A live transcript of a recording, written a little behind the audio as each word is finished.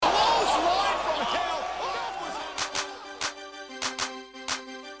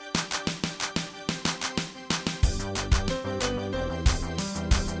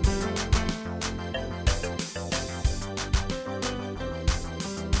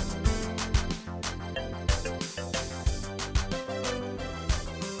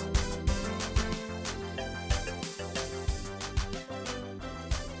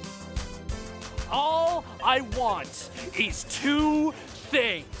All I want is two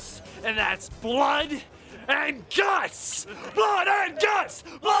things, and that's blood and guts! Blood and guts!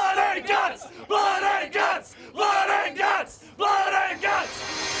 Blood and guts! Blood and guts! Blood and guts! Blood and guts!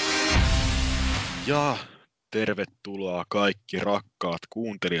 Ja tervetuloa kaikki rakkaat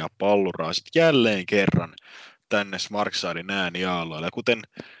kuuntelijapalluraiset jälleen kerran tänne Smarksidein äänialueelle. Ja kuten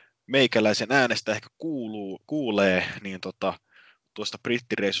meikäläisen äänestä ehkä kuulee, niin tuosta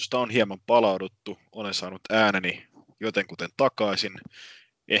brittireissusta on hieman palauduttu. Olen saanut ääneni jotenkuten takaisin,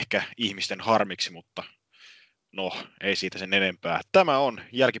 ehkä ihmisten harmiksi, mutta no, ei siitä sen enempää. Tämä on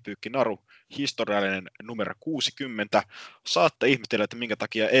Jälkipyykkinaru, historiallinen numero 60. Saatte ihmetellä, että minkä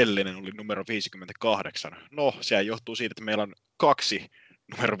takia Ellinen oli numero 58. No, sehän johtuu siitä, että meillä on kaksi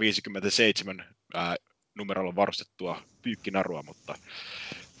numero 57 numerolla varustettua pyykkinarua, mutta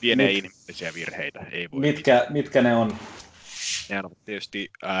pieniä inhimillisiä virheitä ei voi. Mitkä ne on? Nehän ovat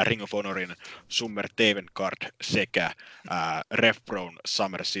tietysti Ring of Honorin Summer Tavencard sekä RevPron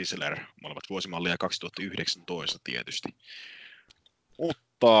Summer Sizzler, molemmat vuosimallia 2019 tietysti.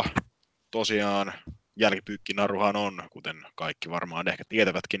 Mutta tosiaan Jälkipyykkinaruhan on, kuten kaikki varmaan ehkä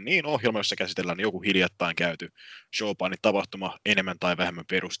tietävätkin, niin ohjelma, jossa käsitellään joku hiljattain käyty showpainin tapahtuma enemmän tai vähemmän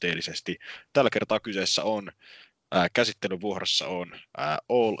perusteellisesti. Tällä kertaa kyseessä on, käsittelyvuorossa on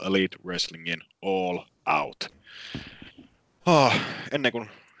All Elite Wrestlingin All Out. Ennen kuin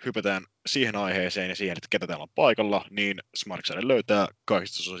hypätään siihen aiheeseen ja siihen, että ketä täällä on paikalla, niin Smarkside löytää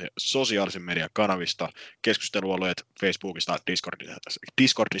kaikista sosiaalisen median kanavista, keskustelualueet Facebookista,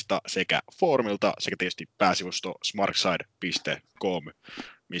 Discordista sekä foorumilta sekä tietysti pääsivusto smarkside.com,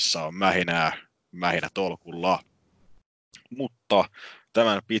 missä on mähinä tolkulla. Mutta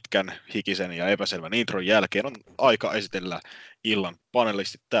tämän pitkän, hikisen ja epäselvän intron jälkeen on aika esitellä illan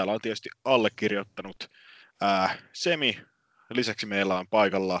panelistit. Täällä on tietysti allekirjoittanut Semi. Lisäksi meillä on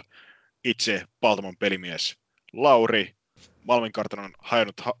paikalla itse Paltamon pelimies Lauri, Malminkartanon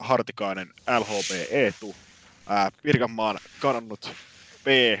hajonnut Hartikainen LHB Eetu,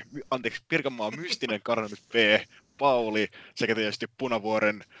 Pirkanmaan mystinen kadonnut P, Pauli, sekä tietysti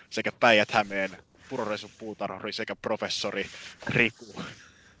Punavuoren sekä Päijät-Hämeen puroresupuutarhuri sekä professori Riku.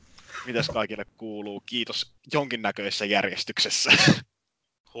 Mitäs kaikille kuuluu? Kiitos jonkinnäköisessä järjestyksessä.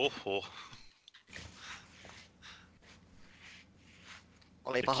 Huhhuh.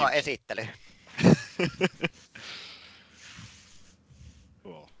 Oli paha esittely.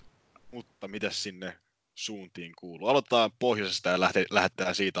 Mutta mitäs sinne suuntiin kuuluu? Aloitetaan pohjoisesta ja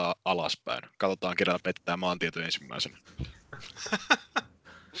lähdetään siitä alaspäin. Katsotaan, kenellä pettää maantieto ensimmäisenä.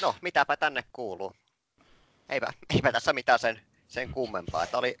 No, mitäpä tänne kuuluu? Eipä tässä mitään sen kummempaa.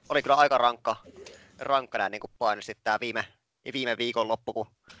 Että oli kyllä aika rankka näin niin painosti tää viime viikon loppu, kun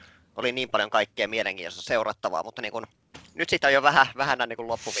oli niin paljon kaikkea mielenkiintoista seurattavaa, mutta niin kun, nyt siitä on jo vähän näin niin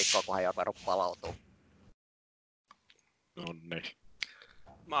loppuviikkoa, kun hän jo palautuu. Onnei.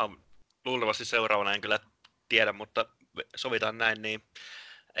 Mä oon luultavasti seuraavana, en kyllä tiedä, mutta sovitaan näin, niin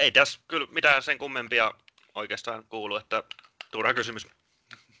ei tässä kyllä mitään sen kummempia oikeastaan kuulu, että turha kysymys.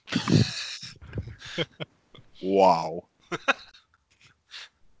 Wow.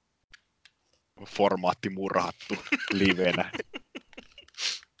 Formaatti murhattu livenä.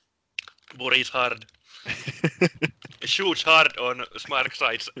 Boris hard. Shoots hard on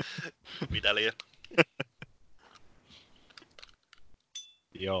Smarksides. Mitä liian?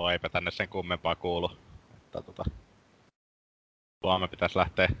 Joo, eipä tänne sen kummempaa kuulu. Vaan me pitäisi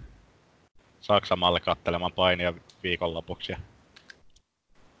lähteä Saksamaalle katselemaan painia viikonlopuksi.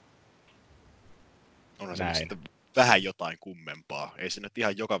 On se sitten vähän jotain kummempaa. Ei se nyt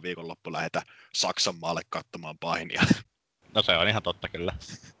ihan joka viikonloppu lähetä Saksanmaalle katsomaan painia. No se on ihan totta kyllä.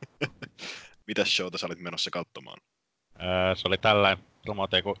 Mitäs showta sä olit menossa katsomaan? Se oli tällainen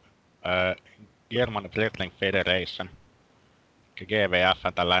promootio kuin German Wrestling Federation.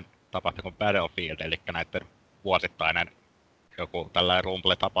 GWF tällainen tapahtuma kuin Battlefield, eli näiden vuosittainen joku tällainen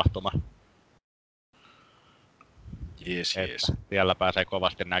rumble-tapahtuma. Yes. Siellä pääsee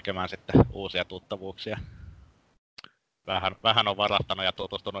kovasti näkemään sitten uusia tuttavuuksia. Vähän on varastanut ja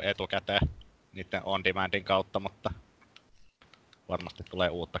tutustunut etukäteen niiden on-demandin kautta, mutta varmasti tulee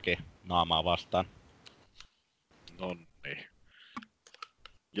uuttakin naamaa vastaan. No niin.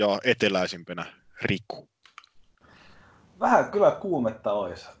 Ja eteläisimpänä Riku. Vähän kyllä kuumetta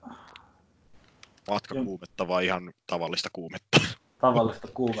ois. Matkakuumetta vai ihan tavallista kuumetta? Tavallista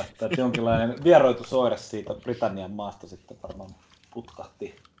kuumetta. Että jonkinlainen vieroitusoire siitä Britannian maasta sitten varmaan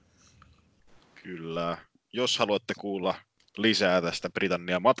putkahti. Kyllä. Jos haluatte kuulla lisää tästä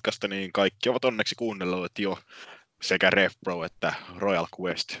Britannian matkasta, niin kaikki ovat onneksi kuunnelleet jo sekä RevPro että Royal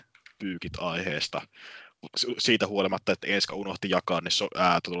Quest pyykit aiheesta. siitä huolimatta, että Enska unohti jakaa niin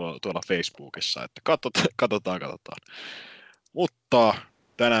tuolla Facebookissa, että katsotaan. Mutta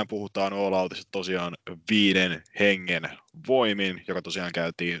tänään puhutaan All Outista tosiaan 5 hengen voimin, joka tosiaan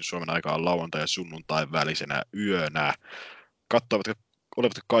käytiin Suomen aikaan lauantai- ja sunnuntai välisenä yönä.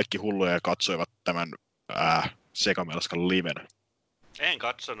 Olivatko kaikki hulluja ja katsoivat tämän sekamelskan liven? En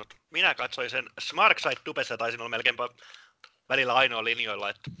katsonut. Minä katsoin sen Smarkside Tubessa, taisin olla melkeinpä välillä ainoa linjoilla,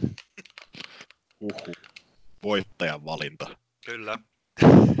 että... Voittajan valinta. Kyllä.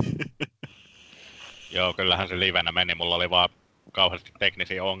 Joo, kyllähän se livenä meni. Mulla oli vaan kauheasti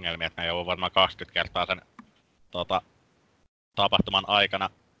teknisiä ongelmia, että mä joudun varmaan 20 kertaa sen tapahtuman aikana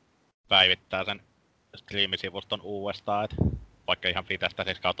päivittää sen striimisivuston uudestaan. Et vaikka ihan Fitestä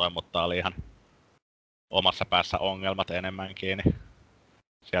siis katoin, mutta oli ihan omassa päässä ongelmat enemmänkin. Niin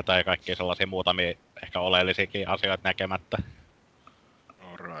sieltä ei kaikkia sellaisia muutamia ehkä oleellisiakin asioita näkemättä.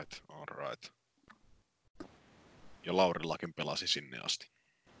 Alright. Ja Laurillakin pelasi sinne asti.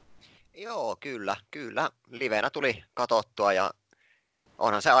 Joo, kyllä. Livenä tuli katsottua ja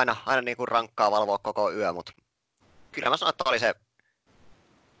onhan se aina niin kuin rankkaa valvoa koko yö, mutta kyllä mä sanon, että oli se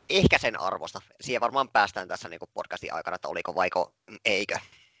ehkä sen arvosta. Siihen varmaan päästään tässä niin kuin podcastin aikana, että oliko vaiko eikö.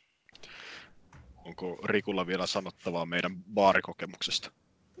 Onko Rikulla vielä sanottavaa meidän baarikokemuksesta?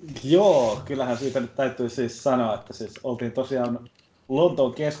 Joo, kyllähän siitä nyt täytyy siis sanoa, että siis oltiin tosiaan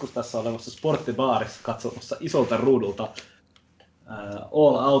Lontoon keskustassa olevassa sporttibaarissa katsomassa isolta ruudulta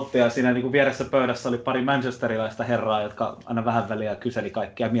All Outia. Siinä niin kuin vieressä pöydässä oli pari manchesterilaista herraa, jotka aina vähän väliä kyseli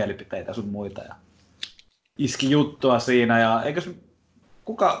kaikkia mielipiteitä sun muita. Ja iski juttua siinä. Ja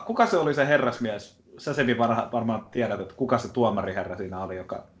kuka se oli se herrasmies? Sä Sebi varmaan tiedät, että kuka se tuomariherra siinä oli,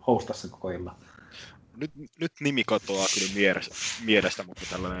 joka hostasi sen koko illan. Nyt nimi katoaa kyllä mielestä, mutta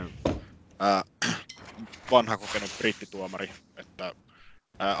tällainen vanha kokenut brittituomari, että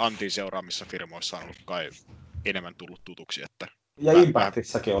Antin seuraamissa firmoissa on ollut kai enemmän tullut tutuksi. Että ja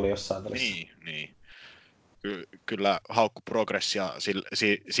Impactissakin oli jossain välissä. Niin. Kyllä haukku progressia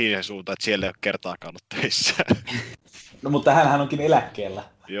siihen suuntaan, että siellä ei ole kertaakaan ollut töissä. No mutta hänhän onkin eläkkeellä.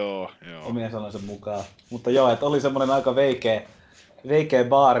 Joo. Omien sanonsa mukaan. Mutta joo, että oli semmoinen aika veikeä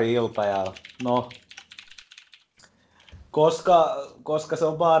baari-ilta ja no... Koska se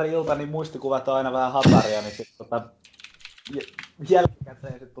on baari-ilta, niin muistikuvat on aina vähän hataria, niin sitten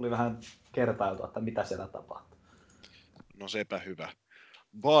jälkikäteen sit tuli vähän kertailtua, että mitä siellä tapahtui. No sepä hyvä.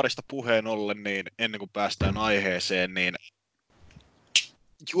 Baarista puheen ollen, niin ennen kuin päästään aiheeseen, niin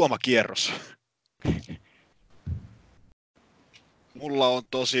juomakierros. Mulla on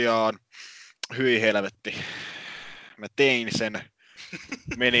tosiaan, hyi helvetti, mä tein sen,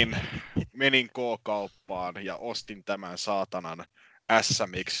 menin K-kauppaan ja ostin tämän saatanan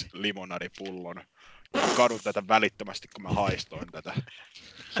SMX limonadipullon. Kadun tätä välittömästi, kun mä haistoin tätä.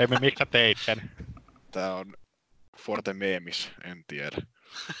 Semi, miksi sä teit sen? Tää on Forte Meemis, en tiedä.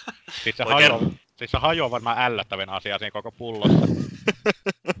 Siis se hajoaa varmaan ällöttävin asia siinä koko pullossa.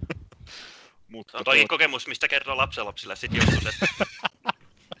 Mutta on toki kokemus, mistä kertoo lapsenlapsille sit joskus, että...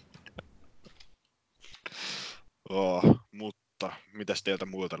 Mutta mitäs teiltä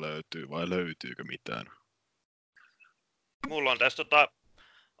muilta löytyy vai löytyykö mitään? Mulla on tässä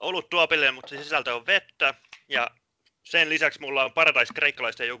olut tuopille, mutta se sisältö on vettä. Ja sen lisäksi mulla on paradise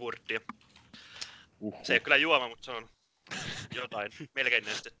kreikkalaista jogurttia. Se ei ole kyllä juoma, mutta se on jotain melkein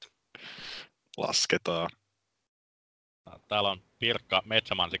nestetty. Lasketaan. Täällä on Pirkka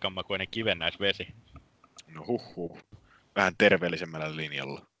metsämansikan makuinen kivennäisvesi. No vähän terveellisemmällä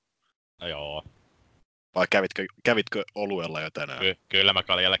linjalla. No joo. Vai kävitkö oluella jo tänään? Kyllä mä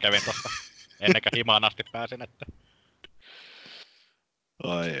kaljalla kävin tosta ennen kuin himaan asti pääsin, että...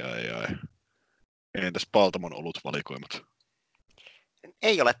 Ai. Entäs Paltamon olutvalikoimat?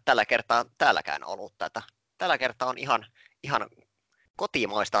 Ei ole tällä kertaa täälläkään olutta. Tällä kertaa on ihan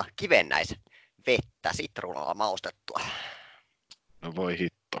kotimaista kivennäisvettä sitruunalla maustettua. No voi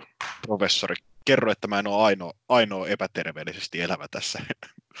hitto. Professori, kerro, että mä en ole ainoa epäterveellisesti elävä tässä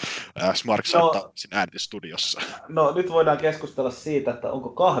Smarkside Towersin äänitystudiossa. No nyt voidaan keskustella siitä, että onko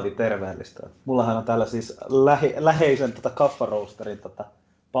kahvi terveellistä. Mullahan on täällä siis läheisen kaffaroasterin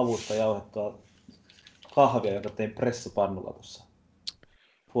pavusta jauhettua kahvia, joka tein pressupannulla tuossa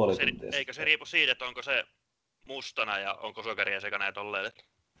puoli tuntia. Eikö se riipu siitä, että onko se mustana ja onko sokeria sekana ja tolleen?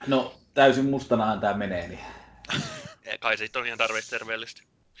 No täysin mustanahan tää menee. Niin. Kai siitä on ihan tarvitse terveellistä.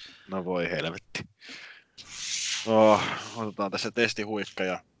 No voi helvetti. Otetaan tässä testihuikka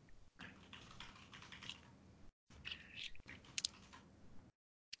ja...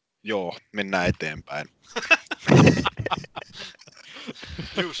 Joo, mennään eteenpäin.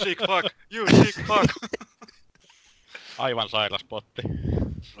 You sick fuck! Aivan sairas potti.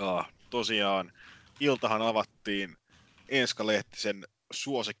 Tosiaan iltahan avattiin Enska Lehtisen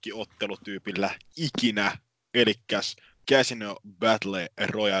suosikkiottelutyypillä ikinä, elikkäs Casino Battle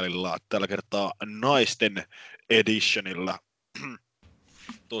Royalella, tällä kertaa naisten editionilla.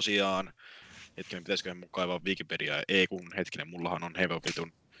 Tosiaan, hetkinen, pitäisikö mun kaivaa Wikipediaa? Ei kun hetkinen, mullahan on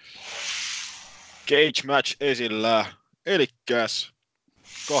hevopitun cage match esillä, elikkäs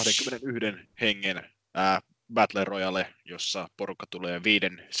 21 hengen Battle Royale, jossa porukka tulee 5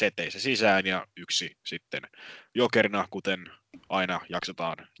 seteissä sisään ja 1 sitten jokerina, kuten aina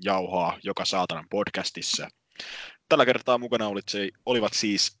jaksetaan jauhaa joka saatanan podcastissa. Tällä kertaa mukana olivat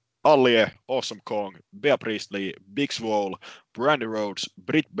siis Allie, Awesome Kong, Bea Priestley, Big Swole, Brandy Rhodes,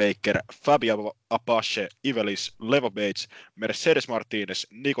 Britt Baker, Fabio Apache, Ivelis, Levo Bates, Mercedes Martinez,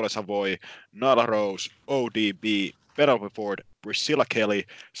 Nicholas Savoy, Nyla Rose, ODB, Penelope Ford, Priscilla Kelly,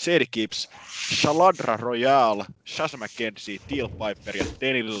 Sadie Gibbs, Shaladra Royale, Shasha McKenzie, Teal Piper ja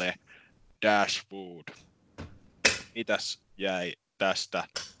Tenille Dashwood. Mitäs jäi tästä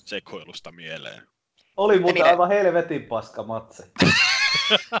sekoilusta mieleen? Oli muuten aivan helvetin paska matsi.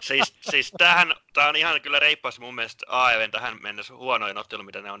 siis tää on ihan kyllä reippaus mun mielestä AEW:n tähän mennessä huonoin ottelu,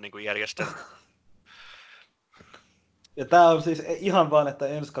 mitä ne on niinku järjestänyt. Ja tää on siis ihan vaan, että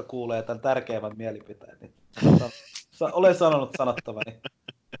Enska kuulee tämän tärkeimmän mielipiteen. Niin olen sanonut sanottavani.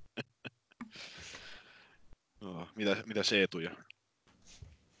 No, mitä Seetuja?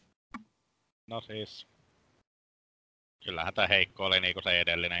 No siis, kyllähän tää heikko oli niinku se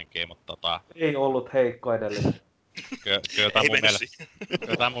edellinenkin, mutta Ei ollut heikko edellinen. Kyllä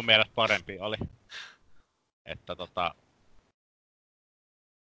tää mun mielestä parempi oli. Että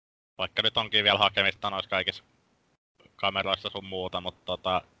vaikka nyt onkin vielä hakemista noissa kaikissa kameroissa sun muuta,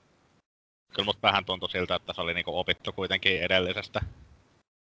 mutta kyllä musta vähän tuntui siltä, että se oli niinku opittu kuitenkin edellisestä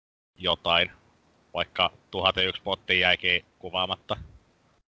jotain, vaikka 1001 pottia jäikin kuvaamatta.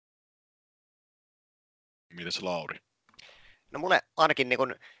 Mitäs Lauri? No mulle ainakin niin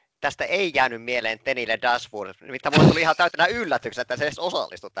kun, tästä ei jäänyt mieleen Tenille Dashwood, nimittäin mulle tuli ihan täytänä yllätyksenä, että se edes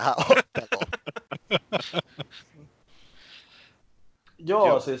osallistui tähän otteluun.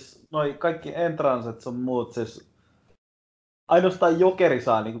 Joo, siis noi kaikki entranset sun muut, siis ainoastaan jokeri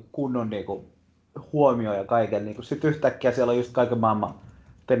saa niinku kunnon niinku huomioon ja kaiken. Niinku sit yhtäkkiä siellä on just kaiken maailman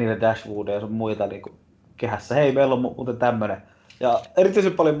Tenille Dashwoodia ja sun muita niinku kehässä. Hei, meillä on muuten tämmönen. Ja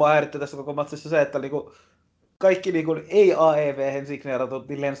erityisen paljon mua häiritti tässä koko matsissa se, että niinku kaikki niinku ei-AEV-hen signeeratut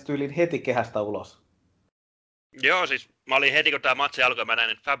niin lensi tyylin heti kehästä ulos. Joo, siis mä olin heti kun tää matsi alkoi, mä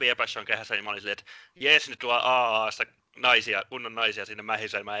näin, että Fabio Apache on kehässä, niin mä olin silleen, että jes, nyt tuo AA:sta naisia, kunnon naisia sinne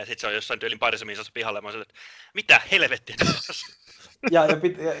mähiselmään, ja sit se on jossain tyylin parissa miisassa pihalle, ja mä olin silleen, että mitä helvettiä tässä? Ja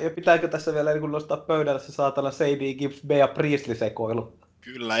pitääkö tässä vielä niin nostaa pöydälle se saatana Sadie Gibbs, Bea Priestley sekoilu?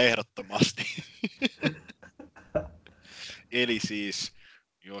 Kyllä, ehdottomasti. Eli siis,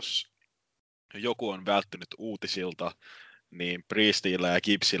 jos joku on välttynyt uutisilta, niin Priestleyllä ja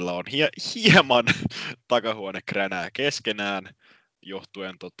Gibbsillä on hieman takahuonekränää keskenään,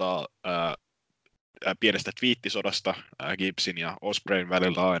 johtuen pienestä twiittisodasta Gibbsin ja Ospreyn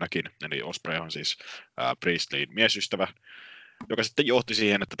välillä ainakin. Eli Osprey on siis Priestleyin miesystävä, joka sitten johti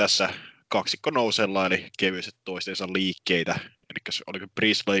siihen, että tässä kaksikko nousella, eli kevyiset toistensa liikkeitä. Eli oliko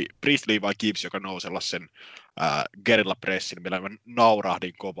Priestley vai Gibbs, joka nousella sen Guerrilla Pressin, millä mä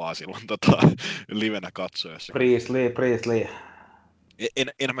naurahdin kovaa silloin livenä katsoessa. Priestley.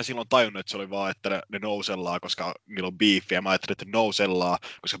 En mä silloin tajunnut, että se oli vaan, että ne nousellaa, koska niillä on beefiä. Mä ajattelin, että nousellaa,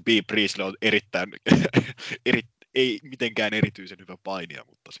 koska Priestley on erittäin, ei mitenkään erityisen hyvä painija,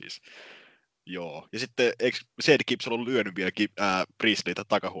 mutta siis joo. Ja sitten eikö Sadie Gibbs ollut lyönyt vielä Priestleytä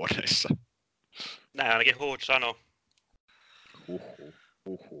takahuoneissa? Näin ainakin huut sanoo.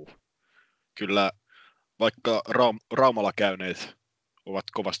 Huhhuh. Kyllä, vaikka Raumalla käyneet ovat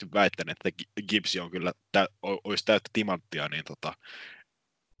kovasti väittäneet, että Gibbs on kyllä olisi täyttä timanttia, niin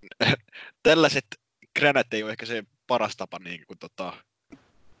tällaiset kränät ei ole ehkä se paras tapa, niin kuin,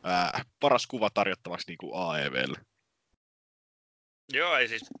 paras kuva tarjottavaksi niin kuin AEW:lle. Joo, ei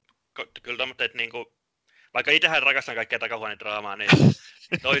siis, kyllä tommoista, että niinku, vaikka itsehän rakastan kaikkea takahuonedraamaa, niin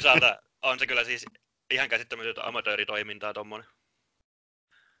toisaalta on se kyllä siis ihan käsittämätöntä amatööritoimintaa tommonen.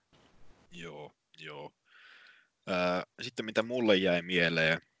 Joo. Sitten mitä mulle jäi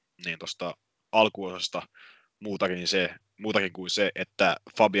mieleen, niin tuosta alkuosasta muutakin kuin se, että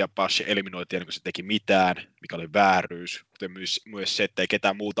Fabio Apache eliminoitiin ennen kuin se teki mitään, mikä oli vääryys. Kuten myös se, että ei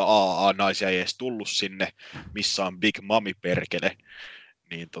ketään muuta AAA-naisia ei edes tullut sinne, missä on Big Mami perkele.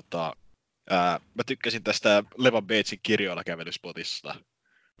 Niin mä tykkäsin tästä Levan Batesin kirjoilla kävelyspotista.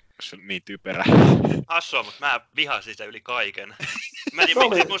 Se on niin typerä. Hassua, mutta mä vihasin sitä yli kaiken. Mä en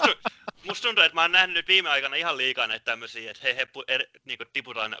tiedä, Musta tuntuu, että mä oon nähnyt nyt viime aikana ihan liikaa näitä tämmösiä, että niinku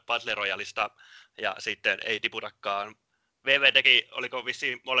tiputaan Battle Royalista ja sitten ei tiputakaan. VV teki, oliko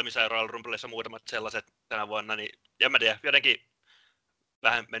vissiin molemmissa Royal Rumbleissa muutamat sellaiset tänä vuonna, niin en mä tiedä, jotenkin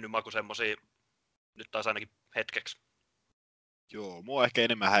vähän mennyt maku semmosia nyt taas ainakin hetkeksi. Joo, mua ehkä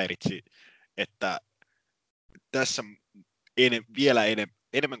enemmän häiritsi, että tässä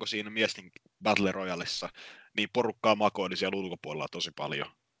enemmän kuin siinä miesten Battle Royalissa, niin porukkaa makoili siellä ulkopuolella tosi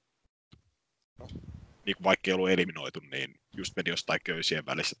paljon. Niin kuin vaikka ei ollut eliminoitu, niin just meni jostain köysien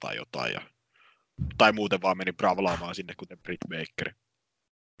välissä tai jotain. Tai muuten vaan meni bravlaamaan sinne, kuten Britt Baker.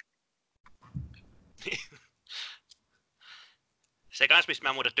 Se kans, mistä mä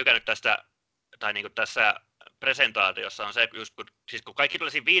en muuten tykännyt tästä, tai niinku tässä presentaatiossa on se, just kun kaikki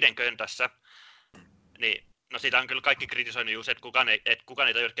tulee siinä 5 köntässä, niin no siitä on kyllä kaikki kritisoinut just, että kukaan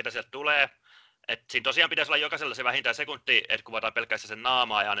ei tajua, ketä sieltä tulee. Et siinä tosiaan pitäisi olla jokaisella se vähintään sekunti, että kuvataan pelkästään sen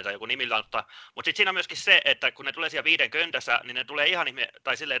naamaa ja annetaan joku nimilautta. Mutta sitten siinä on myöskin se, että kun ne tulee siellä 5 köntässä, niin ne tulee ihan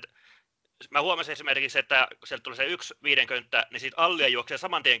tai silleen, että mä huomasin esimerkiksi, että kun sieltä tulee se 1 5 könttä, niin siitä Allia juoksee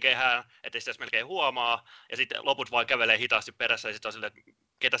saman tien kehään, ettei sitä melkein huomaa, ja sitten loput vaan kävelee hitaasti perässä, ja sitten on silleen, että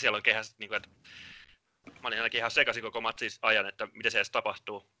ketä siellä on kehässä, niin kuin, että mä olin ainakin ihan sekaisin koko matsin ajan, että mitä se edes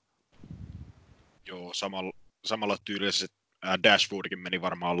tapahtuu. Joo, samalla tyylillä se dashboardkin meni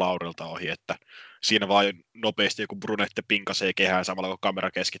varmaan Laurilta ohi, että siinä vaan nopeasti joku brunette pinkasee kehään samalla kun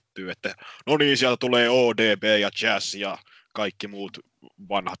kamera keskittyy, että no niin, sieltä tulee ODB ja Jazz ja kaikki muut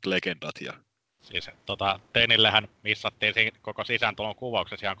vanhat legendat. Ja... Siis Tenillehän missattiin koko sisääntulon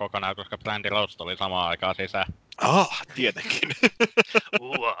kuvauksessa ihan kokonaan, koska Brandy Rhodes tuli samaan aikaan sisään. Tietenkin.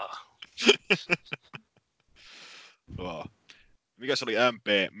 Wow. Mikäs oli MP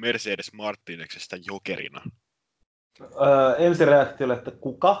Mercedes Martinexista jokerina? Ensireaktiolle, että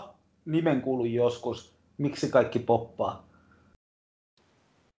kuka? Nimen kuului joskus. Miksi kaikki poppaa?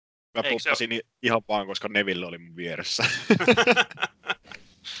 Mä poppasin ihan vaan, koska Neville oli mun vieressä.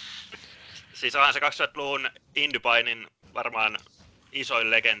 Siis onhan se 2000-luvun Indypainin varmaan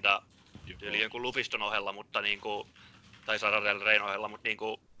isoin legenda tyyli jonkun Lufiston ohella, mutta niinku, tai Sara Del Reyn ohella, mutta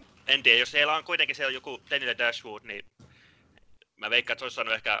niinku, en tiedä, jos siellä on kuitenkin siellä joku Tenille Dashwood, niin mä veikkaan, että se olisi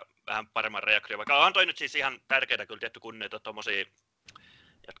saanut ehkä vähän paremman reaktion, vaikka on toi nyt siis ihan tärkeää kyllä tietty kunnioita tommosia,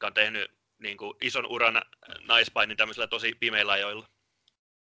 jotka on tehnyt niinku ison uran naispainin tämmöisillä tosi pimeillä ajoilla.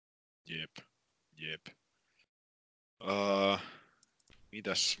 Jep.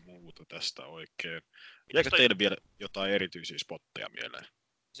 Mitäs muuta tästä oikein? Jäikö teille vielä jotain erityisiä spotteja mieleen?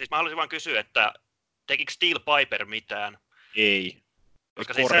 Siis mä haluaisin vaan kysyä, että tekikö Steel Piper mitään? Ei.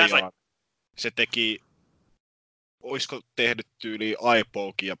 Koska siis sehän se teki, oisko tehnyt tyyliin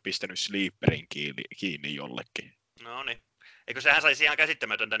iPokin ja pistänyt Sleeperin kiinni jollekin? No niin. Eikö sehän saisi ihan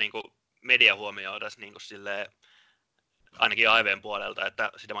käsittämätöntä niinku mediahuomioon tässä niinku silleen, ainakin AEWn puolelta,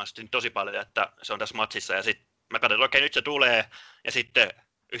 että sitä mainostin tosi paljon, että se on tässä matsissa, ja sitten mä katsoin, että okei, nyt se tulee, ja sitten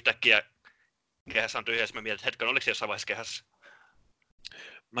yhtäkkiä kehässä on tyhjä, ja mä mietin, että hetken, oliko se jossain vaiheessa kehässä?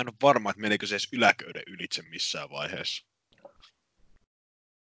 Mä en ole varma, että menikö se edes yläköyden ylitse missään vaiheessa.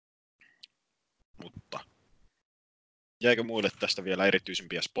 Mutta jäikö muille tästä vielä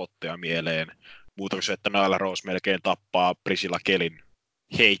erityisempiä spotteja mieleen? Muuta kuin se, että Nyla Rose melkein tappaa Priscilla Kellyn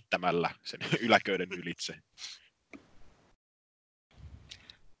heittämällä sen yläköyden ylitse.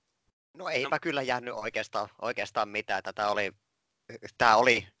 No eipä kyllä jäänyt oikeastaan mitään. Tää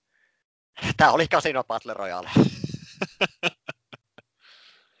oli Casino Battle Royale.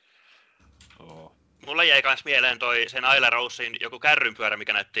 Mulle jäi kans mieleen toi sen Nyla Rosein joku kärrynpyörä,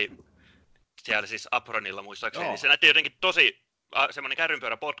 mikä näytti siellä siis Apronilla muistaakseni. Niin se näytti jotenkin tosi, semmonen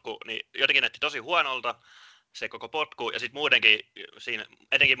kärrynpyöräpotku, niin jotenkin näytti tosi huonolta se koko potku. Ja sit muutenkin siinä,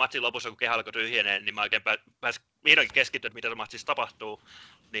 etenkin matsin lopussa, kun kehä alkoi tyhjenee, niin mä oikein pääsin vihdoinkin keskittyä, että mitä se matsissa tapahtuu.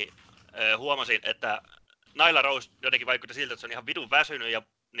 Niin huomasin, että Nyla Rose jotenkin vaikutti siltä, että se on ihan vitun väsynyt ja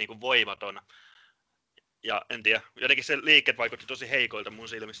niin kuin voimaton. Ja en tiedä, jotenkin se liikkeet vaikutti tosi heikoilta mun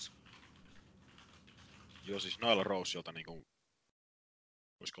silmissä. Joo, siis Nyla Rose, jota niinku,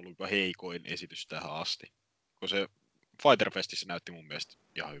 olisiko ollut heikoin esitys tähän asti. Kun se Fighter Festissä näytti mun mielestä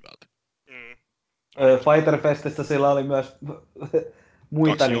ihan hyvältä. Fighter Festissä sillä oli myös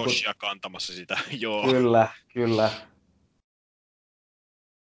muita kaksi Yoshia kantamassa sitä, joo. Kyllä.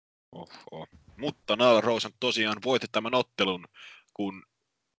 Oho. Mutta Nyla Rose on tosiaan voitti tämän ottelun, kun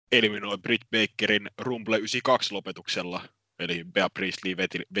eliminoi Britt Bakerin Rumble 92 lopetuksella. Eli Bea Priestley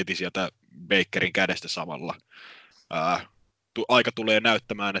veti sieltä Bakerin kädestä samalla. Aika tulee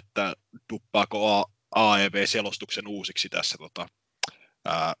näyttämään, että tuppaako AEW-selostuksen uusiksi tässä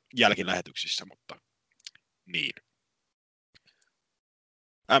jälkilähetyksissä, mutta niin.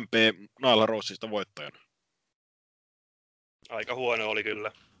 MP Nyla Roseista voittajana. Aika huono oli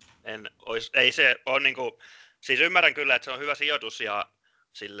kyllä. Ei se on niinku, siis ymmärrän kyllä, että se on hyvä sijoitus ja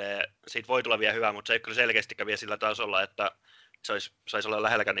siitä voi tulla vielä hyvä, mutta se ei kyllä selkeästikään vielä sillä tasolla, että saisi olla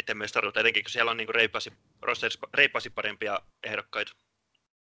lähelläkään niiden mestaruutta, etenkin kun siellä on niinku reippaasti parempia ehdokkaita.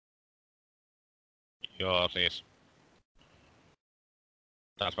 Joo, siis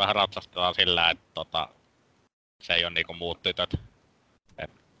tässä vähän ratsastetaan sillä, että se ei ole niinku muut tytöt.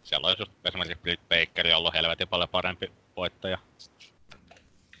 Et siellä olisi just esimerkiksi Britt Baker ollut helvetin paljon parempi voittaja.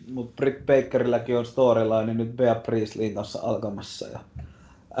 Mut Britt Bakerilläkin on storyline nyt Bea Priestley tuossa alkamassa ja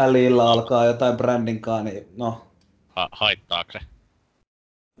Älillä alkaa jotain brändinkaan, niin no. Haittaako se?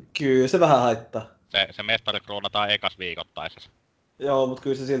 Kyllä se vähän haittaa. Se mestari kruunataan ekas viikoittaisessa. Joo, mut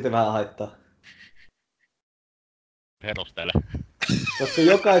kyllä se silti vähän haittaa. Perustele. Koska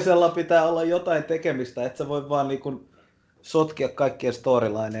jokaisella pitää olla jotain tekemistä, et sä voi vaan niinku sotkia kaikkien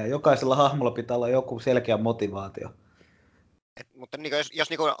storylineja. Jokaisella hahmolla pitää olla joku selkeä motivaatio. Mutta niin jos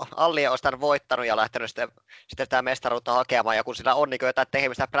niin Alli olisi tämän voittanut ja lähtenyt sitten tämä mestaruutta hakemaan, ja kun sillä on niin jotain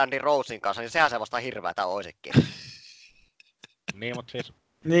tekemistä Brandy Rosein kanssa, niin sehän se vasta hirveätä olisikin. Niin, mutta siis...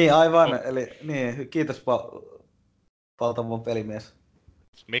 Niin, aivan. Eli niin, kiitos Paltamon pelimies.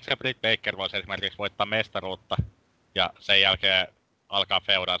 Miksi Britt Baker voisi esimerkiksi voittaa mestaruutta ja sen jälkeen alkaa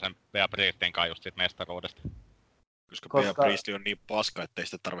feudaa sen Bea Priestlin kanssa just siitä mestaruudesta? Koska Bea Priestley on niin paska, ettei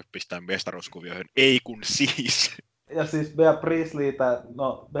sitä tarvitse pistää mestaruuskuvioihin. Ei kun siis! Ja siis Bea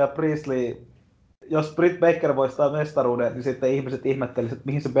Priestley, jos Britt Baker voittaa mestaruuden, niin sitten ihmiset ihmettelisivät, että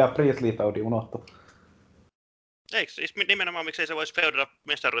mihin se Bea Priestley-feudi unohtui. Eikö siis nimenomaan miksei se voisi feudata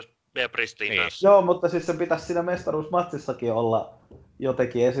mestaruudessa Bea Priestlyin kanssa? Joo, mutta siis se pitäisi siinä mestaruusmatsissakin olla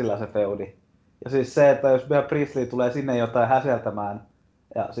jotenkin esillä se feudi. Ja siis se, että jos Bea Priestley tulee sinne jotain häseltämään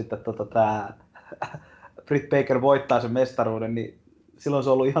ja sitten tää Britt Baker voittaa sen mestaruuden, niin silloin se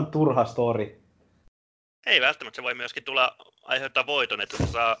on ollut ihan turha story. Ei välttämättä, se voi myöskin tulla aiheuttaa voiton, että se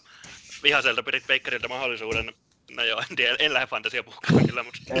saa vihaiselta Britt Bakerilta mahdollisuuden. No joo, en tiedä, en lähde fantasiapuhkaan kyllä,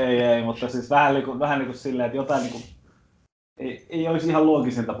 mutta... Ei, mutta siis vähän niin kuin silleen, että jotain niin kuin... Ei olisi ihan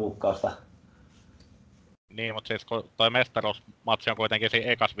loogisinta puukkausta. Niin, mutta siis kun toi mestaruusmatsi on kuitenkin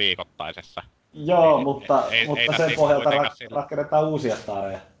siinä ekas viikoittaisessa. Joo, niin, mutta sen pohjalta rakennetaan uusia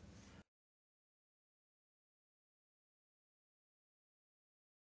staareja.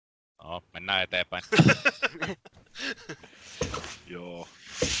 No, mennään eteenpäin. Joo.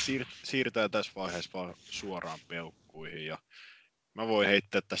 Siirrytään tässä vaiheessa vaan suoraan peukkuihin. Ja mä voin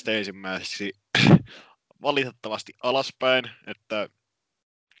heittää tästä ensimmäiseksi valitettavasti alaspäin, että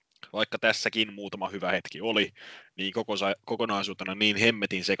vaikka tässäkin muutama hyvä hetki oli, niin kokonaisuutena niin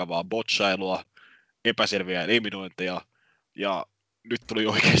hemmetin sekavaa botchailua, epäselviä eliminointeja, ja nyt tuli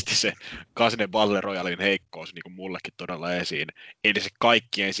oikeasti se Casino Battle Royalein heikkous niin kuin mullekin todella esiin. Eli se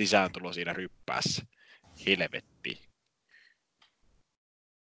kaikkien sisääntulo siinä ryppäässä. Helvetti.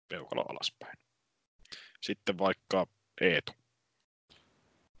 Peukalo alaspäin. Sitten vaikka Eetu.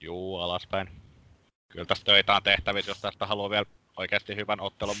 Juu, alaspäin. Kyllä tästä töitä on tehtävissä, jos tästä haluaa vielä oikeasti hyvän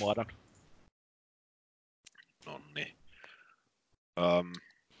ottelumuodon. Nonni.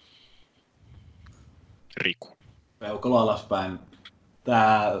 Riku. Peukalo alaspäin.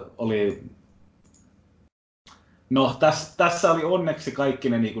 Tää oli... No, tässä oli onneksi kaikki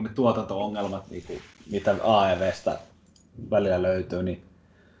ne, niin kuin, ne tuotanto-ongelmat, niin kuin, mitä AEVstä välillä löytyy, niin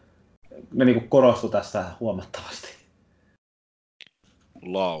ne niin kuin korostui tässä huomattavasti.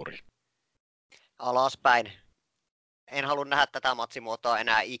 Lauri. Alaspäin. En halua nähdä tätä matsimuotoa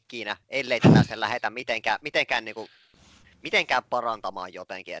enää ikinä, ellei tätä sen lähetä mitenkään parantamaan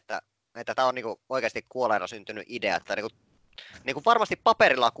jotenkin. Että tämä on niinku oikeasti kuolleena syntynyt idea. Että niinku varmasti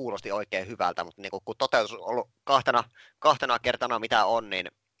paperilla kuulosti oikein hyvältä, mutta niinku, kun toteutus on ollut kahtena kertana mitä on, niin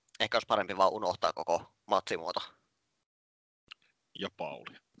ehkä olisi parempi vaan unohtaa koko matsimuoto. Ja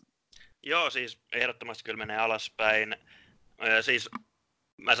Pauli. Joo, siis ehdottomasti kyllä menee alaspäin. Siis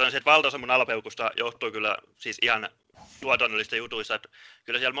mä sanoisin, että valtaosa mun alapeukusta johtuu kyllä siis ihan tuotannollista jutuista. Että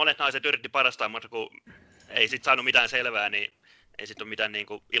kyllä siellä monet naiset yritti parastaa, mutta kun ei sit saanut mitään selvää, niin ei sit ole mitään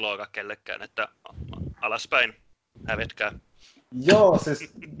niinku iloa kellekään. Että alaspäin hävetkää. Joo,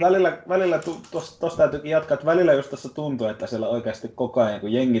 siis välillä tuosta täytyykin jatkaa, että välillä just tuossa tuntui, että siellä oikeasti koko ajan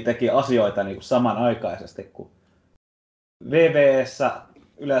kun jengi teki asioita niin kuin samanaikaisesti, kun VV:ssä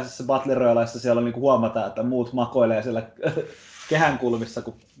yleisessä Battle Royaleissa siellä niin kuin huomataan, että muut makoilee siellä kehän kulmissa,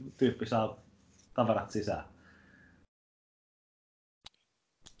 kun tyyppi saa tavarat sisään.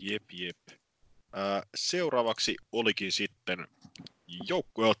 Jep. Seuraavaksi olikin sitten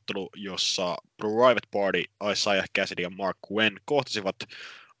joukkueottelu, jossa Private Party, Isaiah Cassidy ja Mark Quinn kohtasivat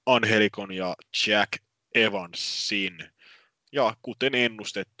Angelikon ja Jack Evansin. Ja kuten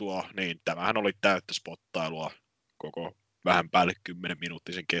ennustettua, niin tämähän oli täyttä spottailua koko vähän päälle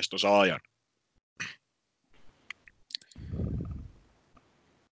 10-minuuttisen kestosa ajan.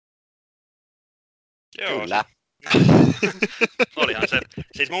 Joo. Kyllä. Olihan se.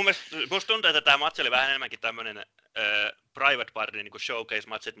 Siis musta tuntuu, että tämä matsi oli vähän enemmänkin tämmönen private party niin kuin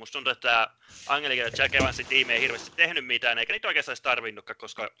showcase-matsi. Musta tuntuu, että tämä Angelika ja Jack Evansin tiimi ei hirveästi tehnyt mitään, eikä niitä oikeastaan edes tarvinnutkaan,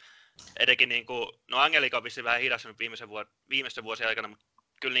 koska etenkin niinku, no Angelika on vissiin vähän hidastunut viimeisten vuosien aikana, mutta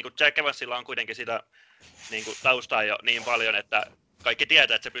kyllä niinku Jack Evansilla on kuitenkin sitä niinku taustaa jo niin paljon, että kaikki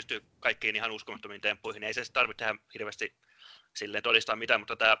tietää, että se pystyy kaikkiin ihan uskomattomiin temppuihin. Ei se tarvitse tehdä hirveästi silleen todistaa mitään,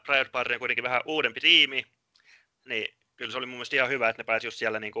 mutta tämä private party on kuitenkin vähän uudempi tiimi, niin kyllä se oli mun mielestä ihan hyvä, että ne pääsi just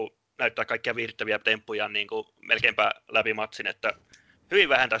siellä niinku näyttää kaikkia viihdyttäviä temppuja niinku melkeinpä läpi matsin, että hyvin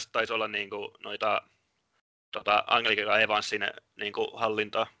vähän tästä taisi olla niinku noita Angelika ja Evansin niinku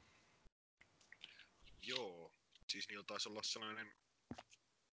hallintaa. Joo, siis niillä taisi olla sellainen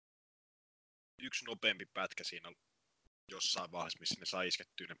yksi nopeampi pätkä siinä jossain vaiheessa, missä ne sai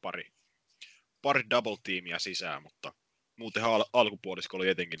iskettyä ne pari double-tiimiä sisään, mutta muuten alkupuolisko oli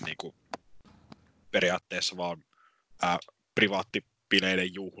jotenkin niinku periaatteessa vaan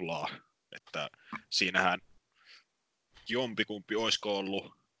privaattipileiden juhlaa, että siinähän jompikumpi olisiko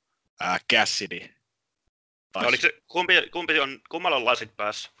ollut Cassidy. Oliko se, kummalla on lasit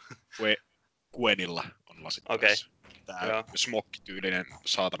päässä? Gwenilla on lasit päässä. Tää smokkityylinen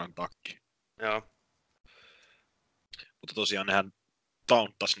saatanan takki. Joo. Mutta tosiaan nehän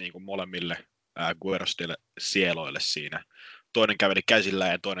taunttasi niinku molemmille Guerrostille sieloille siinä. Toinen käveli käsillä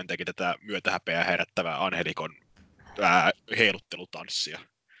ja toinen teki tätä myötähäpeää herättävää Angelikon heiluttelutanssia.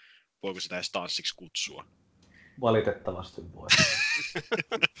 Voiko sitä edes tanssiksi kutsua? Valitettavasti voi.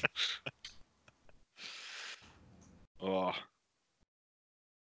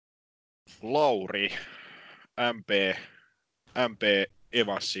 Lauri, MP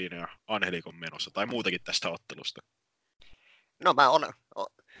Evansin ja Angelikon menossa, tai muutakin tästä ottelusta. No mä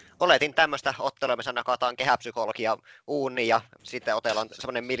oletin tämmöistä ottelua, missä nakataan kehäpsykologia uuni ja sitten otellaan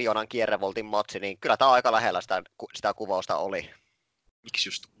semmoinen 1 000 000 kierrevoltin matsi, niin kyllä tää aika lähellä sitä kuvausta oli. Miksi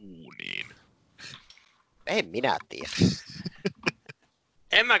just uuniin? En minä tiedä.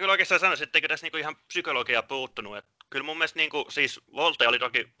 En mä kyllä oikeastaan sanoisi, etteikö tässä niinku ihan psykologiaa puuttunut. Et kyllä mun mielestä niinku, siis voltteja oli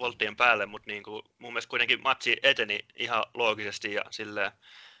toki volttien päälle, mutta niinku, mun mielestä kuitenkin matsi eteni ihan loogisesti ja silleen,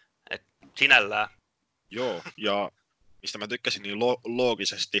 että sinällään. Joo, ja mistä mä tykkäsin niin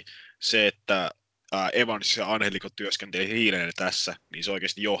loogisesti se, että Evans ja Angeliko työskenteli hiilenä tässä, niin se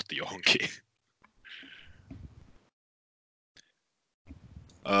oikeasti johti johonkin.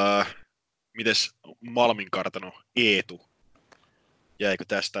 Mites Malmin kartano Eetu? Jäikö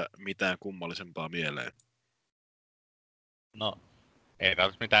tästä mitään kummallisempaa mieleen? No, ei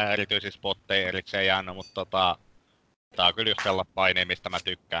tässä mitään erityisiä spotteja erikseen jäänyt, mutta tää on kyllä just sellainen paini, mistä mä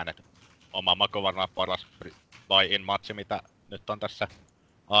tykkään, että oma maku varmaan paras buy-in matsi, mitä nyt on tässä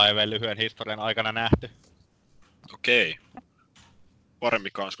AEW lyhyen historian aikana nähty. Okei.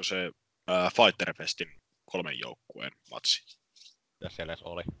 Parempi kansko se Fighterfestin 3 joukkueen matsi. Ja siellä edes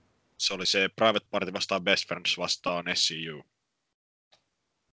oli. Se oli se Private Party vastaan Best Friends vastaan SCU.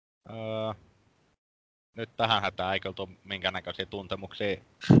 Nyt tähän hätään ei kyllä tule minkäännäköisiä tuntemuksia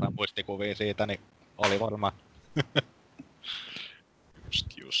tai muistikuvia siitä, niin oli varmaan.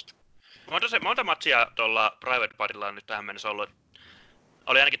 Just. Monta matsia tuolla Private Partylla on nyt tähän mennessä ollut.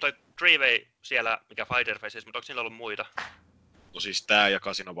 Oli ainakin toi Three-Way siellä, mikä Fighter Faces, mutta onko niillä ollut muita? No siis tää ja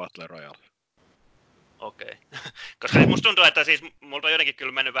Casino Battle Royale. Okei. Koska musta tuntuu, että siis multa on jotenkin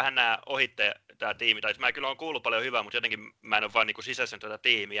kyllä mennyt vähän nää ohitte tää tiimi. Tai mä kyllä oon kuullut paljon hyvää, mutta jotenkin mä en oo vaan niinku sisäistänyt tätä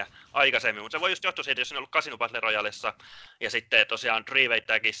tiimiä aikaisemmin. Mutta se voi just johtua siitä, jos on ollut Casino Battle Royalessa ja sitten tosiaan Three-Way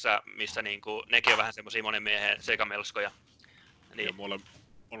Tagissa, missä niinku nekin on vähän semmosia monen miehen sekamelskoja. Niin. Ja mulla on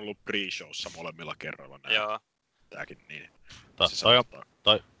ollut pre-showssa molemmilla kerralla nää. Joo. Tääkin niin.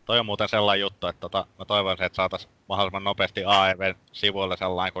 Toi on muuten sellainen juttu, että mä toivoisin, että saatais mahdollisimman nopeasti AEW-sivuille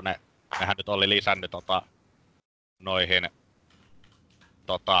sellainen, kun nehän nyt oli lisännyt noihin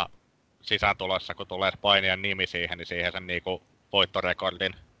sisääntuloissa, kun tulee painijan nimi siihen, niin siihen sen niinku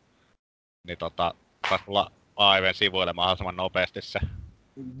voittorekordin. Niin taisi tulla AEWn sivuille mahdollisimman nopeasti se.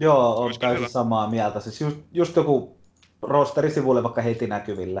 Joo, on täysin samaa mieltä. Siis just joku rosterisivuille vaikka heti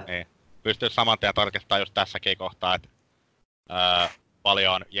näkyvillä. Niin. Pystyisi saman tien tarkistamaan just tässäkin kohtaa, että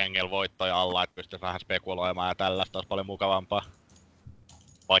paljon jengillä voittoja alla, että pystyisi vähän spekuloimaan ja tällaista, olisi paljon mukavampaa.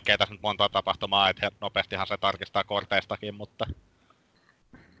 Vaikkei tässä nyt monta tapahtumaa, että nopeastihan se tarkistaa korteistakin, mutta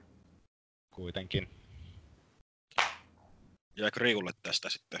kuitenkin. Jääkö Rikulle tästä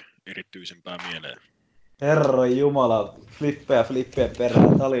sitten erityisempää mieleen? Herran jumala, flippejä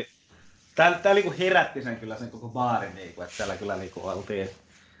perään. Tää niinku herätti sen kyllä sen koko baarin, niinku, että täällä kyllä niinku oltiin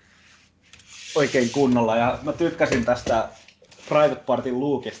oikein kunnolla. Ja mä tykkäsin tästä Private Partyn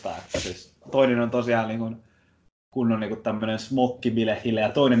lookista, että siis toinen on tosiaan niin kuin kunnon niin kuin tämmönen smokkibilehille ja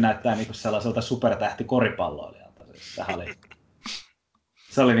toinen näyttää niin kuin sellaiselta supertähti koripalloilijalta. Siis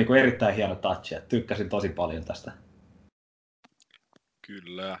se oli niin kuin erittäin hieno touch ja tykkäsin tosi paljon tästä.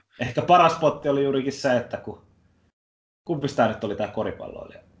 Kyllä. Ehkä paras spotti oli juurikin se, että kumpi tää nyt oli tää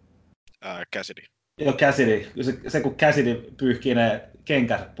koripalloilija? Cassidy. Joo, Cassidy. Se kun Cassidy pyyhkii ne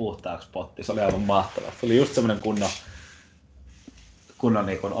kenkät puhtaaksi spotti, se oli aivan mahtavaa. Se oli just semmonen kunnon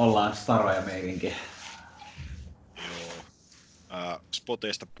niin kuin ollaan staroja meininki.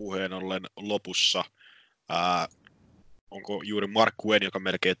 Spoteista puheen ollen lopussa, onko juuri Mark Quinn, joka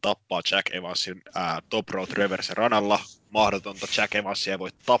melkein tappaa Jack Evansin Top Rope Reverse ranalla. Mahdotonta, Jack Evansia ei voi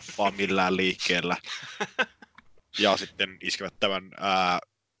tappaa millään liikkeellä. Ja sitten iskevät tämän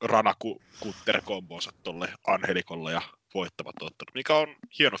ranakutter-kombonsa tolle Angelikolle ja voittavat ottanut, mikä on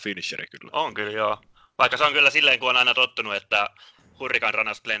hieno finisheri kyllä. On kyllä, joo. Vaikka se on kyllä silleen, kun on aina tottunut, että hurrikan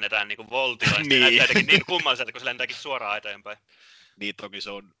ranasta lennetään niin kuin voltilla, niin. Se näyttää jotenkin niin kummalliselta, kun se lentääkin suoraan eteenpäin. Niin toki se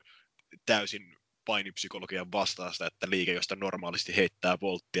on täysin painipsykologian vastaista, että liike, josta normaalisti heittää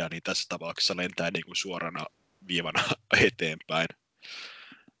volttia, niin tässä tapauksessa lentää niin kuin suorana viivana eteenpäin.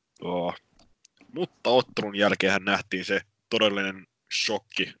 Mutta ottelun jälkeen nähtiin se todellinen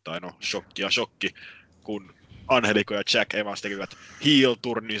shokki, kun Angelico ja Jack Evans tekivät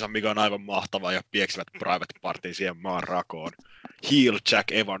heel-turniinsa, mikä on aivan mahtavaa, ja pieksivät Private Partyin siihen maan rakoon. Heel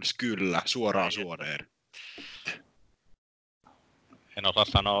Jack Evans, kyllä, suoraan suoneen. En osaa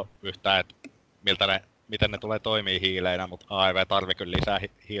sanoa yhtään, että miten ne tulee toimii hiileinä, mutta AEW tarvii kyllä lisää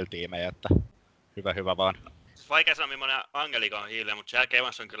heel-tiimejä, että hyvä vaan. Vaikea sanoa, millainen Angelico on hiilinä, mutta Jack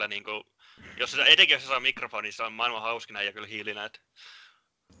Evans on kyllä niinku, etenkin jos se saa mikrofonin, se on maailman hauskina ja kyllä hiilinä.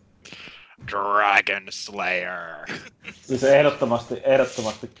 Dragon Slayer! Siis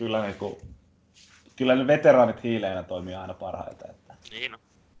ehdottomasti kyllä niinku, kyllä ne veteraanit hiileinä toimii aina parhaiten. Että. Niin on.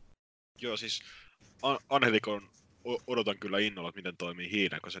 Joo, siis Angelikon odotan kyllä innolla, että miten toimii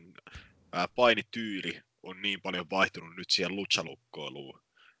hiilinä, kun sen painityyli on niin paljon vaihtunut nyt siihen lucha-lukkoiluun.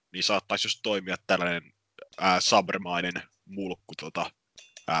 Niin saattaisi just toimia tällainen sabremainen mulkku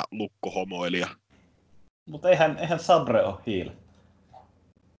lukkohomoilija. Mutta eihän Sabre ole heel.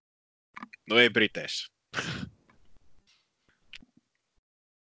 No ei Briteissä.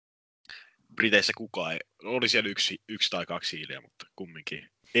 Briteissä kukaan ei. Oli siellä yksi tai kaksi hiiliä, mutta kumminkin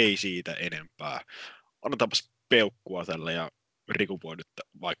ei siitä enempää. Annetaanpas peukkua tällä ja Riku voi nyt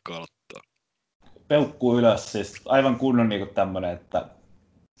vaikka aloittaa. Peukku ylös, siis aivan kunnon niinku tämmönen, että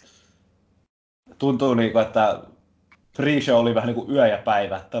tuntuu niinku, että pre-show oli vähän niinku yö ja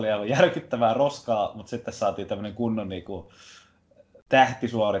päivä. Tämä oli aivan järkyttävää roskaa, mutta sitten saatiin tämmönen kunnon niinku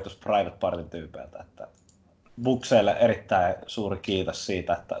tähtisuoritus Private Partyn tyypeiltä. Että Bukseille erittäin suuri kiitos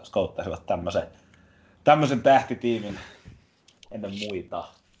siitä, että skouttasivat tämmöisen tähtitiimin ennen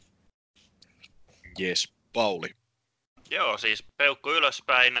muita. Jes, Pauli. Joo, siis peukku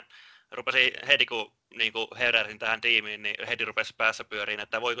ylöspäin. Rupesin heti kun niinku heräsin tähän tiimiin, niin heti rupesi päässä pyöriin,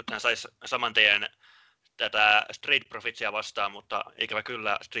 että voi kun hän saisi saman tien tätä Street Profitsia vastaan, mutta ikävä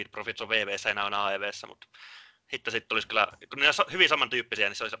kyllä Street Profits on VV:ssä, enää on AEV:ssä, mutta hitto sitten tulisi kyllä, kun ne on hyvin samantyyppisiä,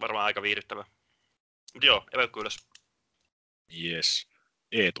 niin se olisi varmaan aika viihdyttävä. Mutta joo, peukku ylös. Jes.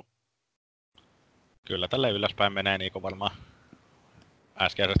 Eetu. Kyllä tälle ylöspäin menee, niin kuin varmaan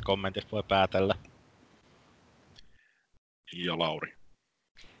äskeisestä kommentista voi päätellä. Ja Lauri.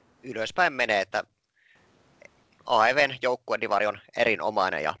 Ylöspäin menee, että AEVn joukkuedivari on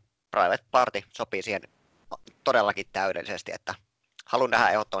erinomainen ja Private Party sopii siihen todellakin täydellisesti, että haluan nähdä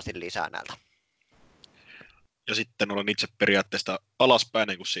ehdottomasti lisää näiltä. Ja sitten olen itse periaatteesta alaspäin,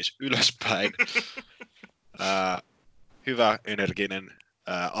 niin kuin siis ylöspäin. Hyvä, energinen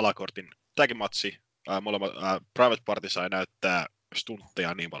alakortin tag-matsi. Molemmat Private Party sai näyttää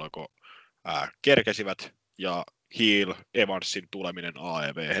stuntteja niin paljon kuin kerkesivät. Ja heel Evansin tuleminen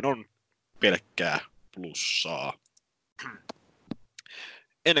AEV:hen on pelkkää plussaa.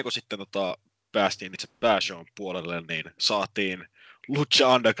 Ennen kuin sitten päästiin itse pääshown puolelle, niin saatiin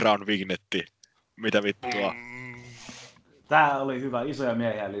Lucha Underground vignetti. Mitä vittua? Tää oli hyvä, isoja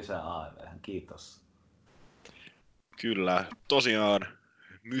miehiä lisää AEV:hen, kiitos. Kyllä, tosiaan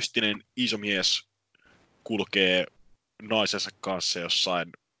mystinen iso mies kulkee naisensa kanssa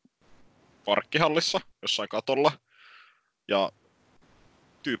jossain parkkihallissa, jossain katolla. Ja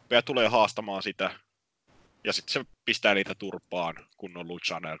tyyppejä tulee haastamaan sitä. Ja sitten se pistää niitä turpaan kunnon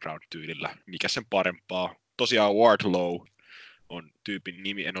Lucha Underground-tyylillä. Mikä sen parempaa. Tosiaan Wardlow on tyypin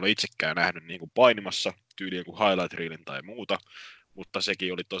nimi. En ole itsekään nähnyt niin kuin painimassa tyyli joku highlight reelin tai muuta. Mutta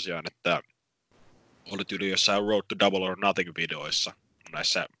sekin oli tosiaan, että oli tyyli jossain Road to Double or Nothing -videoissa.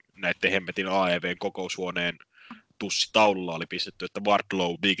 Näissä näiden hemmetin AEWn kokoushuoneen tussitaululla oli pistetty, että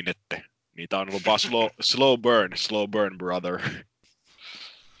Wardlow Vignette. Niitä on ollut vaan slow burn, brother.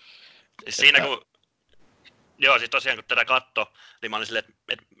 Siinä kun, joo siis tosiaan kun tätä katto, niin mä olin silleen,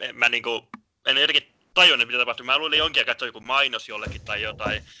 että mä niinku, en jotenkin tajunnut mitä tapahtui. Mä luulin jonkin aikaa, että joku mainos jollekin tai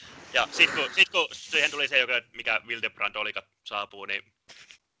jotain. Ja sit kun siihen tuli se, mikä Wildebrand oli saapuu, niin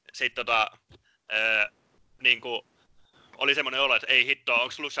sit niinku oli semmoinen olo, että ei hittoa,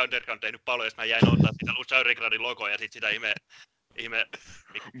 onko Lucha Underground tehnyt paljon, jos mä jäin ottaa sitä Lucha Undergroundin logoa ja sit sitä ihme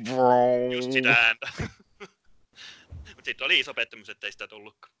just sitä ääntä. Mut sit oli iso pettymys, ettei sitä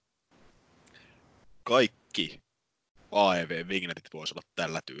tullutkaan. Kaikki AEW-vignetit vois olla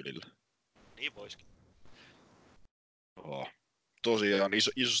tällä tyylillä. Niin voisikin. Tosiaan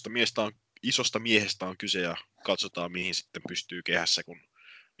isosta miehestä on kyse ja katsotaan mihin sitten pystyy kehässä, kun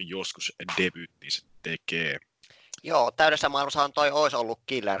joskus debyyttinsä tekee. Joo, täydessä maailmassahan toi olisi ollut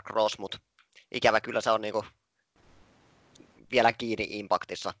Killer Cross, mutta ikävä kyllä se on niinku vielä kiinni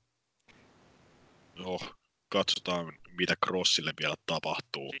Impactissa. No, katsotaan mitä Crossille vielä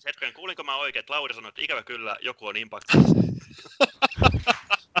tapahtuu. Siis hetken, kuulinko mä oikein, että Lauri sanoi, että ikävä kyllä joku on Impactissa?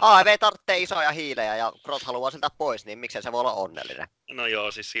 AEW tarvitsee isoja hiilejä ja Cross haluaa siltä pois, niin miksei se voi olla onnellinen? No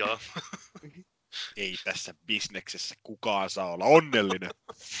joo, siis joo. Ei tässä bisneksessä kukaan saa olla onnellinen.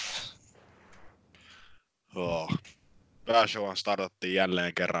 Pääshowan startattiin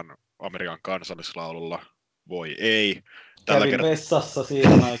jälleen kerran Amerikan kansallislaululla. Voi ei. Kävin vessassa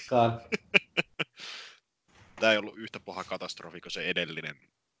siihen aikaan. Tämä ei ollut yhtä paha katastrofi kuin se edellinen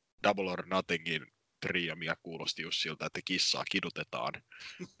Double or Nothingin trio, mikä kuulosti just siltä, että kissaa kidutetaan.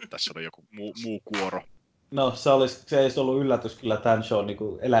 Tässä oli joku muu kuoro. No, se ei ollut yllätys kyllä tämän show niin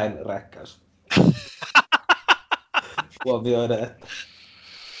kuin eläinräkkäys. Huomioiden, että...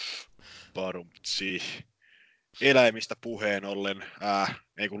 Parumtsi. Eläimistä puheen ollen,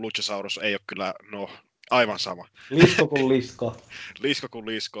 ei kun Luchasaurus ei ole kyllä, aivan sama. Lisko kuin lisko. Lisko kuin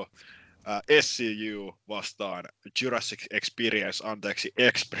lisko. SCU vastaan Jurassic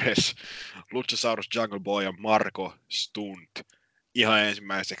Express, Luchasaurus Jungle Boy ja Marko Stunt. Ihan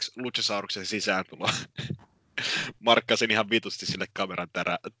ensimmäiseksi Luchasauruksen sisääntulo. Markkasin ihan vitusti sille kameran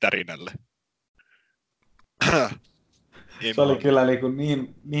tärinälle. Se oli kyllä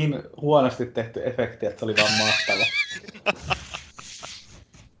niin huonosti tehty efekti, että se oli vaan mahtava.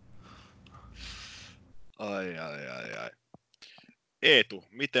 Ai. Eetu,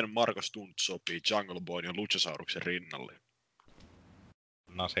 miten Marko Stunt sopii Jungle Boyn ja Luchasauruksen rinnalle?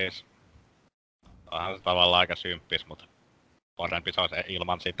 No siis, onhan se tavallaan aika symppis, mutta parempi se olisi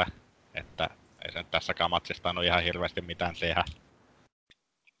ilman sitä, että ei se nyt tässäkään matsista ole ihan hirveästi mitään tehdä.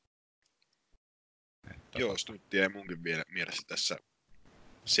 Joo, Stunt jäi munkin mielessä tässä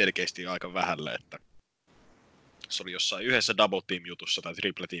selkeästi aika vähälle, että se oli jossain yhdessä double team jutussa tai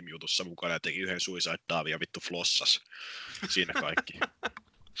triple team jutussa mukana ja teki yhden suicide dive ja vittu flossas. Siinä kaikki.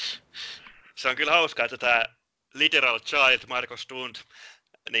 Se on kyllä hauskaa, että tämä literal child Marko Stunt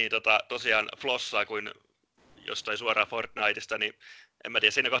niin tosiaan flossaa kuin jostain suoraan Fortniteista, niin en mä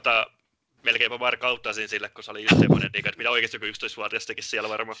tiedä, siinä kohtaa melkeinpä markauttaisin sille, kun se oli just semmoinen, että mitä oikeasti joku 11-vuotias tekisi siellä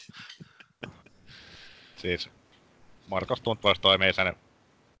varmaan. Siis Marko Stunt voisi toimia sen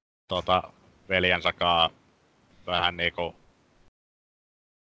veljensäkaan vähän niinku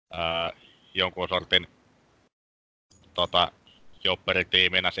jonkun sortin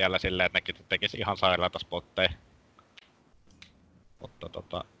jobberitiiminä siellä silleen, että nekin tekisi ihan sairaata spotteja.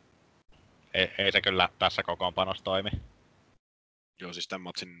 Mutta ei se kyllä tässä kokoonpanossa toimi. Joo, siis tämän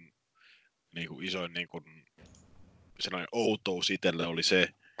matsin niinku isoin niinku sellainen outous itselle oli se,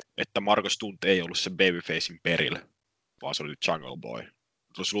 että Marko Stunt ei ollut se babyfacein perillä, vaan se oli Jungle Boy.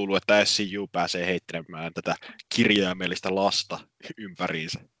 Olisi luullut, että SCU pääsee heittelemään tätä kirjaimellista lasta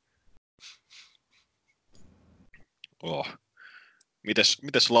ympäriinsä.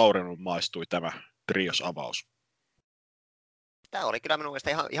 Mites Lauren maistui tämä trios-avaus? Tämä oli kyllä minun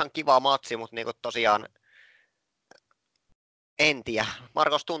mielestä ihan kiva matsi, mutta niinku tosiaan en tiedä.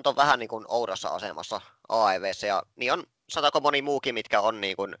 Markus Stunt on vähän niin kuin oudossa asemassa AEW:ssä ja niin on satako moni muukin, mitkä on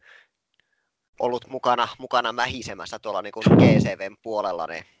niin kuin ollut mukana mähisemässä tuolla niin kuin GCVn puolella,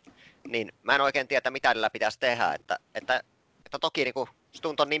 niin mä en oikein tiedä, mitä niillä pitäisi tehdä, että toki niin kuin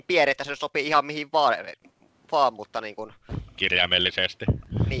Stunt on niin pieni, että se sopii ihan mihin vaan mutta niin kuin... Kirjaimellisesti.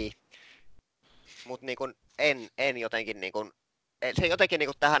 Niin. Mut niin kuin en jotenkin niin kuin... Se jotenkin niin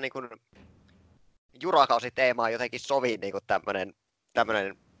kuin tähän niin kuin jurakausiteemaan jotenkin sovi niin kuin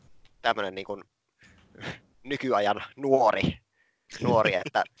tämmönen niin kuin nykyajan nuori,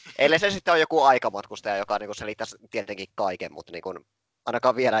 että ellei se sitten ole joku aikamatkustaja, joka niin kuin selittäisi tietenkin kaiken, mutta niin kuin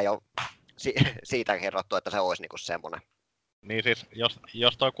ainakaan vielä ei ole siitä kerrottu, että se olisi niin kuin semmoinen. Niin siis,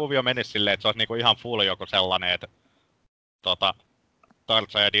 jos toi kuvio menisi silleen, että se olisi niinku ihan full joku sellainen, että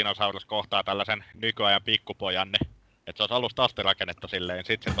Tarzan ja dinosaurus kohtaa tällaisen nykyajan pikkupojan, niin että se olisi alusta asti rakennettu silleen, niin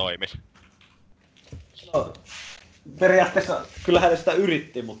sit se toimisi. No, periaatteessa kyllähän sitä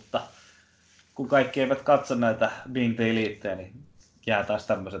yritti, mutta kun kaikki eivät katso näitä Being the Eliteä, niin jää taas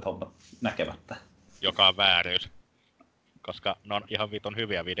tämmöiset hommat näkemättä. Joka on vääryys. Koska ne on ihan vitun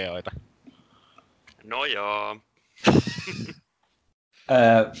hyviä videoita. No joo.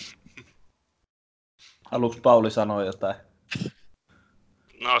 Haluuks Pauli sanoa jotain?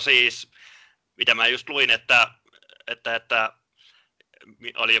 No siis, mitä mä just luin, että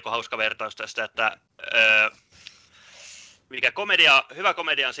oli joku hauska vertaus tästä, että hyvä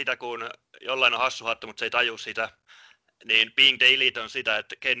komedia on sitä, kun jollain on hassu hattu, mutta se ei taju sitä. Niin Being the Elite on sitä,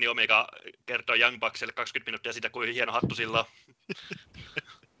 että Kenny Omega kertoo Young Bucksille 20 minuuttia sitä, kuin hieno hattu sillä on.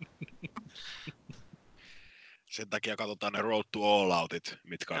 Sen takia katsotaan ne Road to All Outit,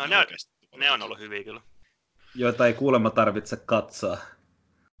 mitkä on oikeasti. Ne on ollut hyviä kyllä. Joita ei kuulemma tarvitse katsoa.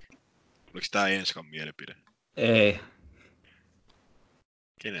 Oliko tää Enskan mielipide? Ei.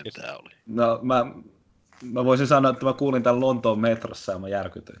 Kenen tää oli? No mä voisin sanoa, että mä kuulin tän Lontoon metrossa ja mä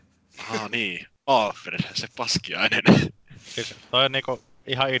järkytyin. Niin. Alfred, se paskiainen. Siis toi on niinku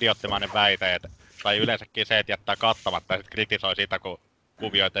ihan idioottimainen väite, tai yleensäkin se, että jättää kattamatta ja sit kritisoi sitä, kun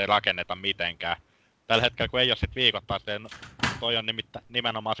kuvioita ei rakenneta mitenkään. Tällä hetkellä, kun ei oo sit viikoittaista, toi on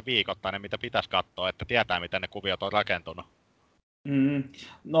nimenomaan se viikoittainen, mitä pitäisi katsoa, että tietää, miten ne kuviot on rakentunut.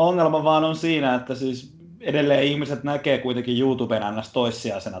 No ongelma vaan on siinä, että siis edelleen ihmiset näkee kuitenkin YouTuben ns.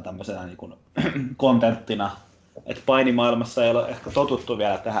 Toissijaisena tämmöisenä niin kuin kontenttina. Että painimaailmassa ei ole ehkä totuttu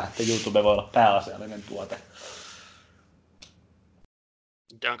vielä tähän, että YouTube voi olla pääasiallinen tuote.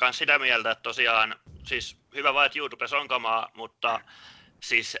 Ja on myös sitä mieltä, että tosiaan, siis hyvä vaan, että YouTubessa on kamaa, mutta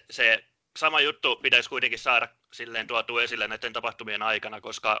siis se sama juttu pitäisi kuitenkin saada silleen tuotua esille näiden tapahtumien aikana,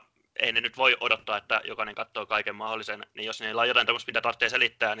 koska ei ne nyt voi odottaa, että jokainen katsoo kaiken mahdollisen, niin jos niillä on jotain tämmöistä, mitä tarvitsee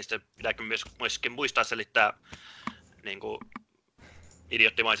selittää, niin se pitääkin myöskin muistaa selittää niin kuin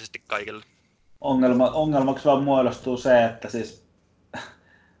idioottimaisesti kaikille. Ongelmaksi vaan muodostuu se, että siis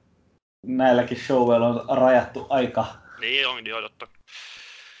näilläkin showilla on rajattu aika. Niin on jo totta.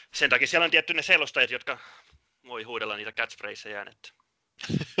 Sen takia siellä on tietty ne selostajat, jotka voi huudella niitä catchphraseja. Että...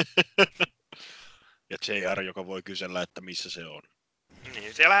 ja JR, joka voi kysellä, että missä se on.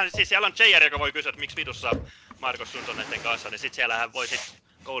 Niin, siellä on JR, joka voi kysyä, että miksi vitussa Marcos Suns on näiden kanssa, niin sit siellähän voi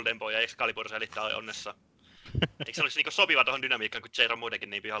Golden Boy ja Excalibur selittää onnessa. Eikö se olisi niinku sopiva tuohon dynamiikkaan, kun JR on muutenkin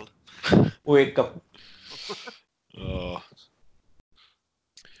niin pihalla? Uikka.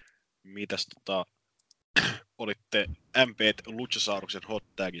 Mitäs olitte MP Luchasauruksen hot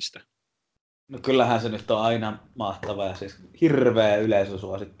tagista? No kyllähän se nyt on aina mahtava ja siis hirveä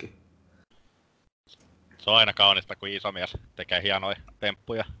yleisösuosikki. Se on aina kaunista, kun iso mies tekee hienoja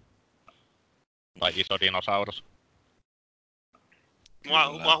temppuja. Tai iso dinosaurus.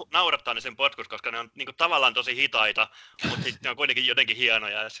 Mua naurattaa ne sen potkut, koska ne on niinku tavallaan tosi hitaita, mutta sitten ne on kuitenkin jotenkin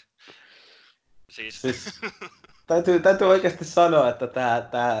hienoja. Siis täytyy oikeasti sanoa, että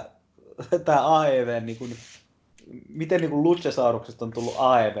tää AEV, niinku, miten niinku Luchasauruksesta on tullut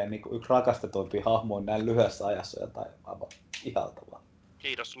AEV niinku yksi rakastetuimpia hahmoja näin lyhyessä ajassa, jotain aivan ihaltavaa.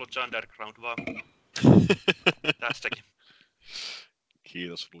 Kiitos Lucha Underground vaan. Tästäkin.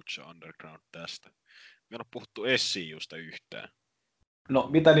 Kiitos Lucha Underground tästä. Me on puhuttu SCUsta yhtään. No,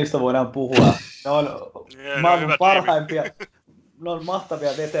 mitä niistä voidaan puhua? Ne on maailman parhaimpia, ne on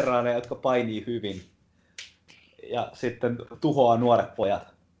mahtavia veteraaneja, jotka painii hyvin. Ja sitten tuhoaa nuoret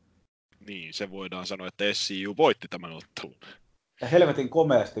pojat. Niin, se voidaan sanoa, että SCU voitti tämän ottelun. Ja helvetin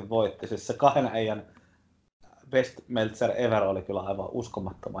komeasti voitti. Siis se 2 äijän Best Meltzer Ever oli kyllä aivan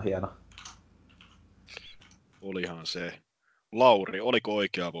uskomattoman hieno. Olihan se. Lauri, oliko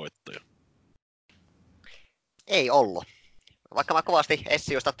oikea voittaja? Ei ollut. Vaikka mä kovasti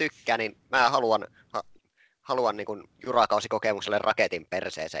SCUsta tykkään, niin mä haluan niin kuin jurakausikokemukselle raketin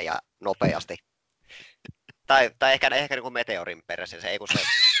perseeseen ja nopeasti. Tai ehkä niin kuin meteorin perseeseen, ei kun se...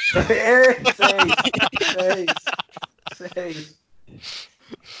 Seis.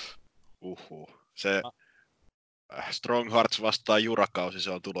 Se Strong Hearts vastaa jurakausi, se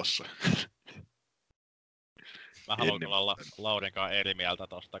on tulossa. Mä haluan kyllä olla Laurinkaan eri mieltä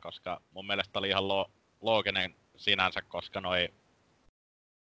tosta, koska mun mielestä oli ihan looginen sinänsä, koska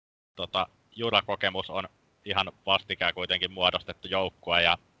jurakokemus on ihan vastikään kuitenkin muodostettu joukkue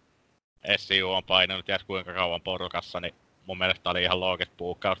ja SCU on painanut ties kuinka kauan porukassa, niin mun mielestä oli ihan loogista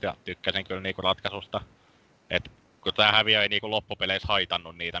puukkaus ja tykkäsin kyllä niinku ratkaisusta. Et kun tää häviö ei niinku loppupeleissä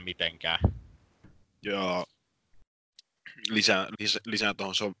haitannut niitä mitenkään. Ja lisään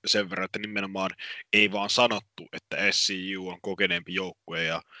tuohon sen verran, että nimenomaan ei vaan sanottu, että SCU on kokeneempi joukkue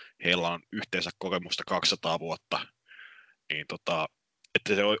ja heillä on yhteensä kokemusta 200 vuotta. Niin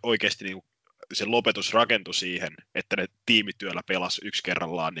että se oikeasti niin se lopetus rakentui siihen, että ne tiimityöllä pelasi yksi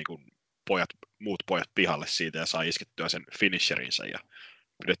kerrallaan niin kuin muut pojat pihalle siitä ja saa iskettyä sen finisherinsä ja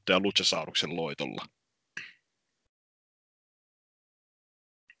pidettyä Luchasauruksen loitolla.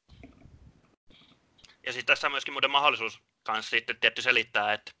 Ja sitten tässä on myöskin muuten mahdollisuus kanssa sitten tietty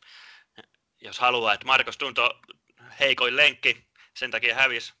selittää, että jos haluaa, että Marcos Tunto heikoin lenkki, sen takia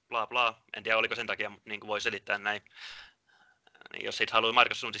hävisi, bla bla, en tiedä oliko sen takia, mutta niin kuin voi selittää näin. Niin jos siitä haluaa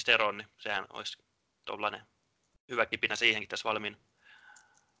Marcos Tuntista eroon, niin sehän olisi tuollainen hyvä kipinä siihenkin tässä valmiina.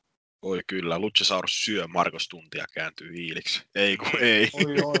 Oi kyllä, Luchasaurus syö Marcos Tuntia kääntyy hiiliksi. Ei kun ei.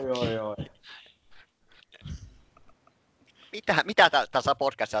 Oi. Mitä tässä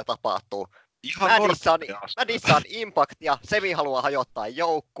podcastissa tapahtuu? Ihan Mä dissaan Impactia, Semi haluaa hajottaa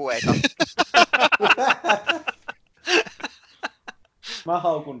joukkueita. Mä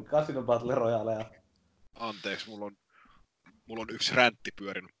haukun Casino Battle Royalea. Anteeksi, mulla on yksi räntti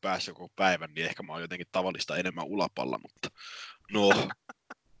pyörinyt päässä koko päivän, niin ehkä mä oon jotenkin tavallista enemmän ulapalla, mutta no.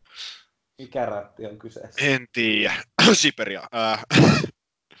 Mikä rätti on kyseessä? En tiedä. Siberia.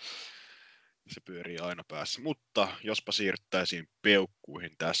 Se pyörii aina päässä. Mutta jospa siirryttäisiin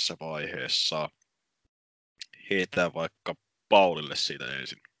peukkuihin tässä vaiheessa. Heitään vaikka Paulille siitä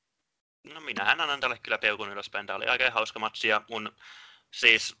ensin. No minähän annan tälle kyllä peukun ylöspäin. Tämä oli aika hauska matsi ja mun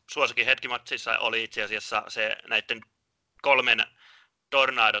siis suosikin hetkimatsissa oli itse asiassa se näiden 3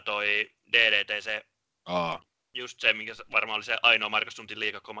 Tornado toi DDT, se just se, minkä varmaan oli se ainoa Marcos Tuntin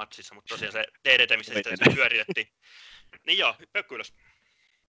liikakko matsissa, mutta tosiaan se DDT, missä sitten pyöritettiin. Niin joo, peukku ylös.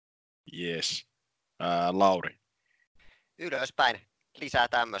 Yes. Lauri. Ylöspäin. Lisää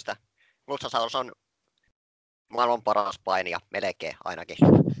tämmöstä. Luchasaurus on maailman paras painija, melkein ainakin.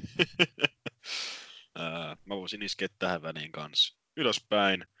 Mä voisin iskeä tähän väliin kanssa.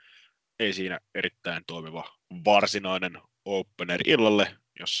 Ylöspäin. Ei siinä erittäin toimiva varsinainen opener illalle,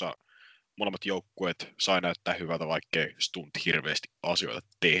 jossa molemmat joukkueet sai näyttää hyvältä, vaikkei Stunt hirveästi asioita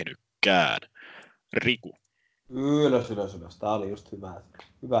tehnytkään. Riku. Ylös. Tää oli just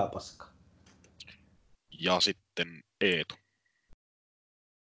hyvää paskaa. Ja sitten Eetu.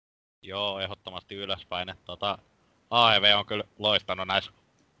 Joo, ehdottomasti ylöspäin. AEW on kyllä loistanut näissä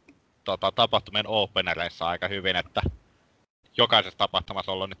tapahtumien openereissa aika hyvin, että jokaisessa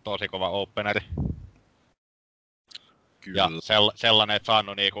tapahtumassa on ollut nyt tosi kova openeri. Kyllä. Ja sellainen, että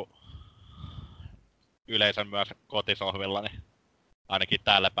saanut niinku yleisön myös kotisohvilla, niin ainakin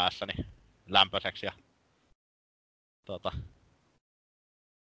täällä päässä niin lämpöiseksi ja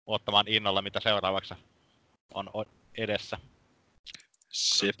ottamaan innolla, mitä seuraavaksi on edessä.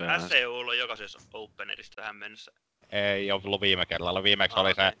 Sepä. SCU on jokaisessa openerissa tähän mennessä. Ei ollut viime kerralla. Viimeksi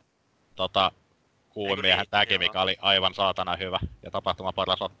oli se kuuden miehen täki, mikä oli aivan saatana hyvä ja tapahtuma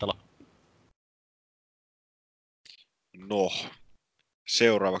paras ottelu. No,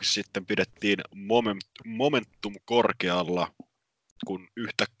 seuraavaksi sitten pidettiin momentum korkealla, kun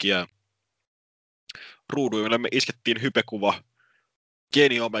yhtäkkiä ruuduille me iskettiin hypekuva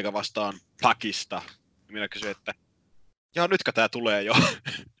Kenny Omega vastaan Pacista. Minä kysyin, että nytkö tää tulee jo?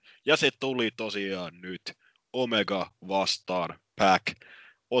 Ja se tuli tosiaan nyt. Omega vastaan Pac.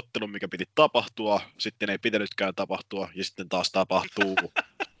 Ottelu, mikä piti tapahtua, sitten ei pitänytkään tapahtua, ja sitten taas tapahtuu.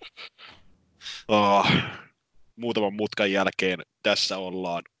 Muutaman mutkan jälkeen tässä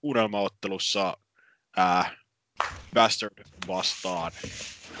ollaan unelmaottelussa Bastard vastaan.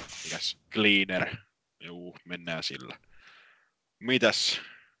 Mikäs? Cleaner. Juu, mennään sillä. Mitäs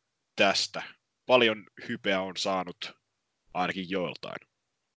tästä? Paljon hypeä on saanut ainakin joiltain.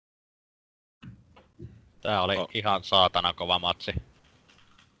 Tää oli ihan saatana kova matsi.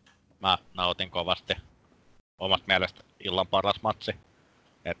 Mä nautin kovasti. Omasta mielestä illan paras matsi.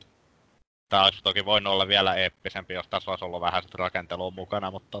 Tää olisi toki voinut olla vielä eeppisempi, jos tässä olisi ollut vähän rakentelua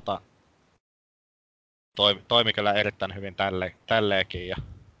mukana, mutta toimi kyllä erittäin hyvin tälleenkin. Ja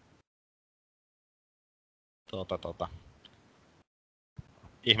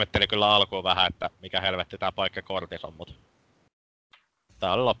ihmettelin kyllä alkuun vähän, että mikä helvetti tää paikka kortis on, mutta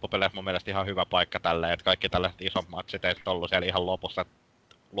tää oli loppupeleissä mun mielestä ihan hyvä paikka tälleen, että kaikki tällaiset isot matsit ei ollut siellä ihan lopussa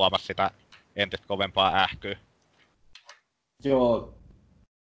luomassa sitä entistä kovempaa ähkyä. Joo,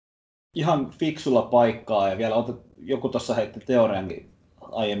 ihan fiksulla paikkaa ja vielä joku tuossa heitti teoriankin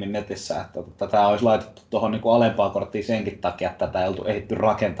aiemmin netissä, että tätä olisi laitettu tuohon niin alempaa korttiin senkin takia, että tätä ei oltu ehditty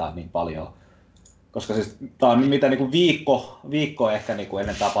rakentaa niin paljon. Koska siis tää on mitä niin viikko ehkä niin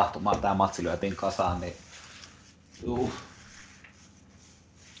ennen tapahtumaa tämä matsi lyötiin kasaan, niin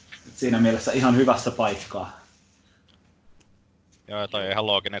siinä mielessä ihan hyvässä paikkaa. Joo, toi on ihan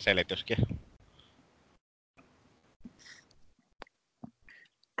looginen selityskin.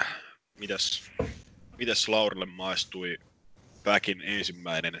 Mitäs Laurille maistui Päkin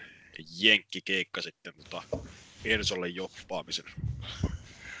ensimmäinen jenkkikeikka sitten Ensolle joppaamisen?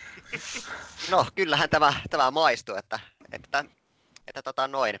 No, kyllähän tämä maistuu, että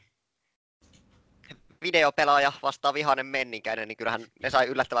videopelaaja vastaan vihainen menninkäinen, niin kyllähän ne sai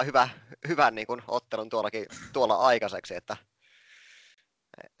yllättävän hyvän niin kuin ottelun tuolla aikaiseksi,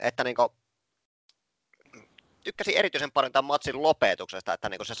 että niin kuin, tykkäsin erityisen paljon tämän matsin lopetuksesta, että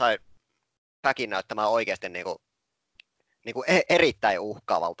niin kuin se sai Päkin näyttämään oikeasti niin kuin erittäin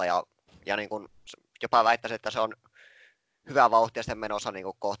uhkaavalta ja niin kuin jopa väittäisin, että se on hyvä vauhtia sitten menossa niin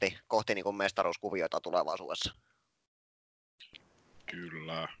kuin kohti niin kuin mestaruuskuvioita tulevaisuudessa.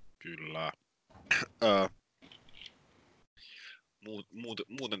 Kyllä.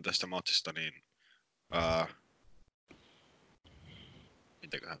 Muuten tästä matsista, niin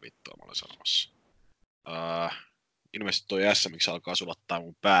mitäköhän vittua mä olen sanomassa? Ilmeisesti toi SMX alkaa sulattaa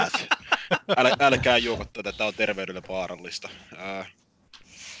mun päät. Älkää juoko tätä, tää on terveydelle vaarallista.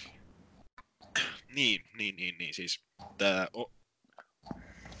 Niin, siis tää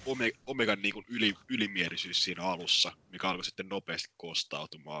Omegan niin kuin ylimielisyys siinä alussa, mikä alkoi sitten nopeasti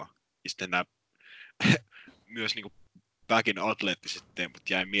kostautumaan. Ja sitten nämä myös niin kuin Päkin atleettiset temput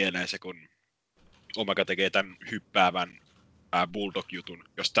jäi mieleen se, kun Omega tekee tämän hyppäävän bulldog-jutun,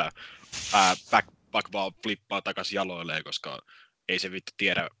 josta Päk vaan flippaa takaisin jaloilleen, koska ei se vittu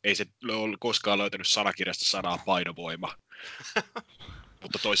tiedä, ei se ole koskaan löytänyt sanakirjasta sanaa painovoima.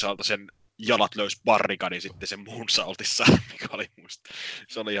 Mutta toisaalta sen jalat löysi barrikadin sitten sen moonsaultissa, mikä oli musta.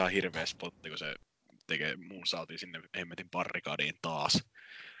 Se oli ihan hirveä spotti, kun se tekee moonsaultin sinne hemmetin barrikadiin taas.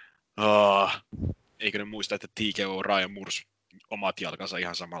 Eikö ne muista, että TKO Ryan mursi omat jalkansa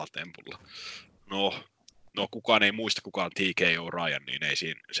ihan samalla tempulla? No kukaan ei muista, kuka on TKO Ryan, niin ei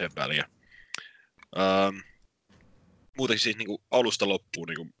siinä sen väliä. Muutenkin siis niinku alusta loppuun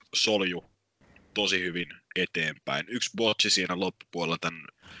niinku solju tosi hyvin eteenpäin. Yksi botchi siinä loppupuolella tämän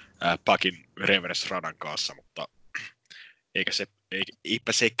Päkin reverse radan kanssa, mutta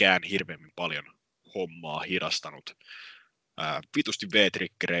eipä sekään hirveämmin paljon hommaa hidastanut. Vitusti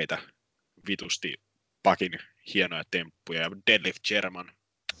V-triggereitä, vitusti Päkin hienoja temppuja ja deadlift German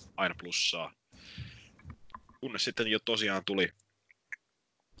aina plussaa. Kunnes sitten jo tosiaan tuli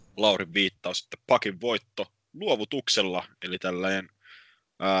Laurin viittaus, että Päkin voitto luovutuksella, eli tällainen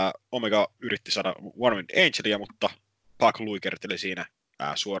Omega yritti saada One Winged Angelia, mutta Päk luikerteli siinä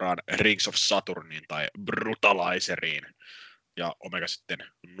suoraan Rings of Saturniin tai Brutalizeriin, ja Omega sitten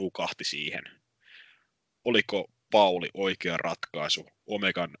nukahti siihen. Oliko Pauli oikea ratkaisu?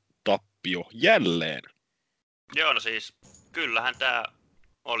 Omegan tappio jälleen? Joo, no siis kyllähän tää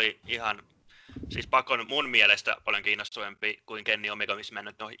oli ihan, siis Päk on mun mielestä paljon kiinnostavampi kuin Kenny Omega, missä mä en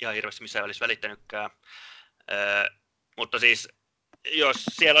nyt ole ihan hirveästi missään olisi välittänytkään. Mutta siis, jos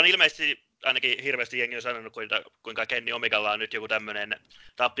siellä on ilmeisesti ainakin hirveästi jengi on sanonut, kuinka Kenny Omegalla on nyt joku tämmönen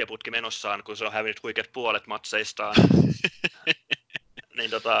tappioputki menossaan, kun se on hävinnyt huikeat puolet matseistaan.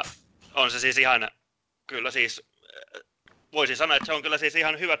 Niin on se siis ihan, kyllä siis, voisin sanoa, että se on kyllä siis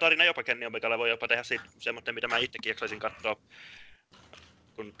ihan hyvä tarina jopa Kenny Omegalle, voi jopa tehdä siitä semmoinen, mitä mä itsekin jaksaisin katsoa.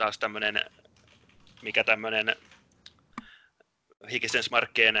 Kun taas tämmönen, mikä tämmönen hikisten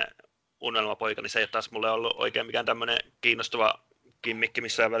smarkkien unelmapoika, niin se ei taas mulle ollut oikein mikään tämmönen kiinnostava kimmikki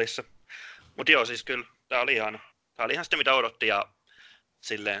missään välissä. Mut joo, siis kyllä, tää oli ihan sitä mitä odotti ja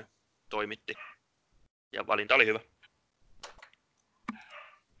silleen toimitti. Ja valinta oli hyvä.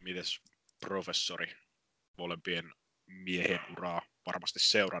 Mites professori molempien miehen uraa varmasti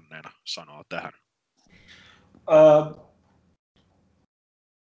seuranneena sanoo tähän?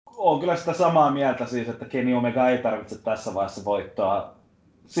 Olen kyllä sitä samaa mieltä siis, että Kenny Omega ei tarvitse tässä vaiheessa voittoa.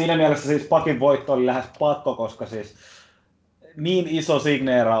 Siinä mielessä siis Päkin voitto oli lähes pakko, koska siis niin iso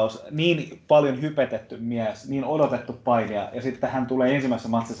signeeraus, niin paljon hypetetty mies, niin odotettu painija, ja sitten hän tulee ensimmäisessä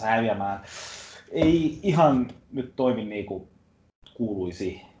matsissa häviämään. Ei ihan nyt toimi niin kuin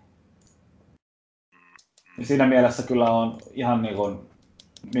kuuluisi. Ja siinä mielessä kyllä on ihan niin kuin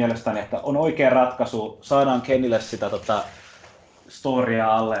mielestäni, että on oikea ratkaisu. Saadaan Kennylle sitä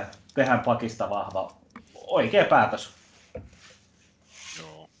storya alle, tehdään Päkistä vahva. Oikea päätös.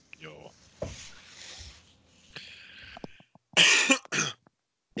 Joo.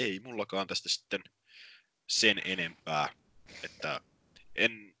 Ei mullakaan tästä sitten sen enempää, että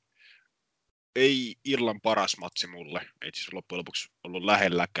ei illan paras matsi mulle, ei siis loppujen lopuksi ollut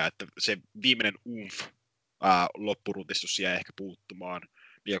lähelläkään, että se viimeinen loppurutistus jäi ehkä puuttumaan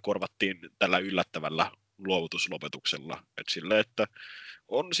ja korvattiin tällä yllättävällä luovutuslopetuksella, että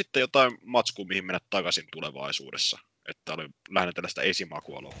on sitten jotain matskua, mihin mennä takaisin tulevaisuudessa. että oli lähinnä tällaista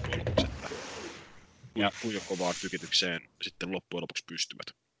esimakua loppujen lopuksi, että kuinka kovaan tykitykseen sitten loppujen lopuksi pystyvät.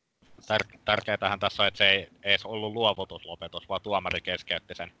 Tärkeintähän tässä on, että se ei edes ollut luovutuslopetus, vaan tuomari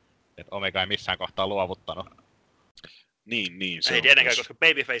keskeytti sen. Että Omega ei missään kohtaa luovuttanut. Niin. Se ei tietenkään, koska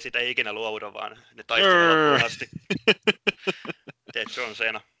babyfaceit ei ikinä luovuta, vaan ne taistelee loppuun asti. Teet John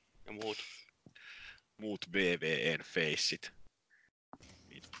Cena ja muut. Muut VVN faceit.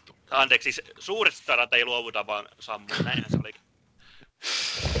 Vittu. Anteeksi, siis suuret starat ei luovuta, vaan sammuu. Näinhän se olikin.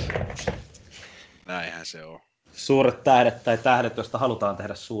 Näinhän se on. Suuret tähdet tai tähdet, joista halutaan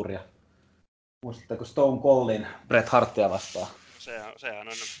tehdä suuria. Muistatteko Stone Coldin Bret Hartia vastaan? Sehän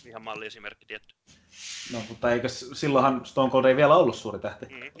on ihan malliesimerkki tietty. No, mutta eikö silloinhan Stone Cold ei vielä ollut suuri tähti?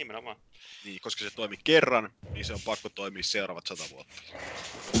 Nimenomaan. Niin, koska se toimi kerran, niin se on pakko toimia seuraavat 100 vuotta.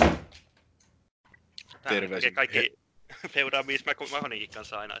 Terveisin. Kaikki feudaan Miss McMahonikin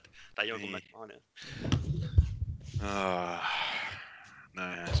kanssa aina, tai jonkun niin. McMahonin.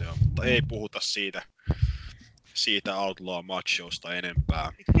 Näinhän se on, mutta ei puhuta siitä Outlaw Machosta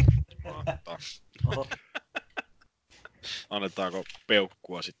enempää. Annetaanko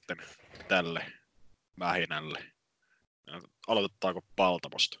peukkua sitten tälle mähinälle? Aloitetaanko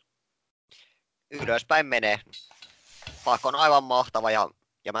Paltamosta? Ylöspäin menee. Pakko on aivan mahtava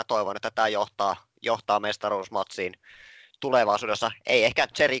ja mä toivon, että tämä johtaa mestaruusmatsiin tulevaisuudessa. Ei ehkä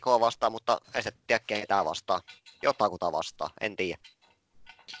Jerichoa vastaan, mutta ei se tiedä ketään vastaan. Jotakuta vastaan, en tiedä.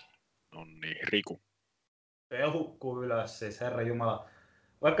 No niin, Riku. Peukkuu ylös siis, herra jumala.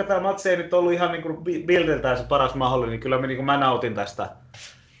 Vaikka tämä matsi ei nyt ollut ihan niin bildiltään se paras mahdollinen, niin kyllä mä nautin tästä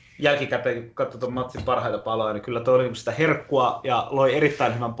jälkikäteen, kun katsoin tuon matsin parhaita paloja, niin kyllä toi oli sitä herkkua ja loi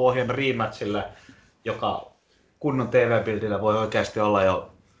erittäin hyvän pohjan rematchille, joka kunnon TV-bildillä voi oikeasti olla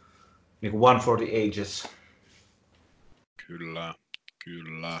jo niin kuin one for the ages.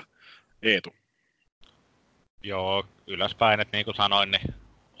 Kyllä. Eetu. Joo, ylöspäin, että niin kuin sanoin, niin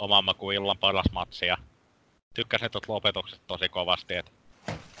oman makuun illan paras matsi ja tykkäsin tuot lopetukset tosi kovasti, että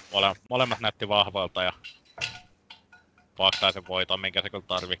molemmat näytti vahvoilta ja paksaa sen voiton, minkä se kyllä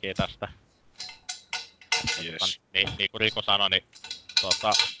tarvikin tästä. Yes. Niin kuin Riku sanoi, niin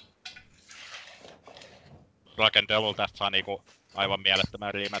rakentelulla tästä saa niinku aivan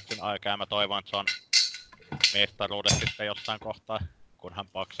mielettömän rematchin aikaa ja mä toivon, että se on mestaruudet sitten jossain kohtaa, kun hän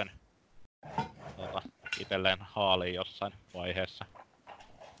Paksen itselleen haalii jossain vaiheessa.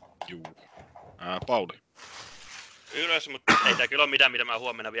 Juu. Pauli. Ylös, mutta ei tää kyllä ole mitään, mitä mä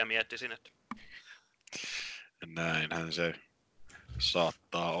huomenna vielä miettisin. Että... Näinhän se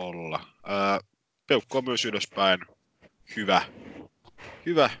saattaa olla. Peukku on myös ylöspäin.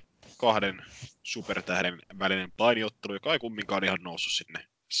 Hyvä kahden supertähden välinen painiottelu, joka ei kumminkaan ihan noussut sinne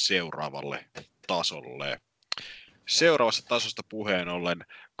seuraavalle tasolle. Seuraavassa tasosta puheen ollen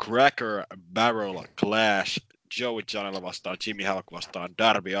Cracker Barrel Clash, Joey Janela vastaan, Jimmy Havoc vastaan,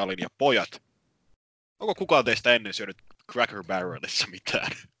 Darby Allin ja pojat. Onko kukaan teistä ennen syönyt Cracker Barrelissa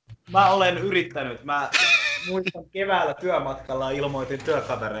mitään? Mä olen yrittänyt. Mä muistan keväällä työmatkalla ilmoitin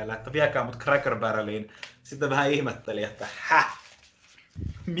työkavereille, että viekää mut Cracker Barreliin. Sitten vähän ihmettelin, että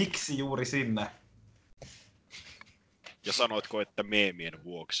miksi juuri sinne? Ja sanoitko, että meemien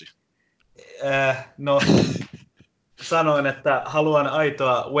vuoksi? No, sanoin, että haluan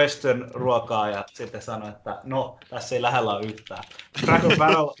aitoa western-ruokaa ja sitten sanoin, että no, tässä ei lähellä ole yhtään.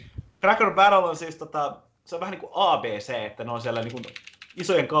 Cracker Barrel on siis se on vähän niin kuin ABC, että ne on siellä niin kuin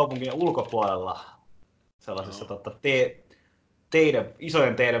isojen kaupunkien ulkopuolella sellaisessa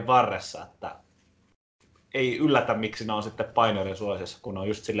isojen teiden varressa, että ei yllätä miksi ne on sitten painoiden suosissa, kun ne on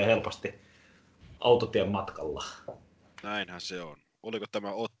just sille helposti autotien matkalla. Näinhän se on. Oliko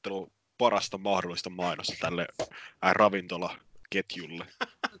tämä ottelu parasta mahdollista mainosta tälle ravintolaketjulle?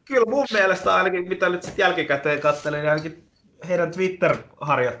 Kyllä mun mielestä ainakin, mitä nyt sitten jälkikäteen katselin, niin ainakin heidän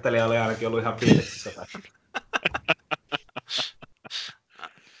Twitter-harjoittelija oli ainakin ollut ihan fiiliksissä.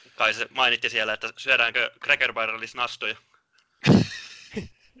 Kai se mainitti siellä, että syödäänkö Cracker Barrelissa nastoja.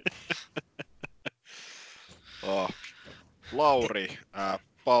 Lauri,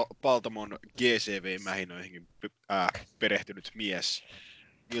 Paltamon GCV-mähinöihin perehtynyt mies.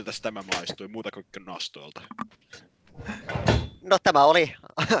 Miltäs tämä maistui muuta kuin nastoilta? No tämä oli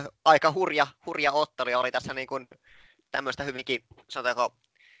aika hurja ottelu ja oli tässä niin kuin tämmöistä hyvinkin, sanotaanko,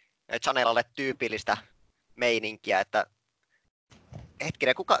 Janelalle tyypillistä meininkiä, että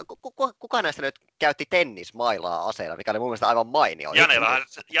hetkinen, kuka näistä nyt käytti tennismailaa aseella, mikä oli mun mielestä aivan mainio.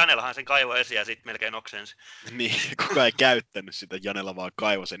 Janelahan sen kaivoi esiin ja sitten melkein oksensi. Niin, kuka ei käyttänyt sitä, Janela vaan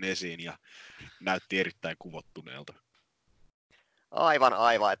kaivoi sen esiin ja näytti erittäin kuvottuneelta.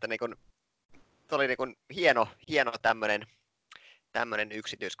 Aivan, että niin kun, se oli niin kun hieno tämmönen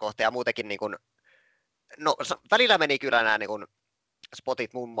yksityiskohta ja muutenkin niin kun, No välillä meni kyllä nämä niin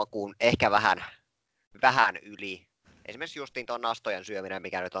spotit mun makuun ehkä vähän yli. Esimerkiksi justiin tuon nastojen syöminen,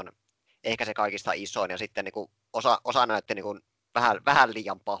 mikä nyt on ehkä se kaikista isoin, ja sitten niin kuin osa näytti niin kuin vähän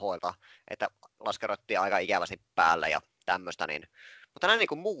liian pahoilta, että laskeroittiin aika ikävästi päälle ja tämmöistä. Niin. Mutta näin niin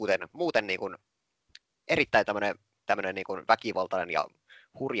kuin muuten niin kuin erittäin tämmöinen niin kuin väkivaltainen ja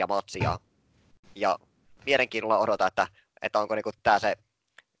hurja matsi, ja mielenkiinnolla odotan, että onko niin kuin tämä se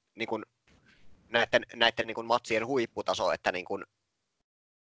niin kuin näiden niin kuin matsien huipputaso, että niin kuin,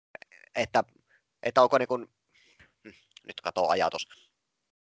 että onko niin kuin, nyt katoo ajatus.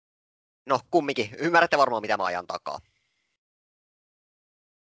 No kumminkin, ymmärrätte varmaan mitä mä ajan takaa.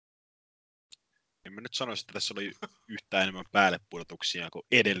 En mä nyt sanoisi, että tässä oli yhtään enemmän päällepudotuksia kuin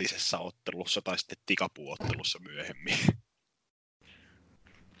edellisessä ottelussa tai sitten tikapuuottelussa myöhemmin.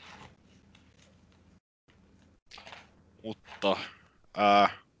 Mutta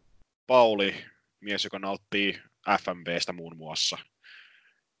Pauli, mies joka nauttii FMVstä muun muassa,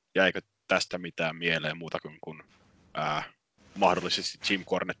 jäikö tästä mitään mieleen muuta kuin mahdollisesti Jim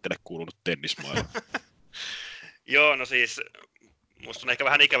Cornettelle kuulunut tennismailla? Joo, no siis musta on ehkä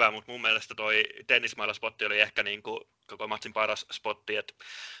vähän ikävää, mutta mun mielestä toi tennismailla-spotti oli ehkä niinku koko matsin paras spotti, että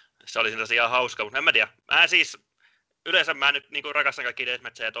se oli siinä ihan hauska, mutta en mä tiedä. Yleensä mä nyt niinku rakastan kaikki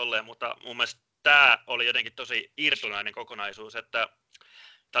deathmatcheja tolleen, mutta mun mielestä tää oli jotenkin tosi irtonainen kokonaisuus, että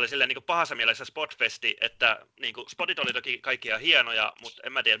tää oli silleen niinku pahassa mielessä spotfesti, että niinku spotit oli toki kaikki ihan hienoja, mutta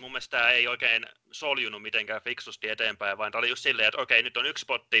en mä tiedä, mun mielestä tää ei oikein soljunut mitenkään fiksusti eteenpäin, vaan tää oli just silleen, että okei, nyt on yksi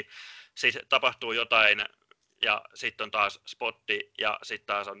spotti, siis tapahtuu jotain, ja sitten on taas spotti, ja sitten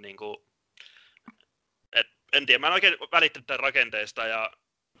taas on niinku, en tiedä, mä en oikein välittänyt tämän rakenteesta, ja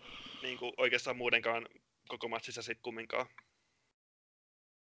niinku oikeastaan muutenkaan koko matsissa sit kumminkaan.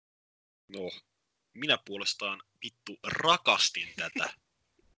 No, minä puolestaan vittu rakastin tätä.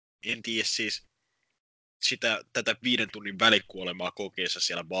 En tiedä siis tätä 5 tunnin välikuolemaa kokeessa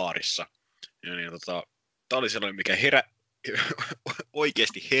siellä baarissa. Ja niin, tää oli sellainen, mikä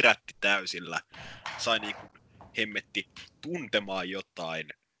oikeasti herätti täysillä. Sai niinku hemmetti tuntemaan jotain,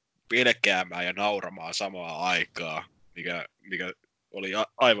 pelkäämään ja nauramaan samaan aikaan, mikä oli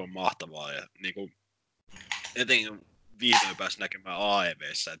aivan mahtavaa. Ja niinku, etenkin vihdoin pääsi näkemään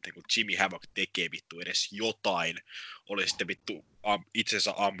AEV:ssä, että niinku Jimmy Havoc tekee vittu edes jotain. Oli sitten vittu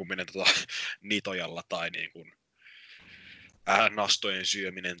itsensä ampuminen nitojalla tai niinku, nastojen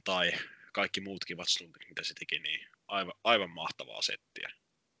syöminen tai kaikki muut kivat sluntit, mitä se teki, niin aivan mahtavaa settiä.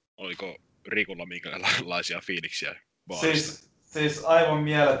 Oliko Rikulla minkälaisia fiiliksiä baarista? Siis aivan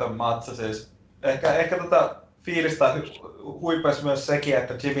mieletön matsa. Siis ehkä tätä fiilistä huipesi myös sekin,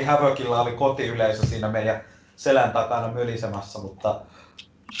 että Jimmy Havocilla oli kotiyleisö siinä meidän selän takana mölisemässä, mutta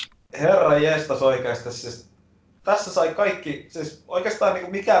herra jestas oikeasti, siis tässä sai kaikki, siis oikeastaan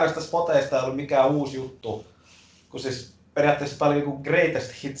niin mikään näistä spoteista ei ollut mikään uusi juttu, kun siis periaatteessa tämä oli niin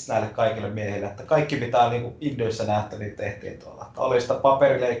greatest hits näille kaikille miehille, että kaikki mitä on niin Indöissä nähty, niin tehtiin tuolla. Oli sitä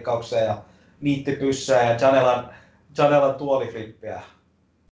paperileikkauksia ja niittipyssää ja Janelan tuoliflippiä.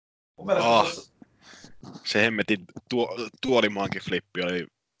 Mun mielestä se hemmetin tuolimaankin flippi oli,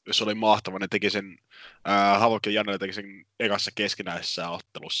 se oli mahtava. Ne teki sen, Havok ja Janela teki sen ekassa keskinäisessä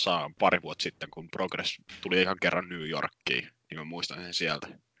ottelussa pari vuotta sitten, kun Progress tuli ekan kerran New Yorkiin, niin mä muistan sen sieltä.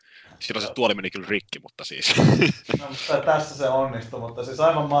 Silloin se tuoli meni kyllä rikki, mutta siis. No, mutta tässä se onnistui, mutta siis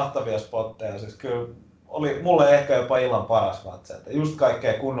aivan mahtavia spotteja. Siis kyllä oli mulle ehkä jopa illan paras matse, että just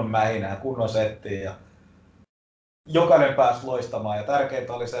kaikkea kunnon mähinää, kunnon settiä ja jokainen pääsi loistamaan. Ja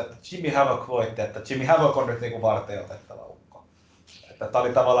tärkeintä oli se, että Jimmy Havoc voitti, että Jimmy Havoc on nyt niinku varteenotettava ukko. Että tää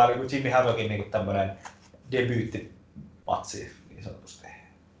oli tavallaan niinku Jimmy Havocin niinku tämmönen debyyttimatsi niin sanotusti.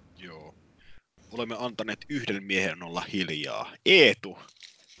 Joo. Olemme antaneet yhden miehen olla hiljaa. Eetu!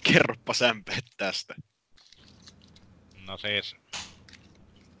 Kerropa sämpeet tästä. No siis,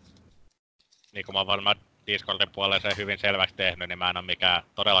 niin kuin mä oon varmaan Discordin puolella sen hyvin selväksi tehnyt, niin mä en ole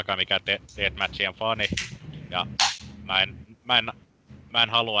todellakaan mikään deathmatchien fani. Ja mä en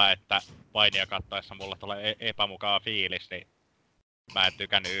halua, että painia kattoessa mulla tulee epämukava fiilis, niin mä en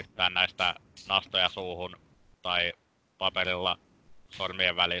tykännyt yhtään näistä nastoja suuhun tai paperilla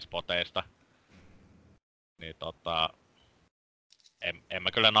sormien välispoteista. Niin en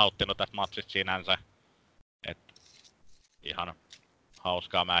mä kyllä nauttinut tästä matsista sinänsä. Et ihan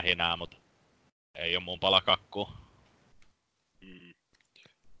hauskaa mähinää, mutta ei oo mun palakakku.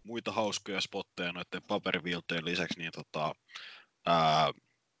 Muita hauskoja spotteja noiden paperiviltojen lisäksi, niin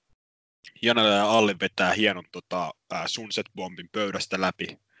Janela ja Alli vetää hienon Sunset Bombin pöydästä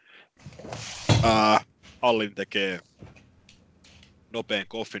läpi. Allin tekee nopean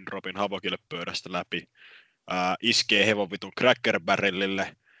coffin dropin Havokille pöydästä läpi. Iskee hevon vitun Cracker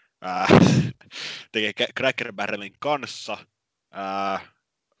Barrelille. tekee Cracker Barrelin kanssa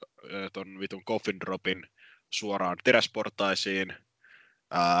ton vitun coffin dropin suoraan teräsportaisiin.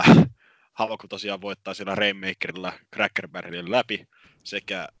 Havoku tosiaan voittaa siellä Rainmakerilla Cracker Barrelin läpi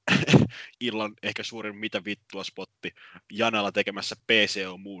sekä illan ehkä suurin mitä vittua spotti Janella tekemässä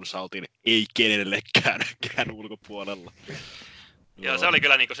PCO Moonsaultin ei kenellekään ulkopuolella. Joo, se oli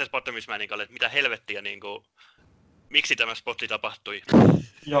kyllä niinku se spotti, missä mä niinku olin, että mitä helvettiä niinku, miksi tämä spotti tapahtui.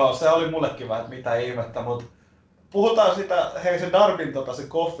 Joo, se oli mullekin vähän, että mitä ihmettä, mutta puhutaan sitä, hei se Darbin se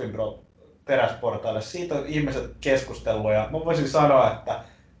coffin drop teräsportaille, siitä on ihmiset keskustellut ja mä voisin sanoa, että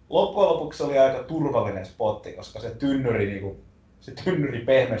loppujen lopuksi se oli aika turvallinen spotti, koska se tynnyri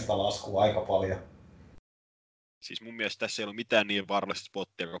pehmeästä laskuu aika paljon. Siis mun mielestä tässä ei ollut mitään niin vaarallista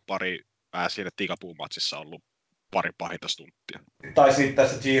spottia, joka pari siinä tikapuumatsissa on ollut pari pahinta stunttia. Tai sitten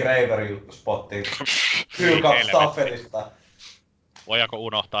tässä G-Raverin spotti Hylkap Staffetista. Voidaanko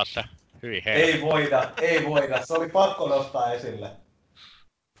unohtaa se? Hyi helvetti. Ei voida. Se oli pakko nostaa esille.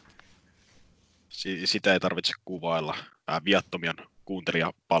 Sitä ei tarvitse kuvailla viattomien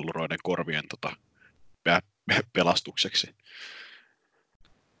kuuntelijapalluroiden korvien pelastukseksi.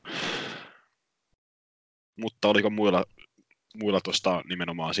 Mutta oliko muilla tuosta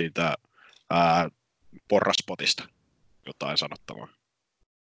nimenomaan siitä porraspotista jotain sanottavaa?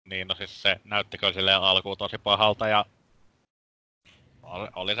 Niin, no siis se näyttikö silleen alkuun tosi pahalta ja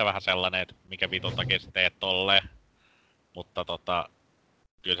oli se vähän sellainen, että mikä vitun takia sä teet tolleen. Mutta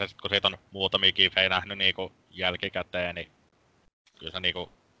kyllä se sit, kun siitä on muutamia gifejä nähnyt niinku jälkikäteen, niin kyllä se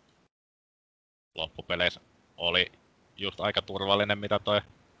niinku loppupeleissä oli just aika turvallinen, mitä toi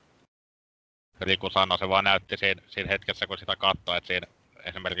Riku sanoi. Se vaan näytti siinä hetkessä, kun sitä katsoi, että siinä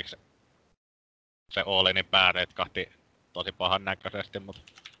esimerkiksi se All-Inin pää retkahti tosi pahan näköisesti, mutta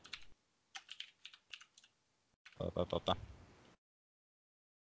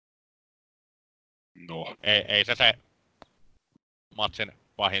No. Ei se matsin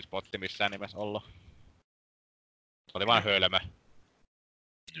pahin spotti missään nimessä ollut. Se oli vain hölmö.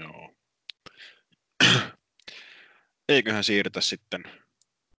 Joo. Eiköhän siirrytä sitten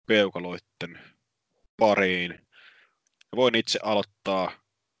peukaloitten pariin. Voin itse aloittaa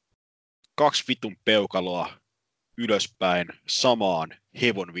 2 vitun peukaloa ylöspäin samaan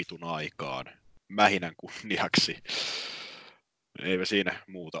hevon vitun aikaan. Mähinän kunniaksi. Eipä siinä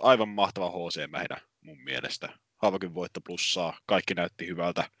muuta. Aivan mahtava HC-mähinä mun mielestä. Havakin voitto plussaa. Kaikki näytti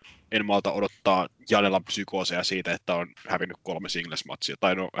hyvältä. En malta odottaa Janella psykooseja siitä, että on hävinnyt 3 singles-matsia.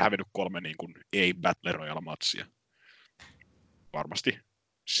 Tai no hävinnyt 3 niin kuin ei-Battle Royale-matsia. Varmasti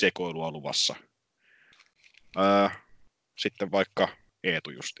sekoilua luvassa. Sitten vaikka Eetu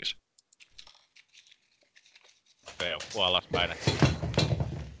justiis. Peukku alaspäin.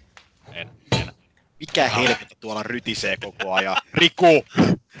 En. Mikä helvetti tuolla rytisee koko ajan? Riku!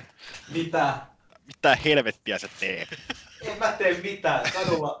 Mitä? Mitä helvettiä sä teet? En mä tee mitään.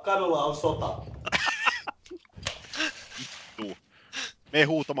 Kadulla on sota. Vittu. Me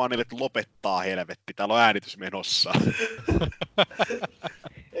huutamaan niille, että lopettaa helvetti. Täällä on äänitys menossa.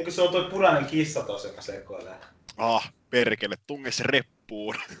 Eikö se on toi punainen kissa tos, joka sekoilee? Perkele, tunge se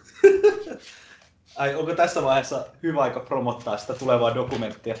reppuun. Ai, onko tässä vaiheessa hyvä aika promottaa sitä tulevaa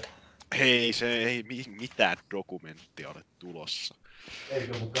dokumenttia? Hei, se ei mitään dokumenttia ole tulossa.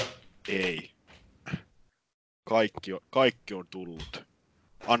 Eikö mukaan? Ei. Kaikki on tullut.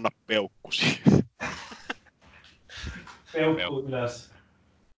 Anna peukkusi. Peukku ylös.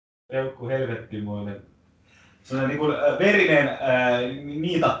 Peukku helvettimoinen. Sellainen niin kuin verinen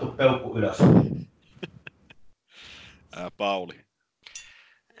niitattu peukku ylös. Pauli.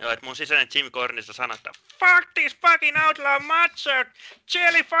 Joo, että mun sisäinen Jim Cornista sanoo, että fuck this fucking outlaw matcher!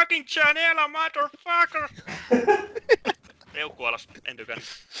 Jelly fucking Janela motherfucker! Peukku alas, en tykännyt.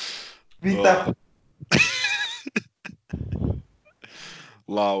 Mitä?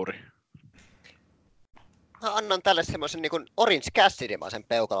 Lauri. Mä annan tälle semmoisen niinku Orange Cassidy-maisen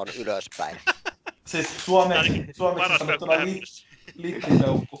peukalon ylöspäin. Siis suomeksi sanottuna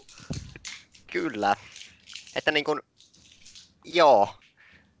littipeukku. Kyllä. Että niinkun, joo.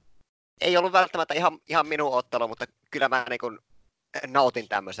 Ei ollut välttämättä ihan minun ottelu, mutta kyllä mä niinkun nautin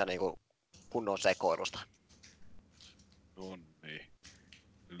tämmöistä niinku kunnon sekoilusta. No niin.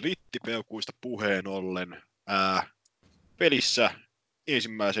 Littipeukuista puheen ollen. Pelissä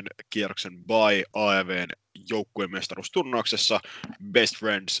ensimmäisen kierroksen by AEW:n joukkuemestaruusturnauksessa Best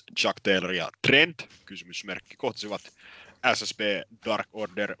Friends Chuck Taylor ja Trent kysymysmerkki kohtasivat SSB Dark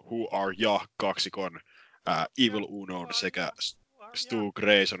Order Who Are Ya kaksikon Evil Unon sekä Stu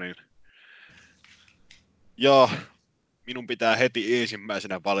Graysonin. Ja minun pitää heti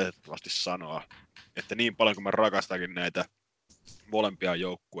ensimmäisenä valitettavasti sanoa, että niin paljon kuin mä rakastankin näitä molempia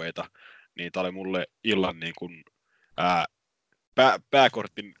joukkueita, niin tää oli mulle illan niin kuin,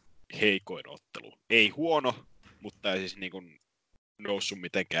 pääkortin heikoin ottelu. Ei huono, mutta ei siis niin kuin noussut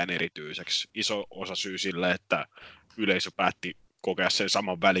mitenkään erityiseksi. Iso osa syy sille, että yleisö päätti kokea sen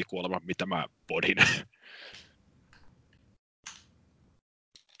saman välikuoleman, mitä mä podin.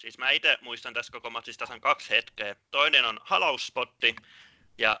 Siis mä itse muistan tässä koko matsista tasan 2 hetkeä. Toinen on halausspotti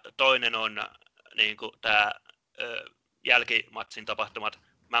ja toinen on niinku tää jälkimatsin tapahtumat.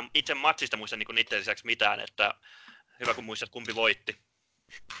 Mä itse matsista muistan niinku niiden lisäksi mitään, että hyvä kun muistat kumpi voitti.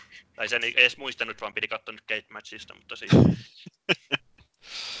 Tai sen ei edes muistanut, vaan piti katsoa nyt Gate-matchista, mutta siis...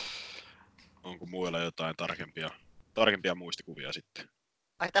 Onko muilla jotain tarkempia muistikuvia sitten?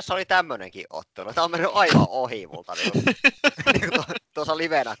 Ai tässä oli tämmönenkin ottelu. Tää on mennyt aivan ohi multa. Niin tuossa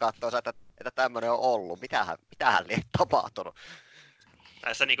livenä katsoo, että tämmönen on ollut. Mitähän liian tapahtunut?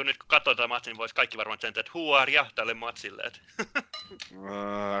 Tässä niin nyt kun katsoo tätä matsia, niin voisi kaikki varmaan sen, että huaria tälle matsille.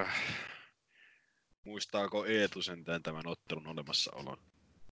 Muistaako Eetu sentään tämän ottelun olemassaolon?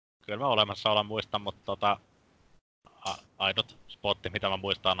 Kyllä mä olemassaolon muistan, mutta ainut spotti, mitä mä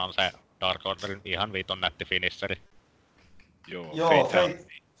muistan, on se Dark Orderin ihan vitun nätti finisseri. Joo,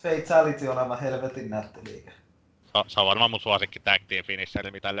 Fatality on aivan helvetin nätti liike. Se on varmaan mun suosikki tag team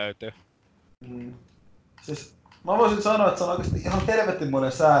finisseri, mitä löytyy. Siis mä voisin sanoa, että se on oikeesti ihan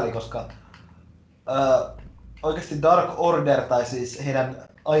helvetinmoinen sääli, koska oikeesti Dark Order, tai siis heidän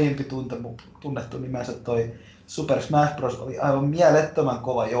aiempi tunnettu nimensä toi Super Smash Bros. Oli aivan mielettömän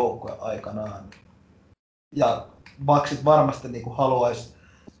kova joukkue aikanaan. Ja Bucksit varmasti niinku haluais,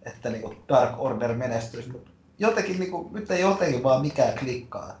 että niinku Dark Order menestyisi, mutta jotenkin niinku, nyt ei jotenkin vaan mikään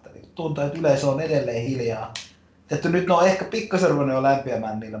klikkaa. Että niinku, tuntuu, että yleisö on edelleen hiljaa. Että nyt ne on ehkä pikkasen ruvennut jo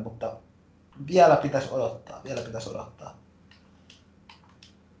lämpiämään niillä, mutta vielä pitäisi odottaa.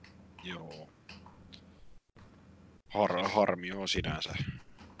 Joo. Harmi on sinänsä.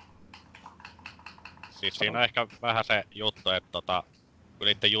 Siis siinä on ehkä vähän se juttu, että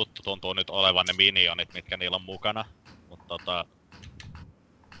kyllä niiden juttu tuntuu nyt olevan ne minionit, mitkä niillä on mukana. Mutta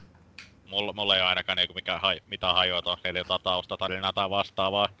mulla ei ole ainakaan niinku mitään hajua tuossa, eli jotain taustatarinaa tai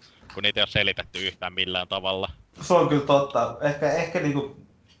vastaavaa, kun niitä ei ole selitetty yhtään millään tavalla. Se on kyllä totta. Ehkä niinku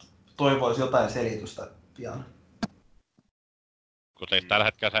toivoisi jotain selitystä pian. Kun siis tällä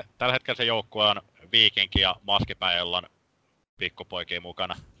hetkellä se joukkue on Viikinki ja Maskipää, jolla on pikkupoikia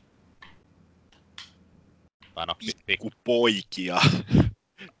mukana. Tai no, pikkupoikia.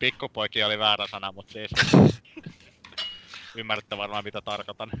 Pikkupoikia oli väärä sana, mutta siis ymmärrätte varmaan mitä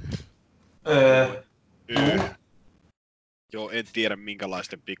tarkoitan. Joo, en tiedä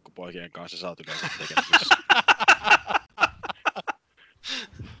minkälaisten pikkupoikien kanssa sä oot yleensä tekemisissä.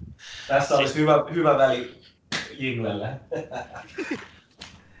 Tässä olisi hyvä väli Jinglelle.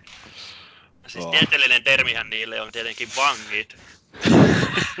 Siis tieteellinen termihän niille on tietenkin vangit.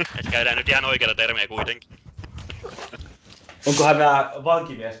 Et käydään nyt ihan oikeita termiä kuitenkin. Onkohan nää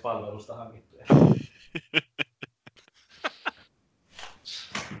vankimiespalvelusta hankittuja?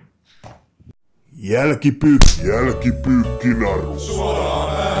 Jälkipyykkinaru.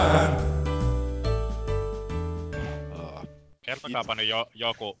 Kertokaapa nyt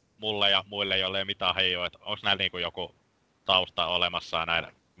joku mulle ja muille, jolle ei mitään hajua, että onko näillä niinku joku tausta olemassa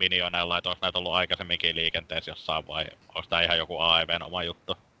näillä minioneilla, että onko näitä ollut aikaisemminkin liikenteessä jossain vai onko tää ihan joku AEVn oma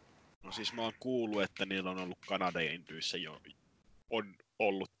juttu? No siis mä oon kuullut, että niillä on ollut Canada-indyissä on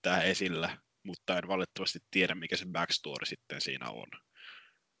ollut tää esillä, mutta en valitettavasti tiedä mikä se backstory sitten siinä on.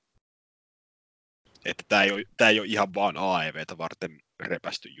 Että tää ei oo ihan vaan AEVtä varten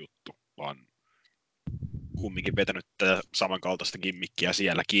repästy juttu, vaan kumminkin vetänyt tätä samankaltaista gimmikkiä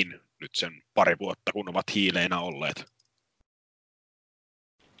sielläkin nyt sen 2 vuotta, kun ovat hiileinä olleet.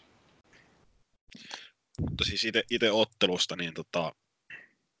 Mutta siis ite ottelusta, niin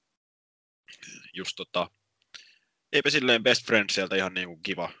eipä silleen Best Friendsiltä ihan niinku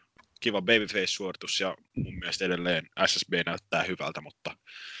kiva babyface-suoritus ja mun mielestä edelleen SSB näyttää hyvältä, mutta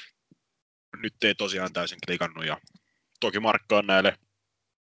nyt ei tosiaan täysin klikannut ja toki markkaan näille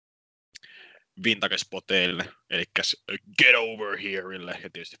vintage-spoteille, eli Get Over Hereille ja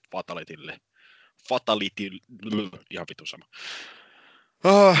tietysti Fatality, ihan vitun sama.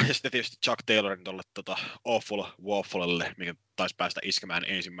 Ja sitten tietysti Chuck Taylorin tolle Awful Wafflelle, mikä taisi päästä iskemään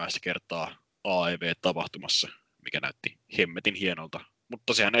ensimmäistä kertaa AEV-tapahtumassa, mikä näytti hemmetin hienolta. Mutta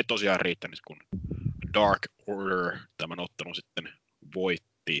tosiaan ei tosiaan riittänyt, kun Dark Order tämän ottelun sitten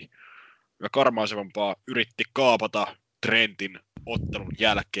voitti. Ja karmaisevampaa yritti kaapata Trentin ottelun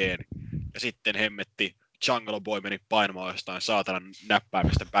jälkeen, ja sitten hemmetti Jungle Boy meni painamaan jostain saatanan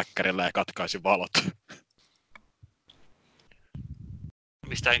näppäämistä päkkärillä ja katkaisi valot.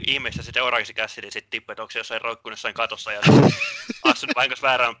 Mistä ihmeestä sitten Orange Cassidy sitten tippui, että onko se jossain roikkunut jossain katossa ja astunut vahingossa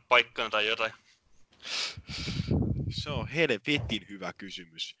väärään paikkaan tai jotain. Se on helvetin hyvä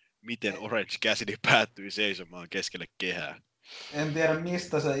kysymys. Miten Orange Cassidy päättyi seisomaan keskelle kehää? En tiedä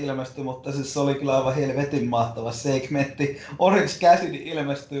mistä se ilmestyi, mutta siis se oli kyllä aivan helvetin mahtava segmentti. Orange Cassidy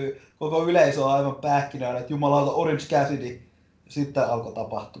ilmestyy, koko yleisö on aivan pähkinöillä, että jumalauta Orange Cassidy. Sitten alkoi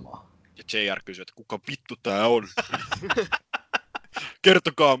tapahtumaan. Ja JR kysyi, että kuka vittu tää on?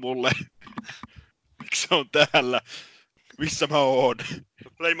 Kertokaa mulle. Miksi se on täällä? Missä mä oon?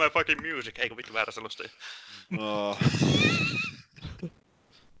 Play my fucking music. Eikö vittu väärä selostaja?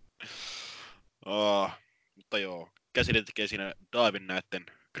 Mutta joo. Cassidy tekee siinä divin näitten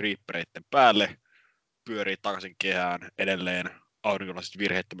creepereitten päälle. Pyörii takaisin kehään edelleen aurinkolaiset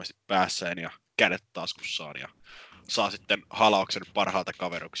virheettömästi päässään ja kädet taskussaan. Ja saa sitten halauksen parhaalta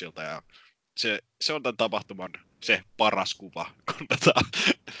kaveruksilta. Ja se on tämän tapahtuman se paras kuva, kun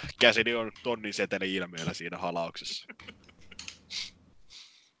Cassidy on tonnin seteli ilmeellä siinä halauksessa.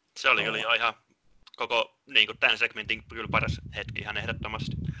 Se oli kyllä jo ihan koko niin tämän segmentin kyllä paras hetki ihan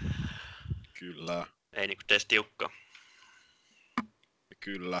ehdottomasti. Kyllä. Ei niinku tees tiukkaa.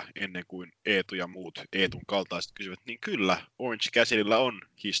 Kyllä, ennen kuin Eetu ja muut Eetun kaltaiset kysyvät, niin kyllä, Orange Cassidyllä on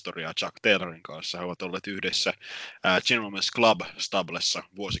historiaa Chuck Taylorin kanssa. He ovat olleet yhdessä Gentleman's Club stablessa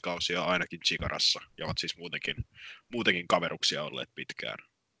vuosikausia ainakin Chikarassa ja ovat siis muutenkin kaveruksia olleet pitkään.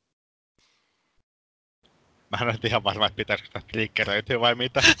 Mä en ole ihan varma, että pitäisikö sitä triggeröityä vai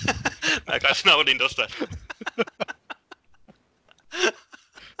mitä. Mä kanssa naudin tosta.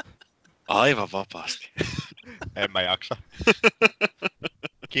 Aivan vapaasti. En mä jaksa.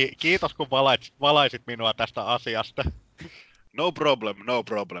 Kiitos kun valaisit minua tästä asiasta. No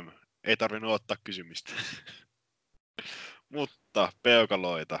problem. Ei tarvinnut ottaa kysymistä. Mutta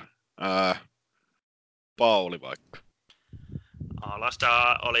peukaloita. Pauli vaikka.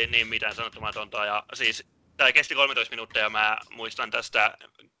 Alasta oli niin mitään sanottamatonta ja siis tää kesti 13 minuuttia ja mä muistan tästä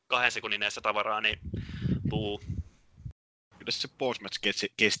 2 sekunnin eessä tavaraa, niin puu. Kyllä se post-match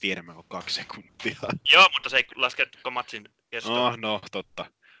kesti enemmän kuin 2 sekuntia. Joo, mutta se ei lasketko matsin kestoa. No, totta.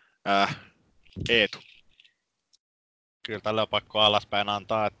 Eetu. Kyllä tälle on pakko alaspäin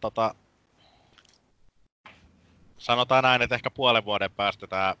antaa, että sanotaan näin, että ehkä puolen vuoden päästä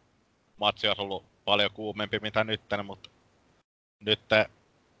tää matsi olisi ollut paljon kuumempi mitä nytten, mutta nyt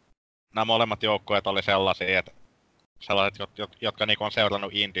nämä molemmat joukkueet oli sellaisia, että sellaiset, jotka niinku on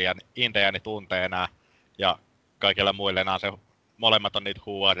seurannut Indiani tuntee enää ja kaikille muille enää se molemmat on niitä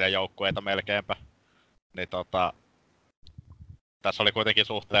huuaria joukkueita melkeinpä. Niin tässä oli kuitenkin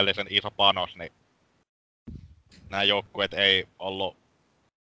suhteellisen iso panos, niin nämä joukkueet ei ollut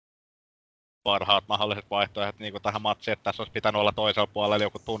parhaat mahdolliset vaihtoehdot niin kuin tähän matsiin, että tässä olisi pitänyt olla toisella puolella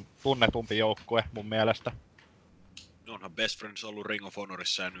joku tunnetumpi joukkue mun mielestä. Onhan Best Friends ollut Ring of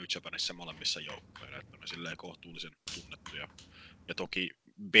Honorissa ja New Japanissa molemmissa joukkueilla, että ne silleen kohtuullisen tunnettuja. Ja toki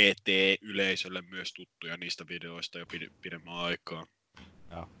BT-yleisölle myös tuttuja niistä videoista jo pidemmän aikaa.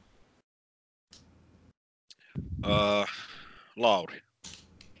 Joo. Lauri.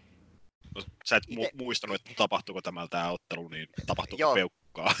 No, sä et muistanut, että tapahtuiko tää ottelu, niin tapahtuuko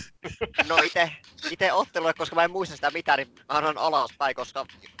peukkaa? No ite ottelulle, koska mä en muista sitä mitään, niin mä annan alaspäin, koska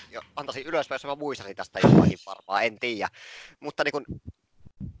antaisin ylöspäin, jos mä muistaisin tästä jotakin varmaan, en tiedä. Mutta niin kun,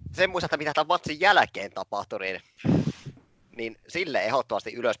 sen muista, mitä tämän matsin jälkeen tapahtui, niin sille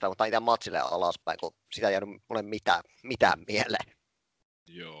ehdottomasti ylöspäin, mutta itse matsille alaspäin, kun sitä ei jäänyt mulle mitään mieleen.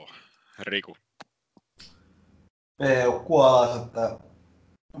 Joo. Riku. Peukku alas, että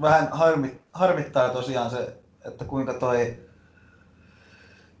vähän harmittaa tosiaan se, että kuinka toi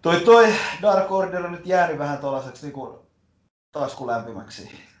Dark Order on nyt jäänyt vähän tuollaiseksi niinku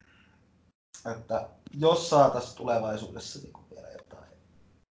taskulämpimäksi. Että jos saatais tulevaisuudessa niinku vielä jotain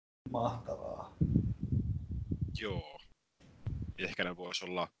mahtavaa. Joo. Ehkä ne vois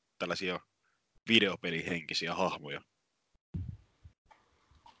olla tällaisia videopelihenkisiä hahmoja.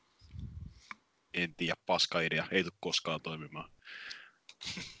 En tiedä, paska idea, ei tule koskaan toimimaan.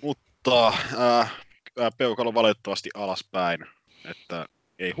 Mutta peukalo valitettavasti alaspäin, että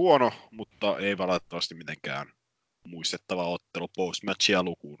ei huono, mutta ei valitettavasti mitenkään muistettava ottelu post-matchia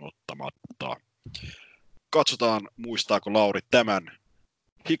lukuun ottamatta. Katsotaan, muistaako Lauri tämän.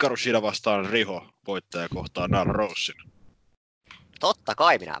 Hikaru Shida vastaan Riho, voittaja kohtaa Nara Rosein. Totta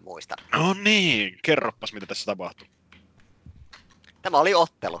kai minä muistan. No niin, kerroppas mitä tässä tapahtui. Tämä oli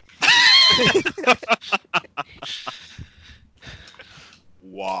ottelu.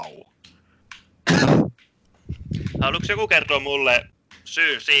 Wow. Haluatko joku kertoa mulle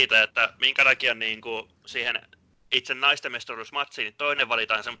syyn siitä, että minkä takia niinku siihen itse naisten mestaruusmatsiin niin toinen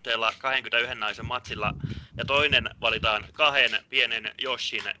valitaan semmoisella 21 naisen matsilla ja toinen valitaan 2 pienen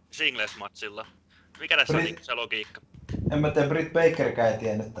Yoshin singles-matsilla? Mikä tässä on se logiikka? En mä tiedä, Britt Bakerikään ei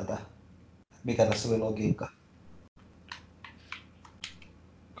tiennyt tätä. Mikä tässä oli logiikka?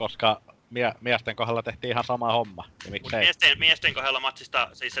 Koska miesten kohdalla tehtiin ihan sama homma. Miesten kohdalla matsista,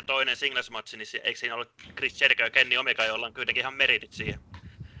 siis se toinen singles-matsi, niin eikö siinä ollut Chris Jericho ja Kenny Omega, jolla on kuitenkin ihan meritit siihen?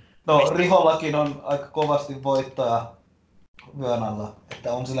 No, Rihollakin on aika kovasti voittaja vyön alla,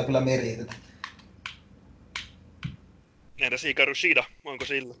 että on sillä kyllä meritit. Entäs Hikaru Shida, onko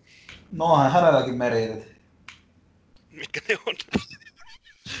sillä? No onhan hänelläkin meritit. Mitkä ne on?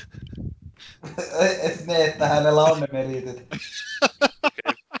 Ne, että hänellä on ne meritit.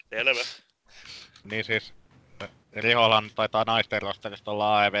 Okei, selvä. Niin siis, Riholla taitaa naisten rosterista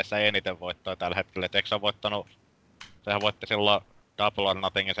olla AEV:ssä eniten voittoa tällä hetkellä. Et eikö se ole voittanut, sehän voitti silloin Double or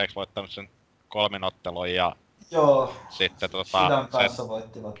Nothingin, se eikö voittanut sen 3 ottelun ja Joo, sitten Shidan kanssa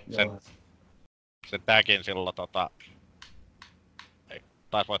voittivat. sen tagin silloin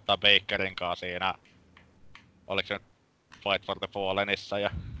taisi voittaa Bakerin kanssa siinä, oliko se Fight for the Fallenissa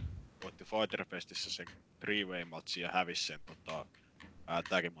ja Voitti Fighter Festissä sen 3-way-matsin ja hävisi sen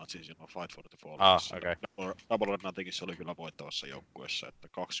tag-matsin silloin Fight for the Fallenissa. Okay. Double or Nothingissa oli kyllä voittavassa joukkueessa, että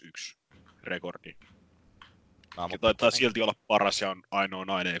 2-1 rekordi. No, ja taitaa silti olla paras ja on ainoa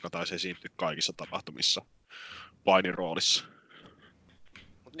nainen, joka taisi esiintyä kaikissa tapahtumissa painiroolissa.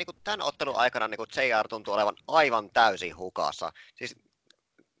 Mutta niinku tämän ottelun aikana niinku JR tuntuu olevan aivan täysin hukassa. Siis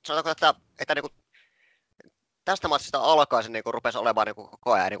sanotaanko, että niinku tästä matsista alkaen se niinku rupesi olemaan niinku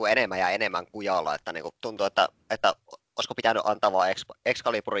koko ajan niinku enemmän ja enemmän kujalla, että niinku tuntuu, että olisiko pitänyt antaa vaan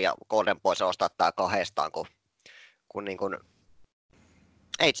Excalibur ja Golden Boy ostaa tää kahdestaan, kun niinku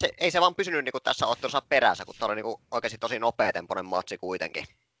ei se vaan pysynyt niinku tässä ottelussa perässä, kun tää oli niinku oikeesti tosi nopeatempoinen matsi kuitenkin.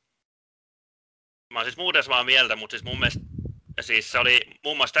 Mä oon siis muuten samaa mieltä, mutta siis mun mielestä siis se oli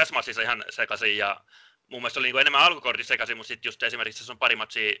muun muassa tässä matsissa ihan sekaisin ja mun mielestä oli niinku enemmän alkukortissa sekaisin, mutta sitten just esimerkiksi se on pari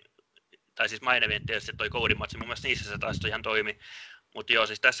matsia, tai siis main eventtiä ja sitten toi Codin matsi, mun mielestä niissä se taas ihan toimi. Mutta joo,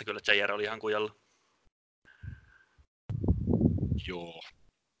 siis tässä kyllä JR oli ihan kujalla. Joo.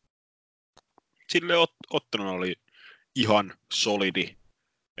 Sille otteluna oli ihan solidi,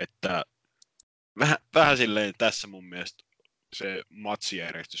 että vähän silleen tässä mun mielestä se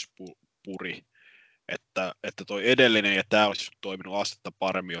matsijärjestys puri, että toi edellinen ja tää olisi toiminut astetta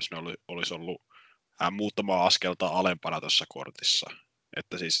paremmin, jos ne olisi ollut muutama askelta alempana tuossa kortissa.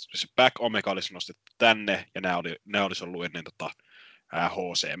 Että siis se Back Omega olisi nostettu tänne ja nämä olisi ollut ennen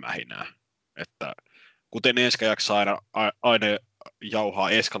HC-mähinää. Että kuten Enska jaksaa aina jauhaa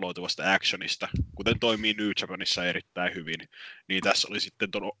eskaloituvasta actionista, kuten toimii New Japanissa erittäin hyvin, niin tässä oli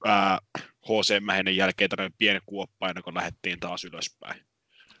sitten tuon HC-mähinen jälkeen tällainen pieni kuoppa ennen kuin lähdettiin taas ylöspäin.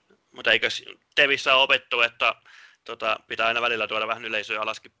 Mutta eikös Tevissä ole opettu, että pitää aina välillä tuoda vähän yleisöä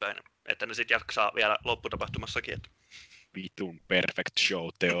alaskin päin, että ne sitten jaksaa vielä lopputapahtumassakin. Että vitun perfect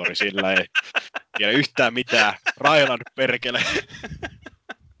show-teori, sillä ei tiedä yhtään mitään. Railan perkele.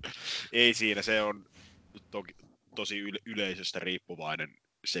 Ei siinä, se on tosi yleisöstä riippuvainen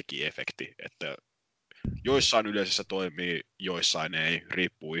sekin efekti, että joissain yleisössä toimii, joissain ei,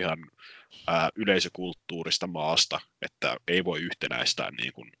 riippuu ihan yleisökulttuurista maasta, että ei voi yhtenäistää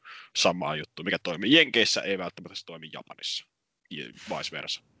niin kuin samaa juttua, mikä toimii Jenkeissä, ei välttämättä se toimi Japanissa, vice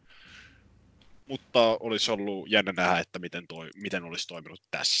versa. Mutta olisi ollut jännä nähdä, että miten olisi toiminut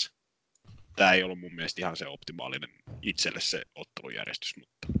tässä. Tämä ei ollut mun mielestä ihan se optimaalinen itselle se ottelujärjestys,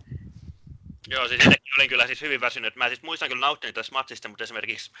 mutta joo, siis itsekin olin kyllä siis hyvin väsynyt. Mä siis muistan kyllä nauttinut tästä matsista, mutta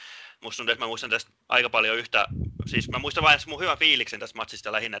esimerkiksi musta tuntuu, että mä muistan tästä aika paljon siis mä muistan vain mun hyvän fiiliksen tästä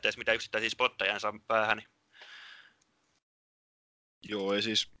matsista lähinnä, että edes mitä yksittäisiä spotteja en saa päähäni. joo, ei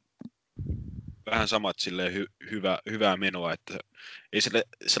siis vähän samat silleen hyvää menoa, että ei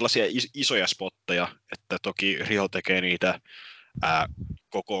sellaisia isoja spotteja, että toki Riho tekee niitä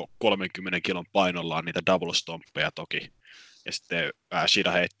koko 30 kilon painollaan niitä double stomppeja toki. Ja sitten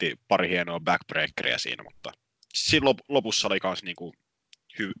Shida heitti pari hienoa backbreakeria siinä, mutta siinä lopussa oli myös niinku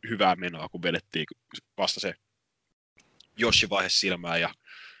hyvää menoa, kun vedettiin vasta se Yoshi-vaihe silmään ja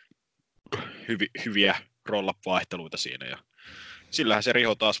hyviä roll-up-vaihteluita siinä. Ja sillähän se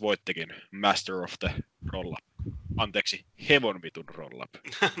Riho taas voittikin Master of the Roll-up. Anteeksi, Hevon vitun roll-up.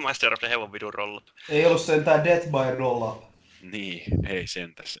 Master of the Hevon vitun roll-up. Ei ollut sentään Death by Roll-up. Niin, ei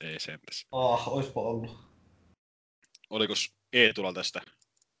sentäs. Oispa ollut. Olikos Eetulla tästä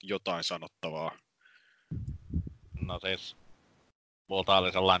jotain sanottavaa? No siis, multa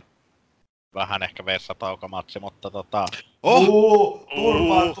oli sellainen vähän ehkä vessataukomatsi, mutta Turpaan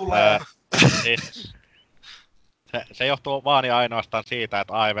tulee! Siis, se johtuu vaan ja ainoastaan siitä,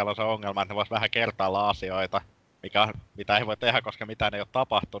 että AEW:llä on se ongelma, että ne vois vähän kertailla asioita, mitä ei voi tehdä, koska mitään ei ole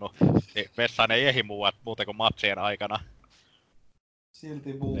tapahtunut. Niin vessaan ei ehdi muuten kuin matsien aikana.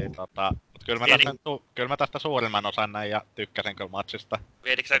 Silti muu. Niin, mut kyllä mä tästä suurimman osan näin ja tykkäsin kyllä matsista.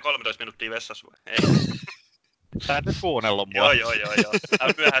 Vietitkö sä 13 minuuttia vessassa vai? Ei. Sä et nyt kuunnellut mua. Joo. Tää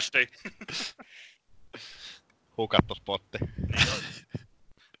myöhästyi. Hukattu spotti.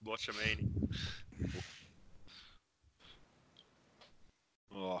 Watch a meni.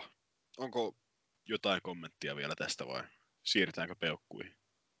 Onko jotain kommenttia vielä tästä vai siirrytäänkö peukkuihin?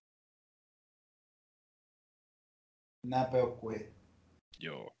 Nää peukkuihin.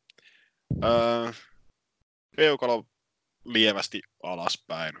 Joo. Peukalo lievästi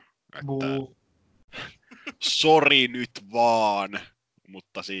alaspäin. Että sori nyt vaan,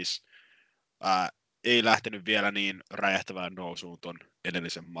 mutta siis ei lähtenyt vielä niin räjähtävään nousuun ton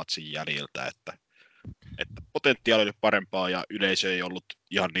edellisen matsin jäljiltä, että potentiaali oli parempaa ja yleisö ei ollut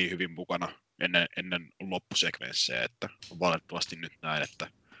ihan niin hyvin mukana ennen loppusekvenssejä, että valitettavasti nyt näin, että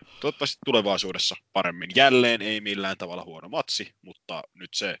toivottavasti tulevaisuudessa paremmin. Jälleen ei millään tavalla huono matsi, mutta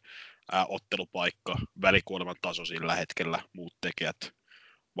nyt se ottelupaikka, välikuoleman taso sillä hetkellä, muut tekijät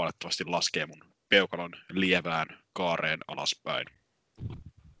valitettavasti laskee mun peukalon lievään kaareen alaspäin.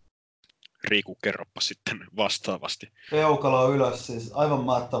 Riku, kerroppa sitten vastaavasti. Peukalo ylös, siis aivan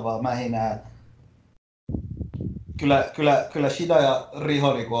mahtavaa mähinää. Kyllä Shida ja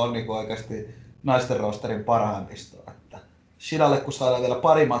Riho on oikeasti naisten rosterin parhaimmistoa. Shidalle kun saadaan vielä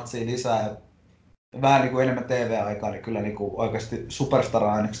pari matsia lisää ja vähän enemmän TV-aikaa, niin kyllä oikeasti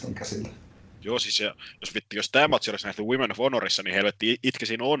superstar-ainekston käsillä. Joo, siis jos tämä matsi olisi nähty Women of Honorissa, niin helvetti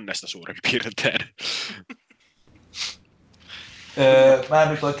itkesin onnesta suurin piirtein. Mä en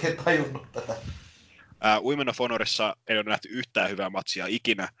nyt oikein tajunnut tätä. Women of Honorissa ei ole nähty yhtään hyvää matsia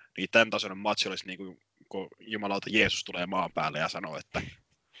ikinä, niin tämän tasoinen matsi olisi niin kuin kun jumalauta Jeesus tulee maan päälle ja sanoo, että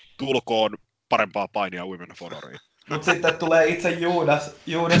tulkoon parempaa painia Women of Honoriin. Mut sitten tulee itse Juudas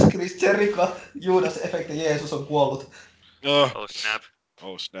Chris Jericho, Juudas-efekti, Jeesus on kuollut. Oh snap.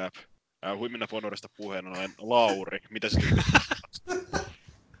 Oh snap. Women of Honorista puheen ollen Lauri, mitä se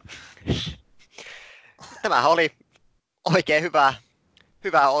Tämähän oli oikein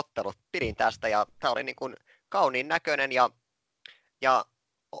hyvä ottelu. Pidin tästä ja tämä oli niin kuin kauniin näköinen ja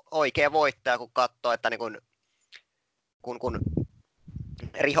oikea voittaja, kun katsoo, että niin kun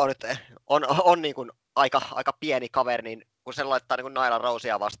Riho nyt on niin kuin aika pieni kaveri, niin kun se laittaa niin kuin Nyla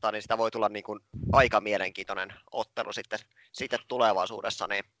Rosea vastaan, niin sitä voi tulla niin kuin aika mielenkiintoinen ottelu sitten tulevaisuudessa.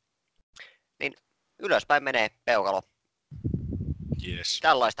 Niin ylöspäin menee peukalo. Yes.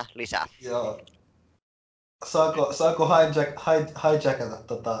 Tällaista lisää. Joo. Saako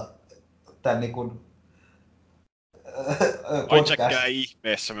hijackata tän niin kuin Hijackää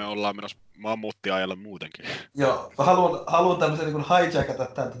ihmeessä, me ollaan menossa mammuttiajalle muutenkin. Joo, haluan tämmöisen niin kuin hijackata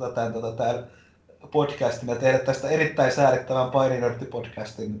tämän podcastin ja tehdä tästä erittäin säädettävän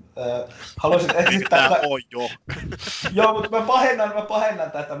paininörtti-podcastin. Haluaisin esittää... jo. Joo, mutta mä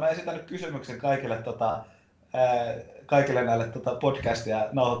pahennan tätä. Mä esitän nyt kysymyksen kaikille näille podcastia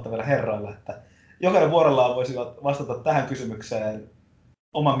nauhoittaville herroille, että jokainen vuorollaan voisi vastata tähän kysymykseen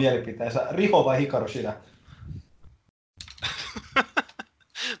oman mielipiteensä. Riho vai Hikaru Shida?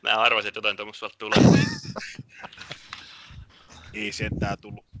 Mä arvasin, että jotain tuommoista tulee. Ei sentään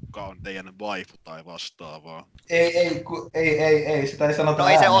tullutkaan teidän waifu tai vastaavaa. Ei, sitä ei sanota No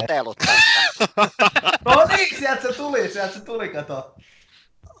ei se ääneen. otellut tästä. No niin, sieltä se tuli, kato.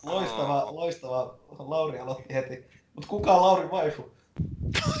 Loistava. Lauri aloitti heti. Mut kuka on Laurin waifu?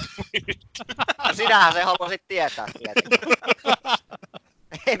 Sinähän se haluaisit tietää.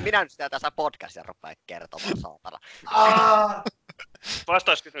 En minä nyt sitä tässä podcastia rupea kertomaan, saatana.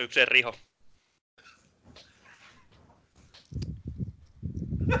 Vastauskysymykseen Riho.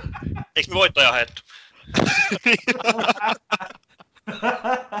 Eikö me voittaja haettu?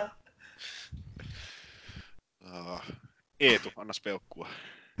 Eetu, annas peukkua.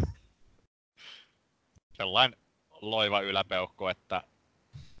 Sellainen loiva yläpeukku, että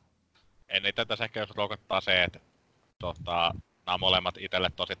eniten tässä ehkä jos rokottaa se, että nämä molemmat itselle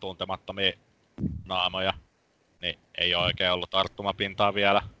tosi tuntemattomia naamoja, niin ei ole oikein ollut tarttumapintaa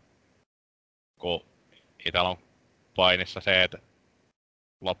vielä, kun itsellä on painissa se, että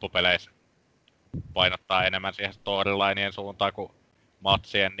loppupeleissä painottaa enemmän siihen storylineen suuntaan kuin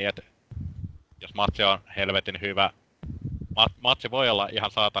matsien, niin että jos matsi on helvetin hyvä, matsi voi olla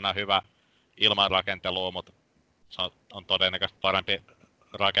ihan saatana hyvä ilman rakentelua, mutta se on todennäköisesti parempi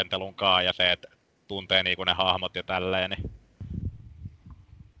rakentelunkaan ja se, että tuntee niinku ne hahmot ja tälleen, niin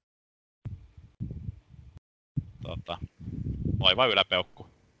loiva yläpeukku.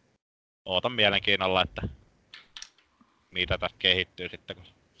 Ootan mielenkiinnolla, että mitä tästä kehittyy sitten, kun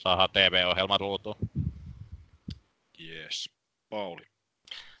saadaan TV-ohjelma ruutuun. Yes. Pauli.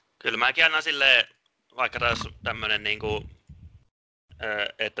 Kyllä mäkin annan silleen, vaikka taas tämmönen niinku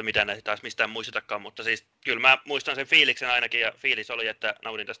että mitä ne taas mistään muistetakaan, mutta siis kyllä mä muistan sen fiiliksen ainakin, ja fiilis oli, että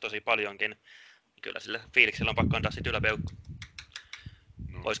nautin tästä tosi paljonkin. Kyllä sillä fiiliksellä on pakko antaa sit yläpeukku.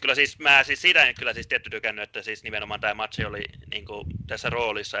 No. Ois kyllä siis, mä siis siitä en kyllä siis tietty tykännyt, että siis nimenomaan tämä matsi oli niinku tässä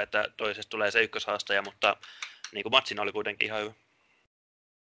roolissa, että toisesta tulee se ykköshaastaja, mutta niinku matsin oli kuitenkin ihan hyvä.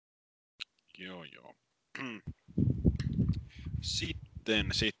 Joo.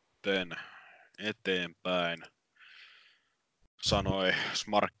 Sitten eteenpäin sanoi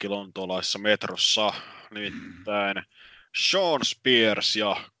Smarkki lontoolaisessa metrossa, nimittäin Shawn Spears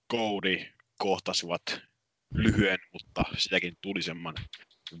ja Cody kohtasivat lyhyen, mutta sitäkin tulisemman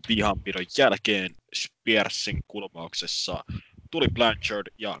vihanpidon jälkeen. Spearsin kulmauksessa tuli Blanchard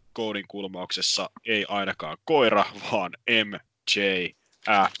ja Codyn kulmauksessa ei ainakaan koira, vaan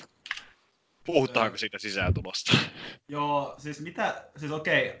MJF. Puhutaanko siitä sisääntulosta? Joo, siis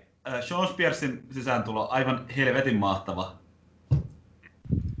okei, Shawn Spearsin sisääntulo aivan helvetin mahtava.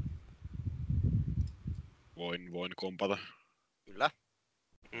 Voin kompata. Kyllä.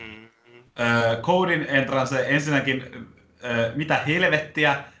 Codyn entrance ensinnäkin, mitä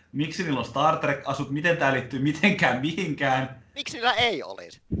helvettiä, miksi niillä on Star Trek-asut, miten tää liittyy mitenkään mihinkään. Miksi niillä ei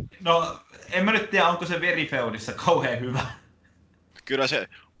olisi? No, en mä nyt tiedä, onko se verifeudissa kauhean hyvä. Kyllä se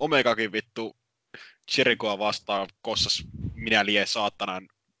Omegakin vittu Jerichoa vastaan kossas minä lie saatanan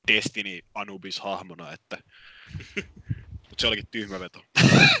Destiny Anubis-hahmona, että... Mut se olikin tyhmä veto.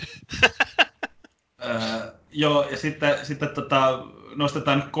 Joo, ja sitten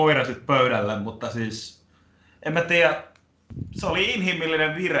nostetaan nyt koira sit pöydälle, mutta siis... En mä tiedä, se oli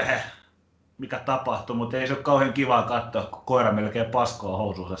inhimillinen virhe, mikä tapahtui, mutta ei se ole kauhean kivaa katsoa, kun koira melkein paskoo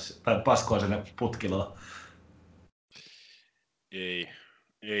housuunsa, tai paskoo sinne putkiloon.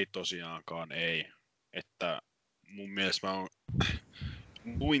 Ei tosiaankaan, ei. Että mun mielestä mä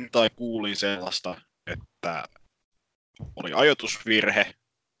luin tai kuulin sellaista, että oli ajoitusvirhe,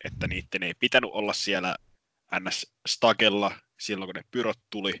 että niiden ei pitänyt olla siellä NS-stagella silloin, kun ne pyrot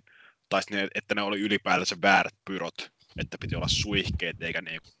tuli, tai että ne oli ylipäätänsä väärät pyrot, että piti olla suihkeet eikä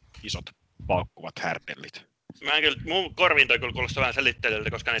ne isot paukkuvat härdellit. Mun korviin toi kyllä kuulostaa vähän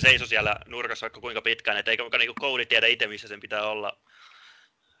selittelyltä, koska ne seisoi siellä nurkassa vaikka kuinka pitkään, että eikä niinku Cody tiedä itse, missä sen pitää olla.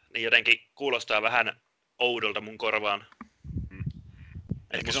 Niin jotenkin kuulostaa vähän oudolta mun korvaan.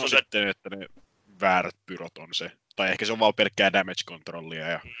 Ehkä se on sitten, että ne väärät pyrot on se. Tai ehkä se on vaan pelkkää damage controllia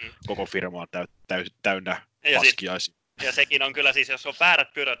ja koko firma on täynnä paskiaisia. Ja sekin on kyllä siis, jos on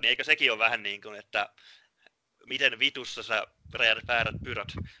väärät pyrot, niin eikö sekin ole vähän niin kuin, että miten vitussa sä väärät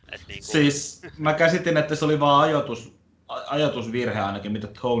pyrot? Niin kuin... Siis mä käsitin, että se oli vaan ajatusvirhe ainakin, mitä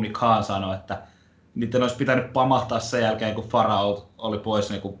Tony Khan sanoi, että niiden olisi pitänyt pamahtaa sen jälkeen, kun Farao oli pois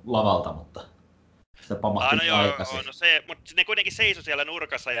niin kuin lavalta, mutta sitä pamahti aikaisin. No se, mutta ne kuitenkin seisoi siellä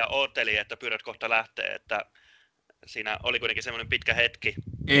nurkassa ja odotteli, että pyrät kohta lähtee, että siinä oli kuitenkin semmoinen pitkä hetki.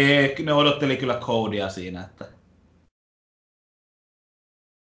 Ne odotteli kyllä Codya siinä, että...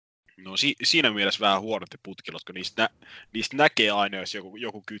 No siinä mielessä vähän huonot putkilot, kun niistä näkee aina, jos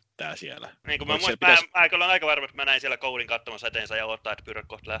joku kyttää siellä. Niin kuin mä kyllä olen aika varma, että mä näin siellä Codyn katsomassa eteensä ja odottaa, että pyrät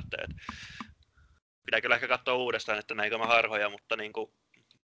kohta lähtee. Pitää kyllä ehkä katsoa uudestaan, että näinkö mä harhoja, mutta niinku...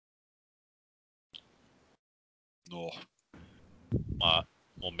 No.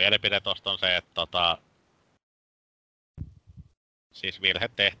 Mun mielipide tosta on se, että siis virhe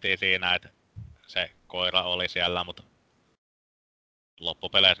tehtiin siinä, että se koira oli siellä, mutta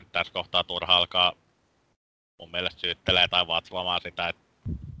loppupeleissä nyt tässä kohtaa turha alkaa mun mielestä syyttelee tai vatsaamaan sitä, että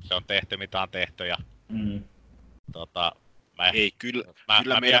se on tehty mitä on tehty ja kyllä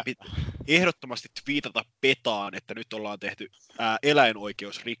meidän pitää ehdottomasti twiitata petaan, että nyt ollaan tehty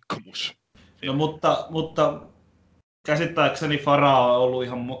eläinoikeusrikkomus. No mutta käsittääkseni Farao on ollut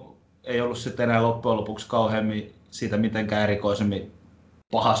ei ollut sitten enää loppujen lopuksi kauheammin siitä mitenkään erikoisemmin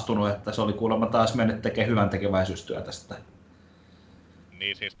pahastunut, että se oli kuulemma taas mennyt tekemään hyvän tekeväisyystyötä sitä.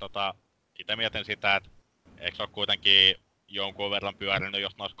 Niin siis itse mietin sitä, että eikö se ole kuitenkin jonkun verran pyörinyt,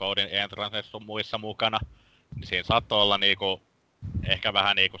 jos noissa Codyn entranceissa on muissa mukana, niin siinä saattoi olla niinku, ehkä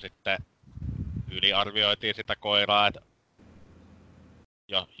vähän niinku sitten yliarvioitiin sitä koiraa, että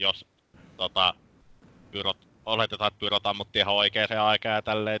jos oletetaan, että pyrot ammuttiin ihan oikeaan aikaan ja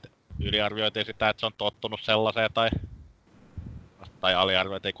tälleen, että yliarvioitiin sitä, että se on tottunut sellaiseen tai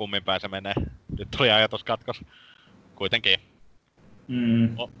aliarvioitiin kummin päin se menee. Nyt tuli ajatuskatkos. Kuitenkin.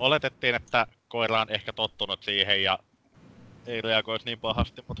 Oletettiin, että koira on ehkä tottunut siihen ja ei reagoisi niin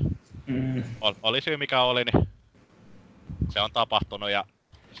pahasti, mutta oli syy mikä oli, niin se on tapahtunut ja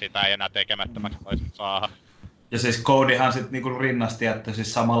sitä ei enää tekemättömäksi voisi saada. Ja siis Codyhan sitten niinku rinnasti, että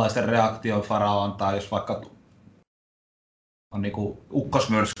siis samanlaisen reaktion Farao antaa, jos vaikka on niinku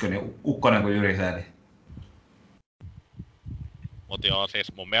ukkosmyrsky, niin ukkonen kuin jyrisee. Niin... Mut joo,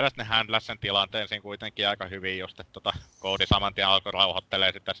 siis mun mielestä ne handläs sen tilanteen siinä kuitenkin aika hyvin just, että Cody saman tien alkoi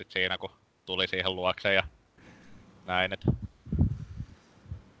rauhoittelee sitä sit siinä, kun tuli siihen luokseen ja näin, et.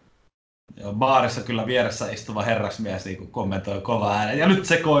 Joo, baarissa kyllä vieressä istuva herrasmies niinku kommentoi kovaa ääneen. Ja nyt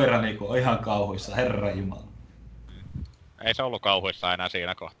se koira niinku on ihan kauhuissa, herranjumala. Ei se ollut kauhuissa enää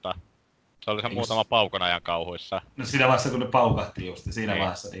siinä kohtaa. Se oli se muutama paukon ajan kauhuissa. No siinä vaiheessa kun ne paukahti just, siinä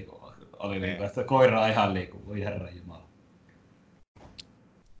vaiheessa niinku oli niinku, että koira on ihan niinku, voi herranjumala.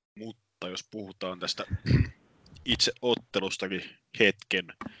 Mutta jos puhutaan tästä itse ottelustakin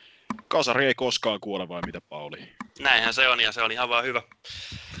hetken. Kasari ei koskaan kuole, vai mitä, Pauli? Näinhän se on, ja se on ihan vaan hyvä.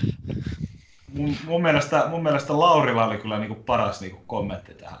 Mun mielestä Laurilla oli kyllä niinku paras niinku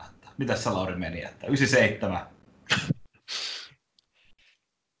kommentti tähän. Mitäs se Lauri meni, että 97?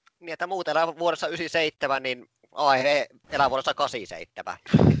 Niin, että muut elää vuodessa 97, niin aihe elää vuodessa 87.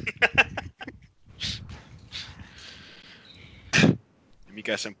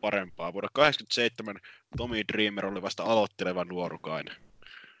 Mikä sen parempaa? Vuonna 87 Tommy Dreamer oli vasta aloitteleva nuorukainen.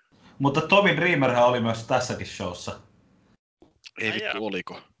 Mutta Tommy Dreamerhän oli myös tässäkin showssa. Ei vittu,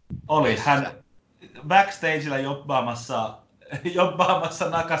 oliko? Oli, hän backstagella jobbaamassa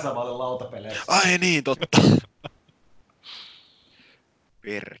Nakasamalle lautapeleissä. Ai niin, totta.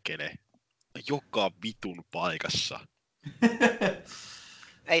 Perkele. Joka vitun paikassa.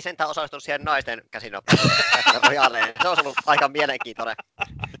 Ei sentään osallistunut siihen naisten Casino Battle Royaleen. Se olisi ollut aika mielenkiintoinen.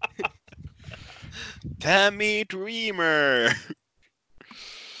 Tammy Dreamer!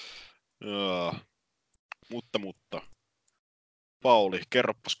 Mutta. Pauli,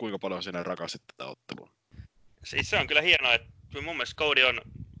 kerroppas kuinka paljon sinä rakastit tätä ottelua. Siis se on kyllä hienoa, että mun mielestä Cody on,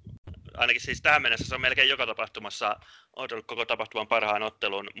 ainakin siis tähän mennessä se on melkein joka tapahtumassa otellut koko tapahtuman parhaan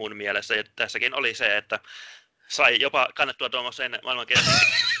ottelun mun mielessä. Ja tässäkin oli se, että sai jopa kannettua tuommoisen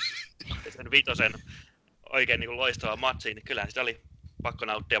maailmankeskisen vitosen oikein niin kuin loistavan matsiin, niin kyllähän sitä oli pakko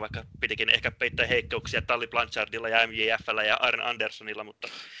nauttia, vaikka pitikin ehkä peittää heikkouksia Tully Blanchardilla ja MJF:llä ja Arn Andersonilla, mutta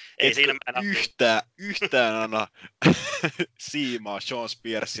ei etkö siinä yhtään anna siimaa Shawn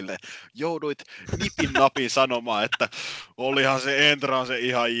Spearsille. Jouduit nipin napin sanomaan, että olihan se entrance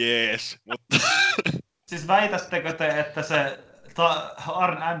ihan jees, mutta... Siis väitättekö te, että se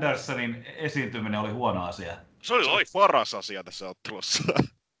Arn Andersonin esiintyminen oli huono asia? Se oli loistava. Paras asia tässä ottelussa.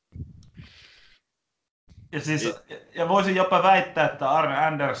 Ja voisin jopa väittää, että Arn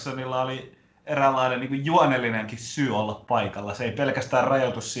Andersonilla oli eräänlainen niin kuin juonellinenkin syy olla paikalla. Se ei pelkästään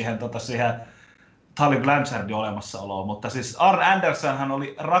rajoitu siihen Tully Blanchardin olemassaoloon, mutta siis Arn Andersonhan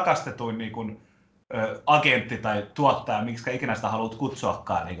oli rakastetuin niin kuin, agentti tai tuottaja, miksi ikinä sitä haluat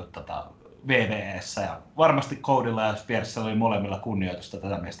kutsuakaan niin kuin, VVE:ssä. Ja varmasti Codylla ja Spearsilla oli molemmilla kunnioitusta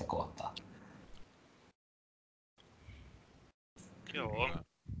tätä miestä kohtaan. Joo.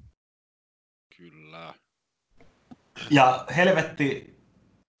 Kyllä. Ja helvetti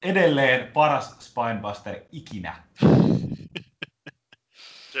edelleen paras Spinebuster ikinä.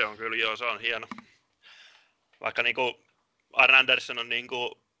 Se on kyllä, joo, se on hieno. Vaikka niinku Arn Anderson on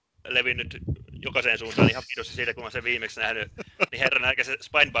niinku levinnyt jokaiseen suuntaan ihan pidossa siitä, kun mä sen viimeksi nähnyt, niin herran aika se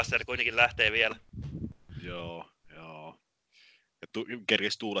Spinebuster kuitenkin lähtee vielä. Joo. Ja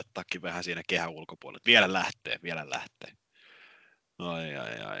kerkesi tuulettaakin vähän siinä kehän ulkopuolella. Vielä lähtee.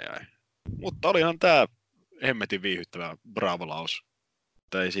 Ai. Mutta olihan tää hemmetin viihyttävä Bravo-laus.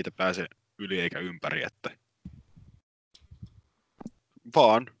 Että ei siitä pääse yli eikä ympäri, että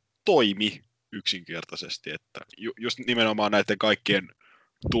vaan toimi yksinkertaisesti, että just nimenomaan näiden kaikkien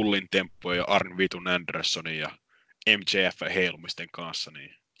Tullin temppujen ja Arn Vitun Andersonin ja MJF heilumisten kanssa,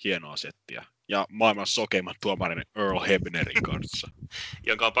 niin hienoa settiä. Ja maailman sokeimman tuomarin Earl Hebnerin kanssa.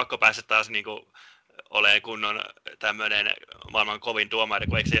 Jonka on pakko päästä taas niinku olemaan kunnon tämmönen maailman kovin tuomari,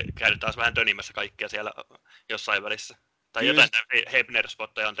 kun eikö se käynyt taas vähän tönimässä kaikkia siellä jossain välissä. Tai kyllä, jotain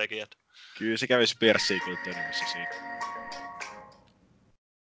Hebner-spotteja on tekijät. Kyllä se kävi Spearsia kyllä tönimässä siinä.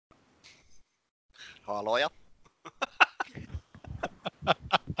 Haloja.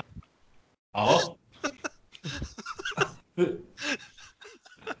 Aho.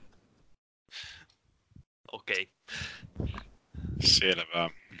 Okei. Selvä.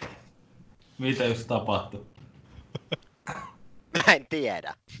 Mitä just tapahtui? Mä en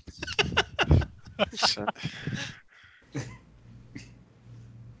tiedä.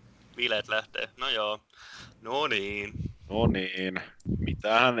 Bileet lähtee. No joo. No niin.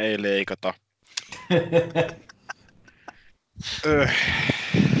 Mitähän ei leikata.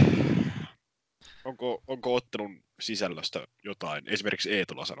 Onko ottelun sisällöstä jotain, esimerkiksi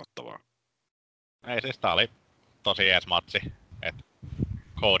Eetulla sanottavaa? Ei siis tää oli tosi jees matsi. Et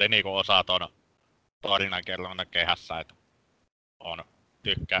Cody niinku osaa ton tarinan kerronnan kehässä, et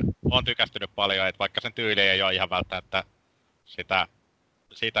on tykästynyt paljon, et vaikka sen tyyli ei oo ihan välttämättä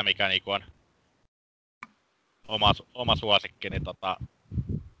sitä mikä niinku on oma suosikki, niin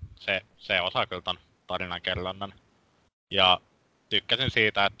se osaa kyllä ton tarinankerronnan. Ja tykkäsin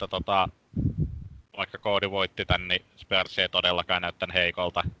siitä, että vaikka Cody voitti tän, niin Spearsia ei todellakaan näyttänyt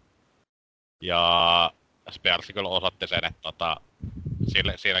heikolta. Ja Spears kyllä osoitti sen, että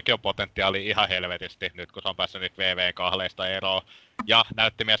siinäkin on potentiaali ihan helvetisti, nyt kun se on päässyt nyt VV-kahleista eroon. Ja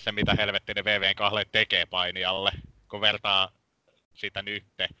näytti myös se, mitä helvetti ne VV-kahleet tekee painijalle, kun vertaa sitä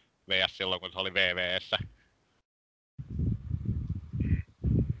nytte vs. silloin, kun se oli VV:ssä.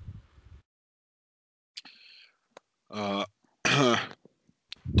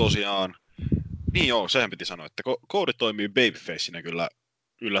 Tosiaan. Niin joo, sehän piti sanoa, että Cody toimii babyfacinä kyllä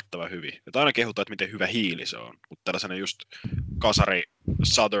yllättävän hyvin. Että aina kehutaan, että miten hyvä hiili se on. Mutta tällaisena just kasari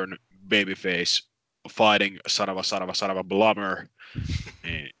Southern babyface fighting sanava blummer,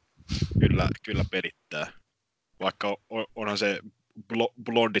 niin kyllä pelittää. Vaikka onhan se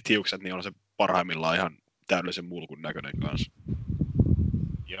blondit hiukset, niin on se parhaimmillaan ihan täydellisen mulkun näköinen kanssa.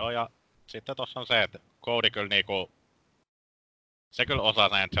 Joo, ja sitten tossa on se, että Cody kyllä niinku se kyllä osaa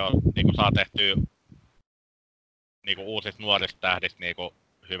sen, että se on, niinku, saa tehtyä niinku, uusista nuorista tähdistä niinku,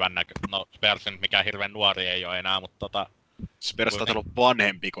 hyvän no Spearsia nyt mikään hirveän nuori ei ole enää, mutta Spears on ollut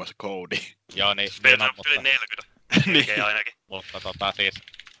vanhempi kuin se Cody. Joo, niin. Spears on yli 40. Melkein ainakin. Mutta siis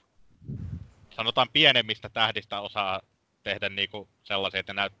sanotaan pienemmistä tähdistä osaa tehdä niinku sellaisia,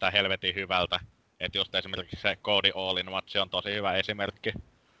 että näyttää helvetin hyvältä. Että just esimerkiksi se Cody All In matsi on tosi hyvä esimerkki.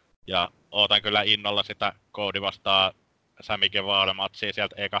 Ja ootan kyllä innolla sitä Cody vastaa Sammy Guevara-matsia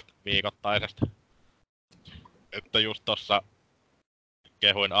sieltä ekasta viikoittaisesta. Että just tossa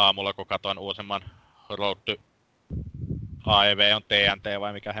kehuin aamulla, kun katoin uusimman Road to AEW on TNT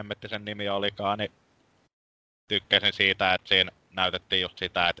vai mikä hemmetti sen nimi olikaan, niin tykkäsin siitä, että siinä näytettiin just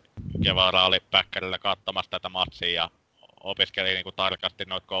sitä, että Guevara oli päkkärillä katsomassa tätä matsia ja opiskeli niinku tarkasti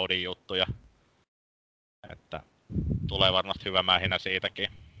noita Codyn juttuja. Että tulee varmasti hyvä mähinä siitäkin.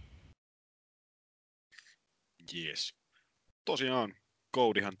 Jees. Tosiaan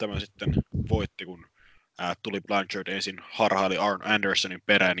Codyhan tämä sitten voitti, kun tuli Blanchard ensin harhaili Arn Andersonin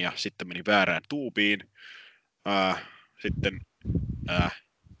perään ja sitten meni väärään tuubiin. Sitten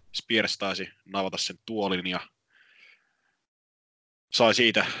Spears taisi navata sen tuolin ja sai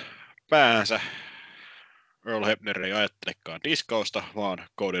siitä päänsä. Earl Hebner ei ajattelekaan diskausta, vaan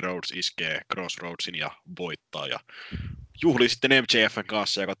Cody Rhodes iskee Crossroadsin ja voittaa. Ja juhlii sitten MJFn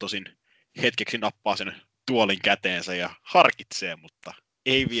kanssa, joka tosin hetkeksi nappaa sen tuolin käteensä ja harkitsee, mutta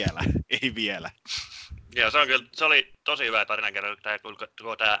ei vielä. Joo, se oli tosi hyvä tarinankerronta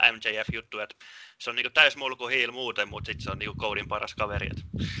tämä MJF-juttu, että se on niinku täysmulku heel muuten, mutta sitten se on niinku Codyn paras kaveri.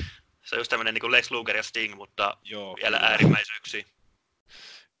 Se on just tämmönen niinku Lex Luger ja Sting, mutta joo, vielä kyllä. Äärimmäisyyksiä.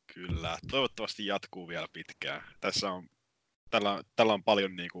 Kyllä, toivottavasti jatkuu vielä pitkään. Tällä on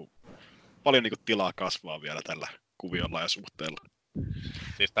paljon niinku tilaa kasvaa vielä tällä kuviolla ja suhteella.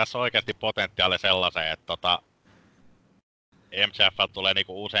 Siis tässä on oikeasti potentiaali sellaiseen, että MJF tulee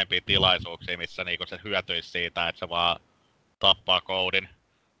niinku useampia tilaisuuksia, missä niinku se hyötyisi siitä, että se vaan tappaa Codyn,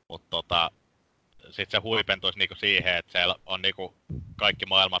 mutta sitten se huipentuisi niinku siihen, että siellä on niinku kaikki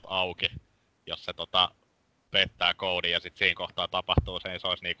maailmat auki, jos se pettää Codyn ja sitten siinä kohtaa tapahtuu se, niin se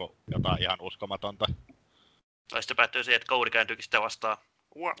olisi niinku jotain ihan uskomatonta. Tai sitten päättyy siihen, että Cody kääntyykin sitä vastaan.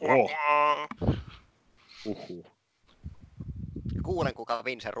 Kuulen, kuka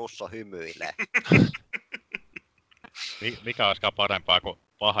Vince Russo hymyilee. Mikä olisikaan parempaa kuin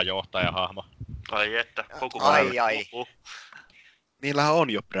paha johtajahahmo? Ai että, ai. Niillähän on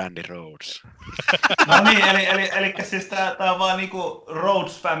jo Brandy Rhodes. No niin, eli siis tää on vaan niinku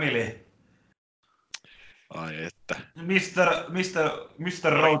Rhodes Family. Ai että.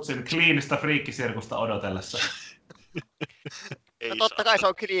 Mr. Rhodesin kliinistä friikkisirkusta odotellessa. No totta kai se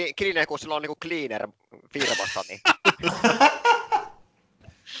on cleaner, kun sillä on niinku cleaner firmassa, niin.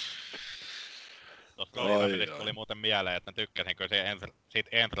 Tuosta tuli muuten mieleen, että tykkäsin kyllä siitä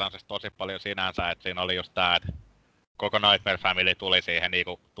entrancesta tosi paljon sinänsä, että siinä oli just tää, että koko Nightmare Family tuli siihen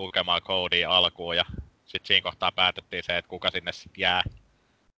niinku tukemaan Codya alkuun ja sit siinä kohtaa päätettiin se, että kuka sinne sit jää.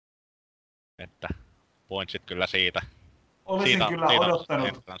 Että pointsit kyllä siitä. Olisin kyllä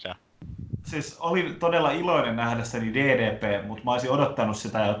odottanut. Siis olin todella iloinen nähdessäni DDP, mutta mä olisin odottanut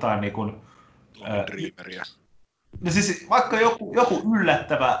sitä jotain niinku Dreameria. No siis vaikka joku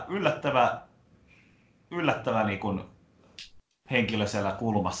yllättävä niinku henkilö siellä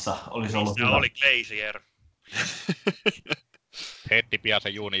kulmassa olisi ollut hyvä. Oli Glacier. Hetti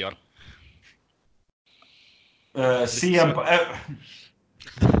Piasen junior.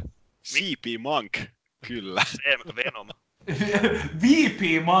 CP Monk, kyllä. CM Venom.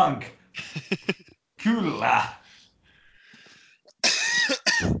 VP Monk, kyllä.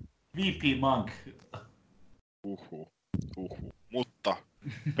 VP Monk. Uhu. Mutta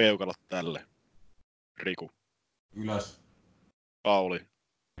peukalot tälle. Riku. Ylös. Pauli.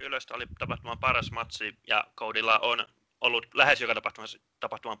 Ylös oli tapahtuman paras matsi ja Codylla on ollut lähes joka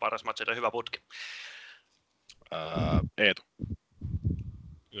tapahtuman paras matsi, eli hyvä putki. Eetu.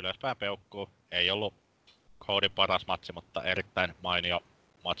 Ylöspäin peukkuu. Ei ollut Codyn paras matsi, mutta erittäin mainio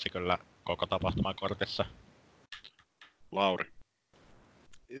matsi kyllä koko tapahtuman kortissa. Lauri.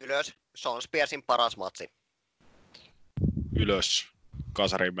 Ylös. Shawn Spearsin paras matsi. Ylös.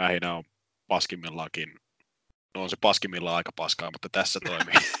 Kasarin mähinä on paskimmillaankin. No on se paskimmillaan aika paskaa, mutta tässä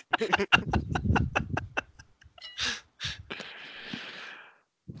toimii.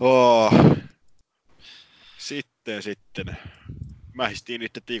 Sitten. Mähistiin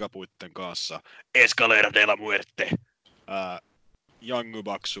niiden tikapuitten kanssa. Escalera de la Muerte. Young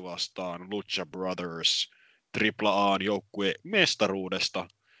Bucks vastaan Lucha Brothers. AAA:n joukkue mestaruudesta.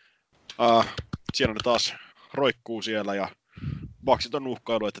 Siellä ne taas roikkuu siellä ja Bucksit on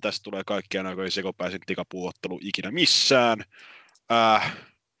uhkailu, että tästä tulee kaikkiaan aikojen sekopäisin tikapuuottelu ikinä missään.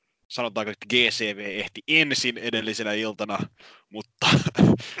 Sanotaanko, että GCV ehti ensin edellisenä iltana, mutta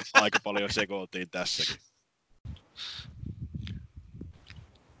aika paljon sekoiltiin tässäkin.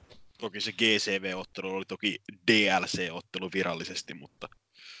 Toki se GCV-ottelu oli toki DLC-ottelu virallisesti, mutta...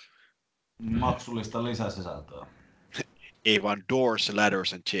 Maksullista lisäsisältöä. Ei vaan Doors,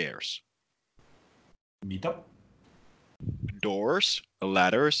 Ladders and Chairs. Mitä? Doors,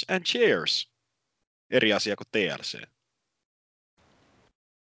 Ladders and Chairs. Eri asia kuin TLC.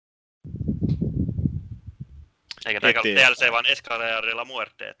 Eikä tämä ole TLC, vaan Escalerilla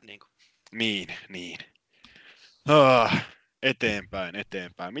Muerteet. Niin. Eteenpäin.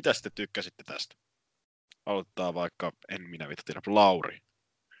 Mitä sitten tykkäsitte tästä? Aloittaa vaikka, en minä tiedä, Lauri.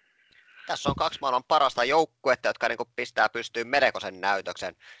 Tässä on 2 maailman parasta joukkuetta, jotka niin pistää pystyyn Merekosen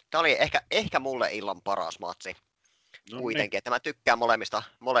näytöksen. Tämä oli ehkä mulle illan paras matsi. No kuitenkin, että mä tykkään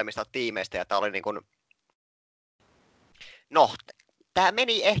molemmista tiimeistä ja tää oli niin kuin... No, tää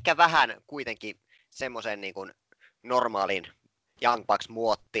meni ehkä vähän kuitenkin semmoisen niin kuin normaalin Young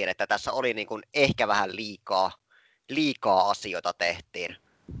Bucks-muottiin, että tässä oli niin kuin ehkä vähän liikaa asioita tehtiin,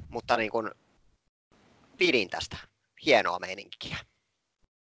 mutta niin kuin pidin tästä. Hienoa meininkiä.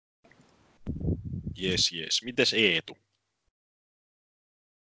 Yes. Mites Eetu?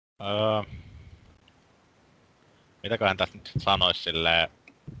 Mitäköhän tässä nyt sanois silleen...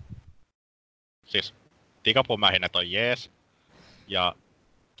 Siis tikapumähinet on jees. Ja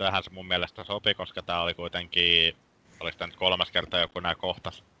tähän se mun mielestä sopi, koska tää oli kuitenkin... Olis tää nyt 3. kerta joku nää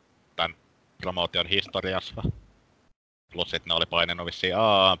kohtas tän promootion historiassa. Plus sit ne oli paininut vissiin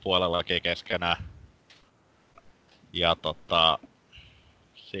puolellakin keskenään. Ja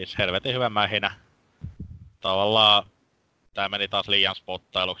siis helvetin hyvä mähinä. Tavallaan tää meni taas liian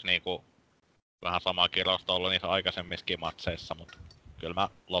spottailuksi niinku vähän samaa kirosta ollut niissä aikaisemmissakin matseissa, mutta kyllä mä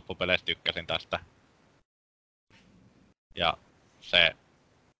loppupeleissä tykkäsin tästä. Ja se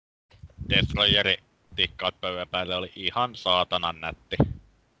Destroyeri tikkaat pöydän päälle oli ihan saatanan nätti.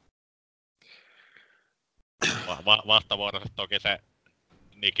 Vastavuoroisesti toki se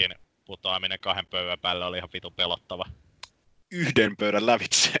Nikin putoaminen 2 pöydän päälle oli ihan vitun pelottava. 1 pöydän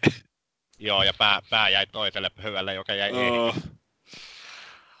lävitse. Joo, ja pää jäi toiselle pöydälle, joka jäi ei.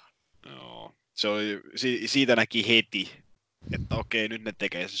 Joo. Se oli, siitä näki heti, että okei, nyt ne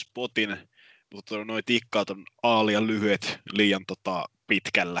tekee se spotin, mutta noi tikkaat on liian lyhyet, liian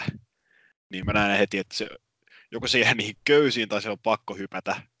pitkällä. Niin mä näen heti, että se, joko se jää niihin köysiin tai se on pakko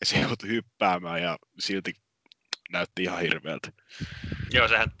hypätä, ja se joutui hyppäämään, ja silti näytti ihan hirveältä. Joo,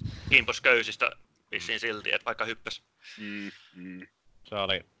 sehän kimpos köysistä vissiin silti, että vaikka hyppäs.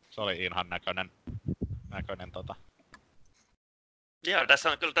 Se oli ihan näköinen Joo,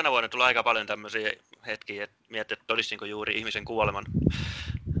 tässä on kyllä tänä vuonna tullut aika paljon tämmöisiä hetkiä, että miettii, että todisinko juuri ihmisen kuoleman.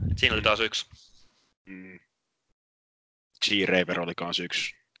 Siinä oli taas yksi. G-Raver oli kans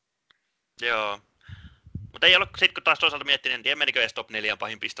yksi. Joo. Mutta ei ollut, sit kun taas toisaalta miettinyt, en tiedä menikö edes top 4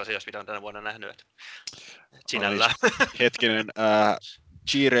 pahimpista asioista, mitä on tänä vuonna nähnyt. Että sinällään. Hetkinen,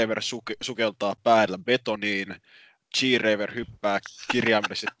 G-Raver sukeltaa päällä betoniin. G-Raver hyppää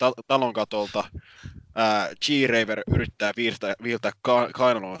kirjaimellisesti talon katolta. G-Raver yrittää viiltää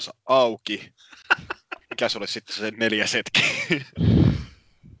kainalonsa auki. Mikäs olisi sitten se 4. hetki?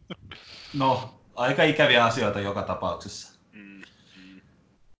 No, aika ikäviä asioita joka tapauksessa.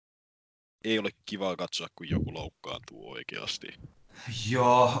 Ei ole kivaa katsoa, kun joku loukkaantuu oikeasti.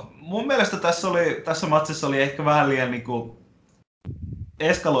 Joo, mun mielestä tässä matsissa oli ehkä vähän liian niinku...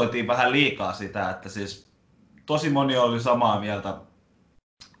 Eskaloitiin vähän liikaa sitä, että siis tosi moni oli samaa mieltä,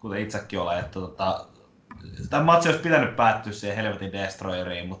 kuten itsekin olen, että tämä matsi olisi pitänyt päättyä siihen helvetin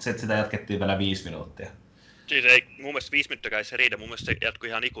Destroyeriin, mutta sitten sitä jatkettiin vielä 5 minuuttia. Siis ei mun mielestä 5 minuuttia se riitä, mun mielestä se jatkui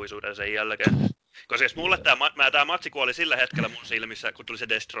ihan ikuisuuden sen jälkeen. Koska jos mulle tää matsi kuoli sillä hetkellä mun silmissä, kun tuli se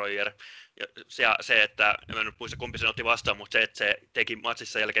Destroyer. Ja se, että en nyt muista kumpi sen otti vastaan, mutta se, että se teki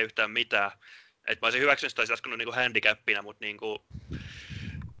matsissa jälkeen yhtään mitään. Että mä olisin hyväksynyt sitä, olisi laskenut niinku handicappina, mutta niinku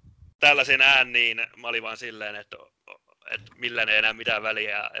tällaisen niin mä olin vaan silleen, että millään ei enää mitään väliä,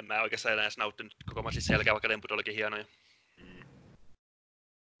 ja en mä oikeastaan enää edes nauttinut koko matsissa jälkeen, vaikka temput olikin hienoja.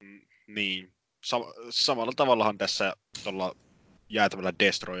 Niin. Samalla tavallahan tässä tuolla jäätävällä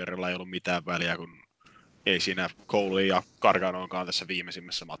Destroyerilla ei ollut mitään väliä, kun ei siinä Cole ja Garganoonkaan tässä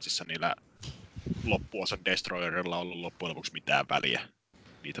viimeisimmässä matsissa niillä loppuosan Destroyerilla ollut loppujen lopuksi mitään väliä.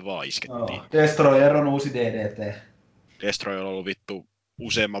 Niitä vaan iskettiin. No, Destroyer on uusi DDT. Destroyer on ollut vittu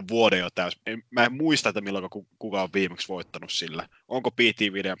useamman vuoden jo täys. Mä en muista, että milloin kuka on viimeksi voittanut sillä. Onko P.T.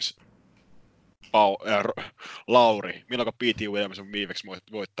 Williams, Lauri, milloin P.T. Williams on viimeksi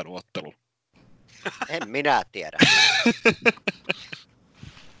voittanut ottelu? En minä tiedä.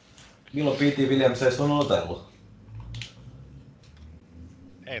 Milloin P.T. Williams edes on otellut?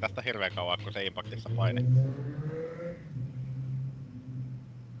 Ei tästä hirveän kauan, kun se Impactissa paini.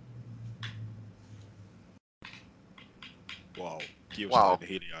 Wow, kiusallinen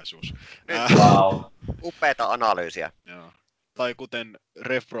hiljaisuus. Wow. Upeata analyysiä. Joo. Tai kuten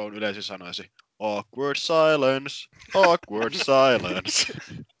Refrown yleisö sanoisi, awkward silence, awkward silence.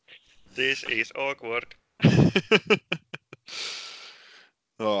 This is awkward.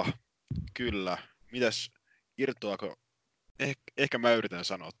 Joo, kyllä. Mitäs, irtoako? Ehkä mä yritän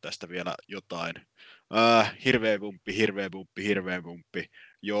sanoa tästä vielä jotain. Hirveä pumppi.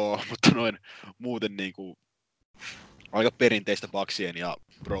 Joo, mutta noin muuten niinku aika perinteistä Bucksien ja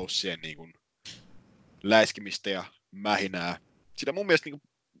Brosien niinku läiskimistä ja mähinää. Sitä mun mielestä niinku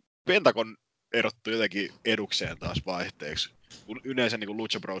Pentagon erottui jotenkin edukseen taas vaihteeksi. Kun yleensä niinku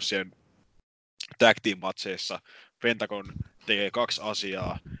Lucha Brosien tag team matseissa Pentagon tekee 2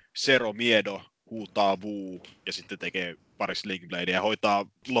 asiaa. Zero Miedo huutaa vuu ja sitten tekee pari Slingbladea ja hoitaa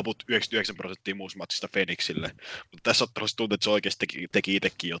loput 99% muusta matsista Phoenixille. Mutta tässä ottelussa tuntuu, että se oikeasti teki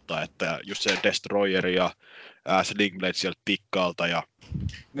itsekin jotain, että just se Destroyer ja Slingblade sieltä tikkaalta ja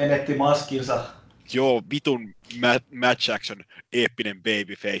Menetti maskinsa. joo, vitun Matt Jackson, eeppinen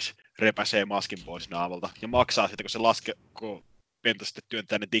babyface, repäsee maskin pois naamalta ja maksaa sitten, kun Penta sitten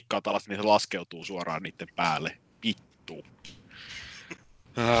työntää ne tikkaalta alas, niin se laskeutuu suoraan niiden päälle. Vittu.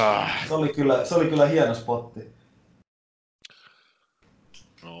 Se oli kyllä hieno spotti.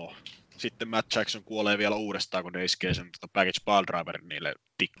 No. Sitten Matt Jackson kuolee vielä uudestaan, kun ne iskee sen package piledriverin niille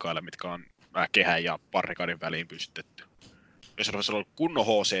tikkaille, mitkä on kehän ja parrikadin väliin pystytetty. Jos olisi ollut kunnon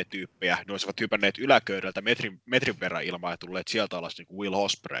HC-tyyppejä, ne olisivat hypänneet yläköydältä metrin verran ilmaa ja tulleet sieltä alas niin kuin Will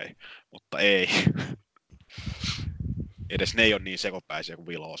Ospreay, mutta ei. Edes ne ei ole niin sekopäisiä kuin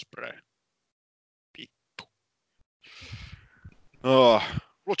Will Ospreay. Vittu.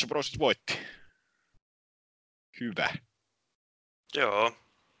 Lucha Bros voitti. Hyvä. Joo.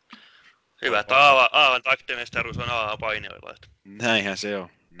 Hyvä, että Aavan taktimestaruus on AA-painijoilla. Näinhän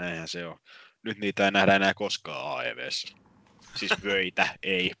se on. Nyt niitä ei nähdä enää koskaan AEV:ssä. Siis vöitä,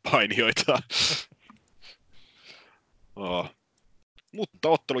 ei painijoita. Mutta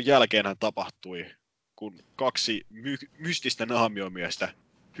ottelun jälkeenhän tapahtui, kun 2 mystistä naamiomiestä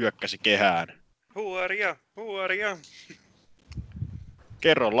hyökkäsi kehään. Huoria.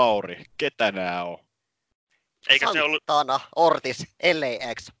 Kerro Lauri, ketä nää on? Eikä se ollut... Santana, Ortiz,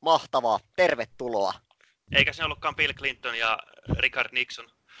 LAX, mahtavaa, tervetuloa. Eikä se ollutkaan Bill Clinton ja Richard Nixon.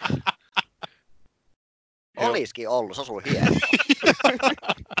 Olisikin ollut, se osui hienoa.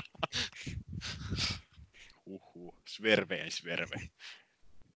 Sverve.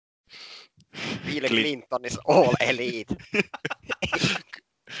 Bill Clinton is all elite.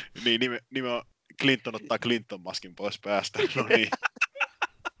 Niin, nime Clinton ottaa Clinton-maskin pois päästä. No niin.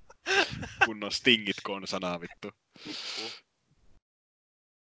 Kunnon stingit konsanaa vittu.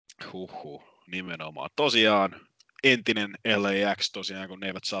 Nimenomaan. Tosiaan entinen LAX tosiaan, kun ne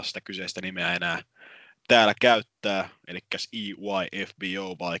eivät saa sitä kyseistä nimeä enää täällä käyttää, eli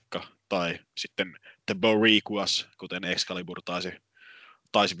EYFBO vaikka, tai sitten The Boricuas, kuten Excalibur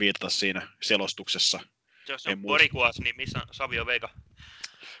taisi viitata siinä selostuksessa. Jos on Boricuas, niin missä on Savio Vega?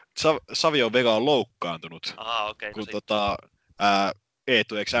 Savio Vega on loukkaantunut, Okei. kun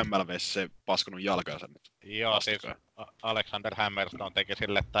E2X MLV:ssä se paskonut jalkansa nyt. Joo, siis Alexander Hammerstone teki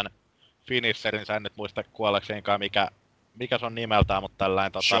sille tän finisherin, sä en nyt muista kuollekseenkaan mikä se on nimeltään, mutta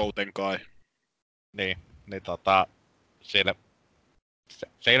tällainen Shouten kai. Niin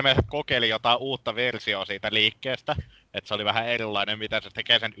se ilmeisesti kokeili jotain uutta versioa siitä liikkeestä, että se oli vähän erilainen, mitä se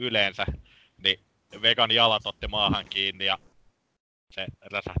tekee sen yleensä, niin Vegan jalat otti maahan kiinni ja se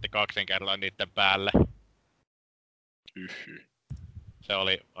räsähti kaksinkerroin niitten päälle. Se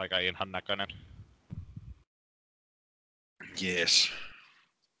oli aika inhan näköinen. Jees.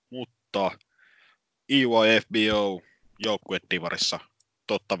 Mutta EYFBO joukkuedivarissa,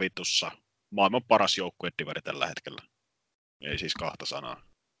 totta vitussa, maailman paras joukkuedivari tällä hetkellä. Ei siis kahta sanaa.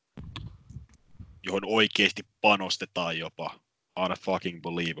 Johon oikeesti panostetaan jopa.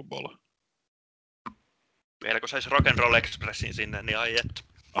 Unfucking-believable. Vielä kun sais Rock'n'Roll Expressin sinne, niin ai että.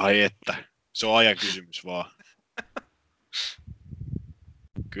 Ai että. Se on ajan kysymys vaan.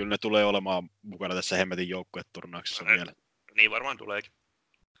 Kyllä ne tulee olemaan mukana tässä hemmetin joukkueturnauksessa vielä. Niin varmaan tuleekin.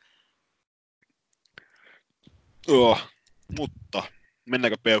 Mutta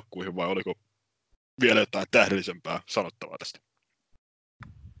mennäänkö peukkuihin vai oliko vielä jotain tähdellisempää sanottavaa tästä?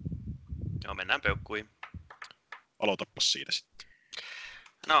 Joo, mennään peukkuihin. Aloitapas siitä sitten.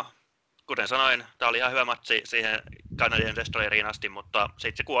 No, kuten sanoin, tää oli ihan hyvä matsi siihen Canadian Destroyeriin asti, mutta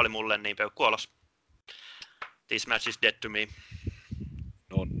sit se kuoli mulle, niin peukku alas. This match is dead to me.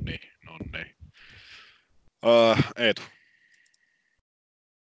 Nonni. Eetu.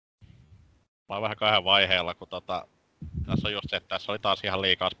 Mä oon vähän kahden vaiheella, kun tässä on just se, että tässä oli taas ihan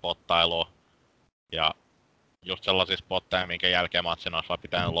liikaa spottailua. Ja just sellaisia spotteja, minkä jälkeen matsin olisi vaan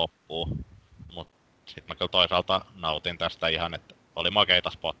pitänyt loppua. Mut sit mä kyllä toisaalta nautin tästä ihan, että oli makeita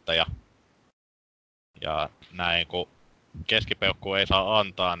spotteja. Ja näin, kun keskipeukku ei saa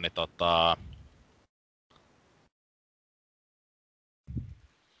antaa, niin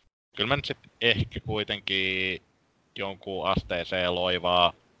kyllä mä nyt sit ehkä kuitenkin jonkun asteeseen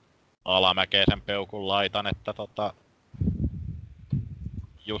loivaa alamäkeisen peukun laitan, että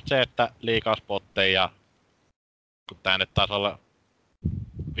just se, että liikaa spotteja, kun tää nyt taisi olla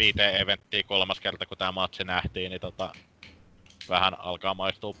 5 eventtiä 3. kerta, kun tää matsi nähtiin, niin vähän alkaa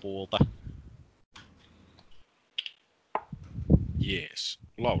maistua puulta. Jees.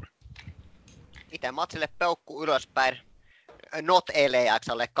 Lauri. Itse matsille peukku ylöspäin. Not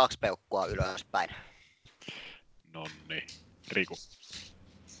LAXlle 2 peukkua ylöspäin. Nonni. Riku.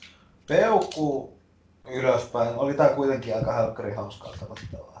 Peukku ylöspäin. Oli tää kuitenkin aika helkkari hauskaa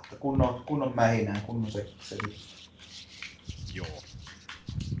katsottavaa. Että kunnon mähinää, kunnon se. Joo.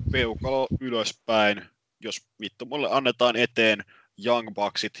 Peukalo ylöspäin. Jos vittu mulle annetaan eteen Young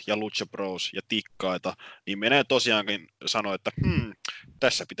Bucksit ja Lucha Bros ja tikkaita, niin menee tosiaankin sanoa, että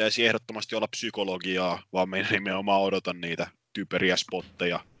tässä pitäisi ehdottomasti olla psykologiaa, vaan minä nimenomaan odotan niitä typeriä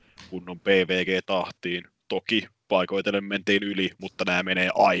spotteja kunnon PVG-tahtiin. Toki paikoitellen mentiin yli, mutta nämä menee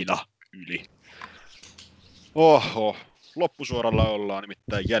aina yli. Oho, loppusuoralla ollaan,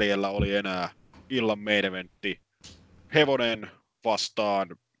 nimittäin jäljellä oli enää illan main eventti. Hevonen vastaan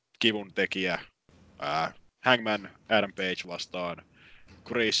kivun tekijä. Hangman Adam Page vastaan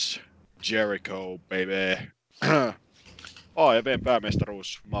Chris Jericho, baby. AEW:n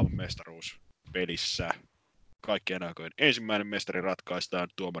päämestaruus, maailmanmestaruus pelissä. Kaikkien aikojen ensimmäinen mestari ratkaistaan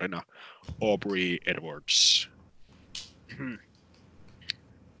tuomarina Aubrey Edwards.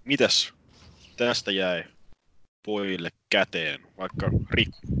 Mitäs tästä jäi pojille käteen, vaikka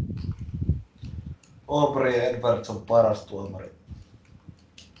Riku? Aubrey Edwards on paras tuomari.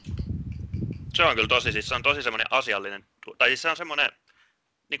 Se on kyllä se on tosi semmoinen asiallinen, tai siis se on semmoinen,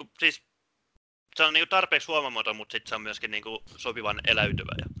 niinku, siis se on niinku tarpeeksi huomamaton, mutta sitten se on myöskin niinku sopivan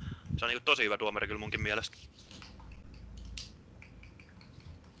eläytyvä ja se on niinku tosi hyvä tuomari kyllä munkin mielestä.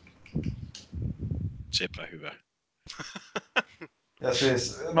 Sepä hyvä. Ja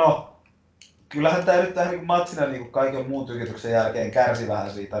siis, no, kyllähän tää nyt tähän niinku matsina niinku kaiken muun tykityksen jälkeen kärsi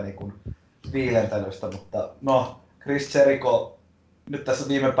vähän siitä niinku viilentelystä, mutta no, Chris Jericho nyt tässä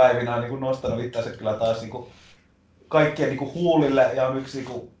viime päivinä on niinku nostanut itseänsä kyllä taas niinku kaikkien niinku huulille ja on yksi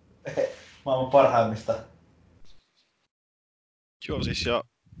niinku maailman parhaimmista. Joo siis ja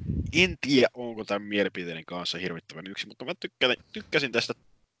en tiedä onko tämän mielipiteeni kanssa hirvittävän yksi, mutta mä tykkäsin tästä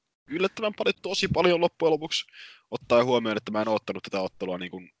yllättävän tosi paljon loppujen lopuksi, ottaen huomioon, että mä en ottanut tätä ottelua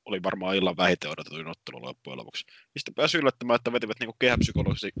niin kuin oli varmaan illan vähiten odotetuin ottelu loppujen lopuksi. Ja sitten pääsi yllättämään, että vetivät niin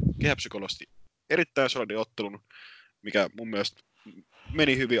kehäpsykologisesti erittäin solidin ottelun, mikä mun mielestä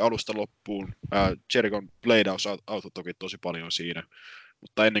meni hyvin alusta loppuun. Jerichon Playhouse auttoi toki tosi paljon siinä,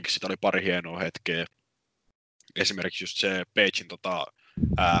 mutta ennenkin sitä oli pari hienoa hetkeä. Esimerkiksi just se Pagein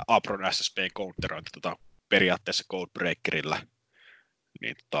Apron SSP:n counterointi periaatteessa Codebreakerilla.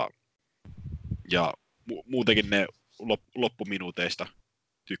 Niin, ja muutenkin ne loppuminuuteista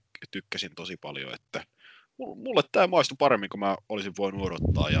tykkäsin tosi paljon, että mulle tämä maistui paremmin kuin mä olisin voinut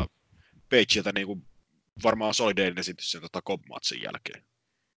odottaa, ja Pageilta niinku varmaan solideinen esitys sen Cobb-matsin jälkeen.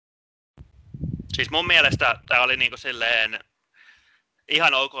 Siis mun mielestä tää oli niinku silleen,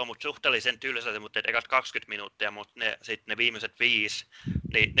 ihan ok, mutta suhteellisen tylsä, mutta ekat 20 minuuttia, mutta sitten ne viimeiset 5,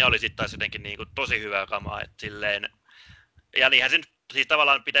 niin ne oli sitten taas jotenkin niinku tosi hyvää kamaa, että silleen, ja niinhän se nyt siis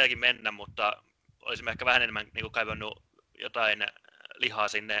tavallaan pitääkin mennä, mutta olisimme ehkä vähän enemmän niinku kaivannut jotain lihaa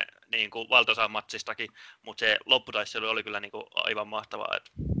sinne niinku valtaosaan matsistakin, mutta se lopputaistelu oli kyllä niinku aivan mahtavaa,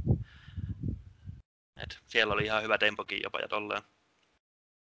 että siellä oli ihan hyvä tempokin jopa ja tolleen.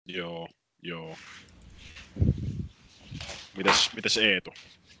 Joo. Mites Eetu?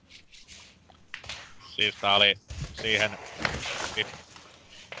 Siis tää oli siihen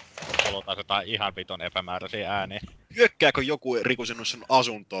halutaan jotain ihan viton epämääräisiä ääniä. Hyökkääkö joku Riku sinun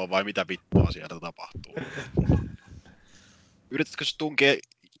asuntoon vai mitä vittua sieltä tapahtuu? Yritätkö sä tunkea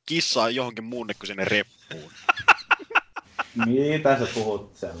kissaa johonkin muunne kuin sinne reppuun? Mitä sä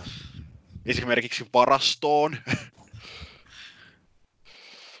puhut siellä? Esimerkiksi varastoon.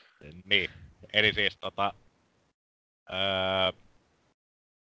 Niin, eli siis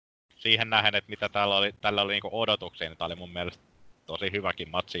siihen nähden, että mitä tällä oli niinku odotuksia, niin tää oli mun mielestä tosi hyväkin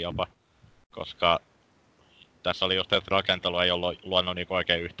matsi jopa, koska tässä oli just, että rakentelu ei ollut luonut niinku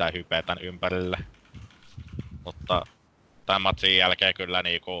oikein yhtään hypeä tän ympärille. Mutta tämän matsin jälkeen kyllä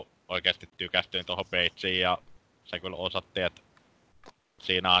niinku oikeesti tykästyin tohon Pageen ja se kyllä osoitti, että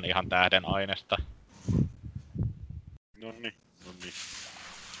siinä on ihan tähden aineesta. Noniin.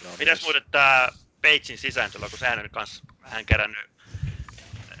 Mitäs muuten tää Pagen sisääntulo, kun sehän on kans vähän kerännyt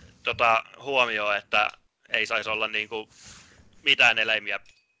huomioon, että ei saisi olla niinku mitään eläimiä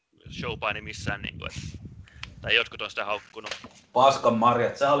showpaini missään niinku, tai jotkut on sitä haukkunut. Paskan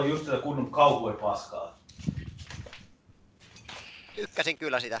marjat, sehän oli just sitä kunnon kauhuipaskaa. Tykkäsin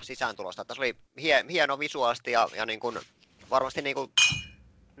kyllä sitä sisääntulosta. Tässä oli hieno visuaalisesti ja niin kuin, varmasti niin kuin,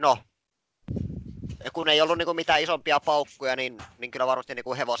 no, kun ei ollut niin kuin mitään isompia paukkuja, niin kyllä varmasti niin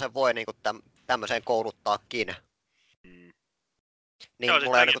kuin hevosen voi niin kuin tämmöiseen kouluttaakin. Niin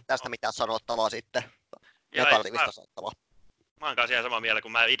mulla ei ole niin tästä mitään sanottavaa sitten. Negatiivista sanottavaa. Mä oon kanssa ihan samaa mieltä,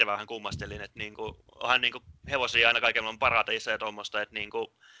 kun mä itse vähän kummastelin, että niinku, onhan niinku hevosia aina kaikilla parateissa ja tommoista, että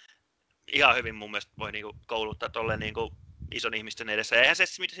niinku, ihan hyvin mun mielestä voi niinku kouluttaa tolleen niinku ison ihmisten edessä. Ja eihän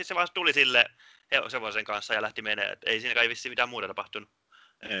se vaan tuli sille hevosen kanssa ja lähti menee, että ei siinä kai vissiin mitään muuta tapahtunut.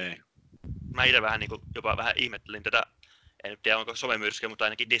 Ei. Mä itse vähän niinku, jopa vähän ihmettelin tätä, en nyt tiedä onko somemyrskyä, mutta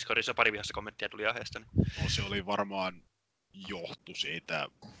ainakin Discordissa pari vihasta kommenttia tuli aiheesta. Niin. No, se oli varmaan johtu siitä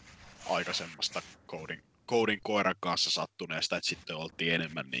aikaisemmasta Codin koiran kanssa sattuneesta, että sitten oltiin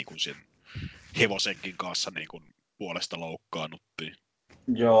enemmän niin kuin sen hevosenkin kanssa niin kuin puolesta loukkaannuttiin.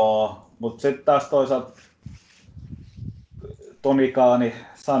 Joo, mutta sitten taas toisaalta Toni Kaani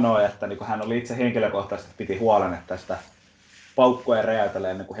sanoi, että niin hän oli itse henkilökohtaisesti piti huolen, että sitä paukkua ei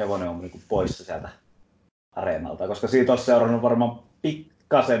räjäytellä ennen kuin hevonen on niin kuin poissa sieltä areenalta, koska siitä olisi seurannut varmaan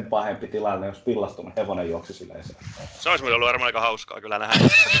pikkasen pahempi tilanne, jos pillastunut hevonen juoksisi yleisöön. Se olisi ollut varmaan aika hauskaa kyllä nähdä.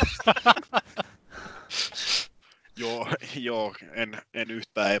 Joo, en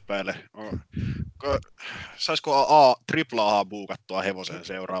yhtään epäile. Saisiko AAA buukattua hevosen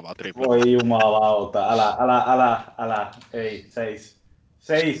seuraavaa triplaa? Voi jumalauta, älä, ei,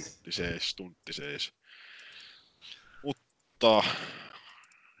 Tunti seis. Mutta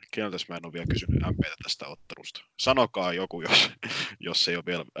keneltäs mä en ole vielä kysynyt MP:tä tästä ottelusta. Sanokaa joku, jos ei ole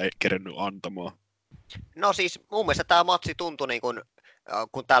vielä kerennyt antamaan. No siis mun mielestä tämä matsi tuntui niin kuin,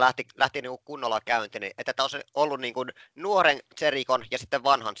 kun tämä lähti niin kuin kunnolla käyntiin, niin että tämä olisi ollut niin kuin nuoren Jerikon ja sitten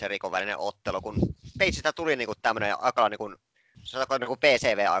vanhan Jerikon välinen ottelu, kun Pageista tuli niin kuin tämmöinen aika niin kuin, niin kuin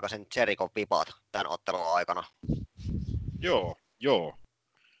PCV-aikaisen Jerikon vipat tämän ottelun aikana. Joo.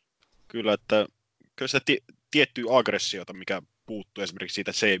 Kyllä sitä tiettyä aggressiota, mikä puuttuu esimerkiksi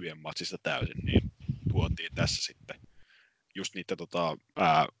siitä Sabien-matsista täysin, niin tuotiin tässä sitten just niiden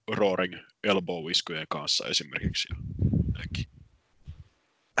roaring elbow-iskujen kanssa esimerkiksi.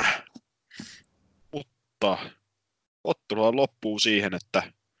 Mutta ottelu loppuu siihen,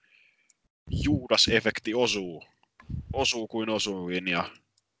 että Juudas-efekti osuu kuin osuin ja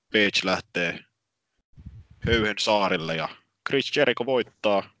Page lähtee höyhen saarille ja Chris Jericho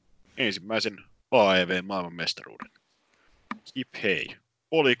voittaa ensimmäisen AEW-maailmanmestaruuden. Hip hei.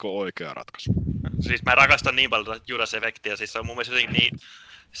 Oliko oikea ratkaisu? Siis mä rakastan niin paljon tuota Judas-efektiä, siis se on mun mielestä niin,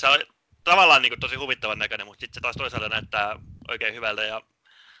 se on tavallaan niin tosi huvittavan näköinen, mutta sitten se taas toisaalta näyttää oikein hyvältä ja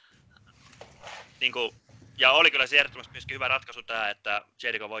niin kuin, ja oli kyllä ehdottomasti myöskin hyvä ratkaisu tämä, että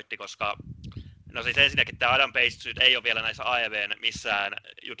Jericho voitti, koska no siis ensinnäkin tämä Adam Page ei ole vielä näissä AEW:n missään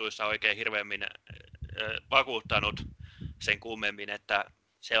jutuissa oikein hirveämmin vakuuttanut sen kummemmin, että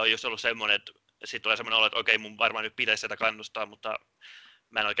se on just ollut semmoinen, että sitten tulee semmoinen olo, että okei, mun varmaan nyt pitäisi sitä kannustaa, mutta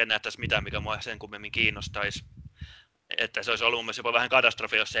mä en oikein näe tässä mitään, mikä mua sen kummemmin kiinnostaisi. Että se olisi ollut mun mielestä jopa vähän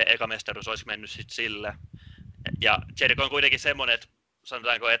katastrofi, jos se eka mestaruus olisi mennyt sitten sille. Ja Jericho on kuitenkin semmoinen, että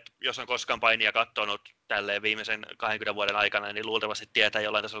sanotaanko, että jos on koskaan painia katsonut tälleen viimeisen 20 vuoden aikana, niin luultavasti tietää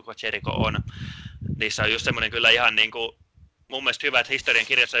jollain tasolla, kuka Jericho on. Niissä on just semmoinen kyllä ihan niinku, mun mielestä hyvä, että historian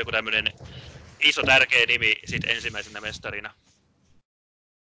kirjassa on joku tämmöinen iso tärkeä nimi sit ensimmäisenä mestarina.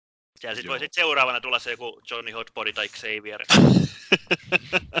 Siellä sit voi sit seuraavana tulla se joku Johnny Hotbody tai Xavier.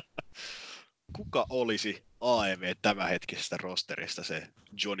 Kuka olisi AEW tämänhetkisestä rosterista se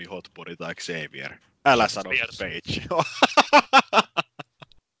Johnny Hotbody tai Xavier? Älä sano Page.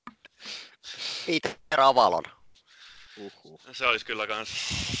 Peter Avalon. Se olisi kyllä kans.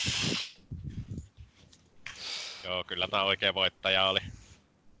 Joo, kyllä tää oikea voittaja oli.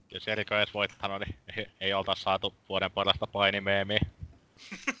 Jos Jericho edes voittanut, niin ei oltais saatu vuoden parasta painimeemiä.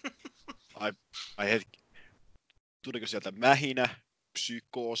 Ai hetki. Tuliko sieltä mähinä,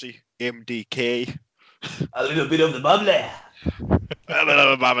 psykoosi, MDK? A little bit of the bubble.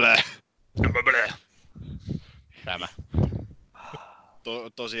 Bubble. Tämä.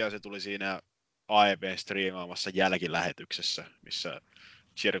 Tosiaan se tuli siinä AEW striimaamassa jälkilähetyksessä, missä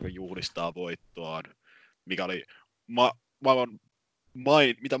Jericho juhlistaa voittoaan, mikä oli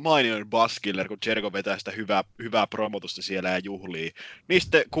mitä mainioin Baskiller, kun Jericho vetää sitä hyvää promotusta siellä ja juhlii. Niin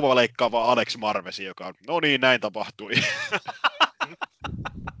sitten kuva leikkaa vaan Alex Marvesi, joka on, no niin, näin tapahtui.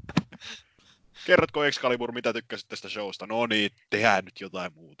 Kerrotko Excalibur, mitä tykkäsit tästä showsta? No niin, tehdään nyt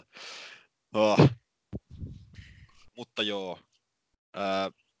jotain muuta. Mutta joo,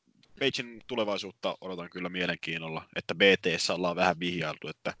 Pagen tulevaisuutta odotan kyllä mielenkiinnolla, että BT:ssä ollaan vähän vihjailtu,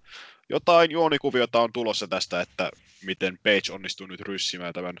 että jotain juonikuviota on tulossa tästä, että miten Page onnistuu nyt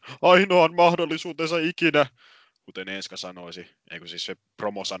ryssimään tämän ainoan mahdollisuutensa ikinä, kuten Enska sanoisi, eikö siis se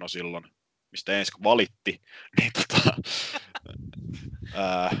promo sanoi silloin, mistä Enska valitti, niin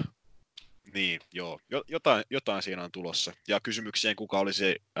niin, joo, jotain siinä on tulossa. Ja kysymykseen, kuka oli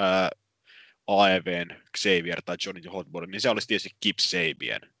se AEWn Xavier tai Johnny Hotbody, niin se olisi tietysti Kip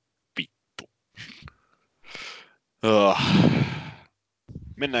Sabian. Vittu.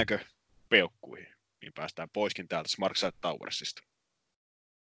 Mennäänkö peukkuihin? Niin päästään poiskin täältä Smarkside Towersista.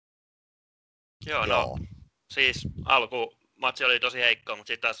 Joo, no. Siis matsi oli tosi heikko, mutta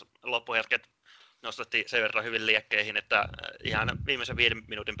sitten taas loppuhetket nostettiin sen verran hyvin liekkeihin, että ihan viimeisen 5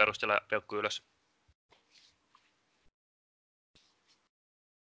 minuutin perusteella peukku ylös.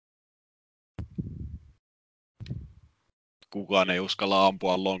 Kukaan ei uskalla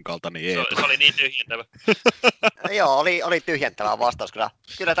ampua lonkalta, niin ei. Se oli niin tyhjentävä. Joo, oli tyhjentävä vastaus kyllä.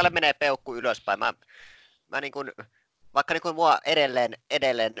 Kyllä tälle menee peukku ylöspäin. Mä niin kuin, vaikka niin kuin mua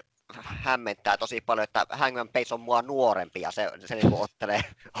edelleen hämmentää tosi paljon, että Hangman Page on mua nuorempi ja se niin kuin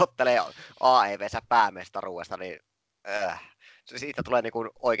ottelee AEW:ssä päämestaruudesta, niin siitä tulee niin kuin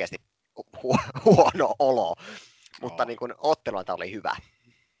oikeasti huono olo. Mutta niin kuin otteluita oli hyvä.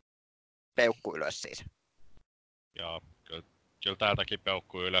 Peukku ylös siis. Joo, kyllä täältäkin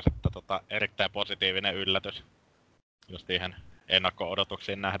peukku ylös, että erittäin positiivinen yllätys. Just ihan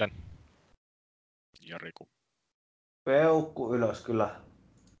ennakko-odotuksiin nähden. Ja Riku. Peukku ylös, kyllä.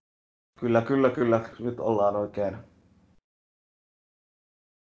 Kyllä. Nyt ollaan oikein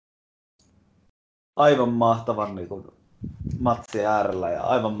aivan mahtavan niin kuin, matsin äärellä ja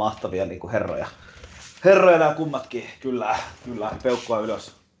aivan mahtavia niin kuin, herroja. Herroja nämä kummatkin, kyllä. Peukkua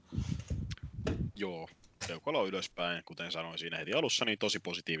ylös. Joo, peukalla on ylöspäin, kuten sanoin siinä heti alussa, niin tosi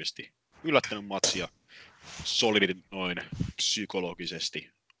positiivisesti yllättänyt matsia solidin noin psykologisesti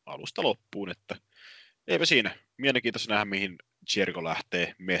alusta loppuun, että eipä siinä. Mielenkiintoista nähdä, mihin Jericho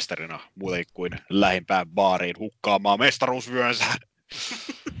lähtee mestarina muuten kuin lähimpään baariin hukkaamaan mestaruusvyönsä.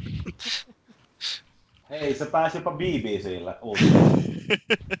 Hei, se pääsi jopa BBC:lle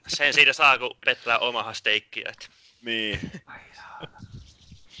Sen siitä saa, kun pettää omaha steikkiä. Niin.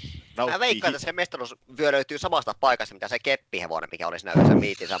 Mä veikkaan, että se mestaruusvyö löytyy samasta paikasta, mitä se keppihevonen, mikä oli siinä yhdessä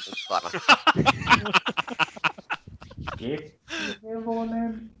miitinsä mukana.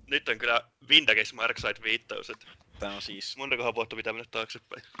 Keppihevonen. Nyt on kyllä Vintage Smarkside viittaus. Tää on siis montakohan vuotta pitää mennä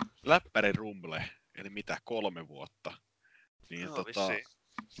taaksepäin. Läppärin rumble, eli mitä 3 vuotta. Niin no,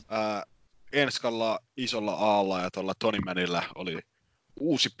 Enskalla, isolla Aalla ja tuolla Tonimanilla oli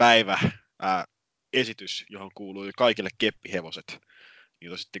uusi päivä esitys, johon kuului kaikille keppihevoset.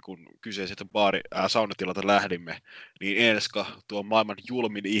 Niin sitten kun kyseiseltä saunatilalta lähdimme, niin Enska, tuo maailman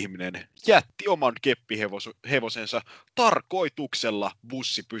julmin ihminen, jätti oman keppihevosensa tarkoituksella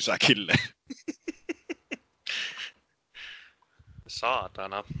bussipysäkille.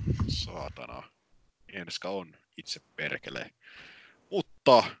 Saatana. Enska on itse perkele.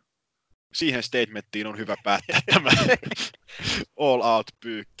 Mutta siihen statementtiin on hyvä päättää tämä All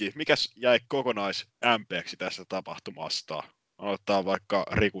Out-pyykki. Mikäs jäi kokonais-MP:ksi tässä tapahtumasta? Aloittaa vaikka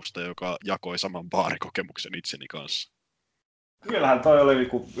Rikusta, joka jakoi saman baarikokemuksen itseni kanssa. Kyllähän toi oli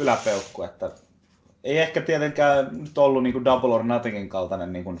niinku yläpeukku, että ei ehkä tietenkään nyt ollut niinku Double or Nothingin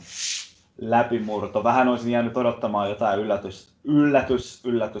kaltainen niinku läpimurto. Vähän olisin jäänyt odottamaan jotain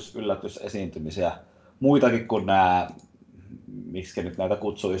yllätys esiintymisiä. Muitakin kuin nämä, miksi nyt näitä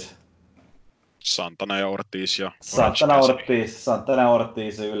kutsuisi? Santana ja Ortiz ja Santana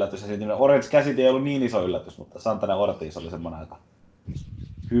Ortiz yllätys esiintyminen. Orange Cassidy ei ollut niin iso yllätys, mutta Santana Ortiz oli semmoinen aika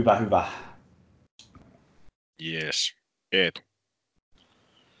hyvä. Jees. Eetu.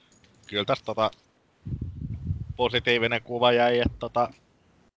 Kyllä tästä positiivinen kuva jäi, että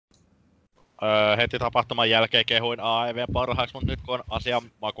heti tapahtuman jälkeen kehuin AEW parhaaksi, mutta nyt kun on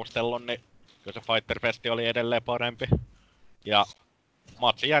asian makustellut, niin kyllä se Fighter Festi oli edelleen parempi. Ja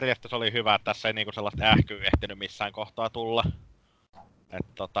matsin järjestys oli hyvä, että tässä ei niinku sellaista ähkyä ehtinyt missään kohtaa tulla.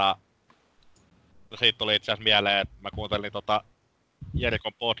 Siitä tuli itse asiassa mieleen, että mä kuuntelin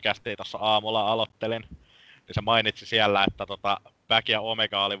Jerikon podcastia tuossa aamulla aloittelin. Niin se mainitsi siellä, että Back ja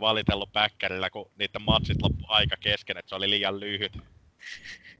Omega oli valitellut Bäkkärillä, kun niiden matsit loppu aika kesken, että se oli liian lyhyt.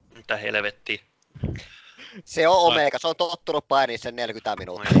 Mitä helvettiä. Se on Omega, se on tottunut painiin sen 40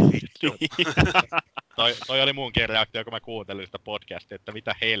 minuuttia. toi oli munkin reaktio, kun mä kuuntelin sitä podcastia, että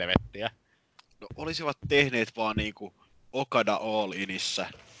mitä helvettiä. No olisivat tehneet vaan niinku Okada All Inissä,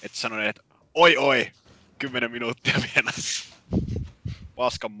 että sanoneet, että oi, 10 minuuttia vielä.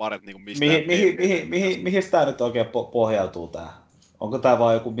 Paskan marjat niinku mistään. Mihin tää nyt oikein pohjautuu tää? Onko tää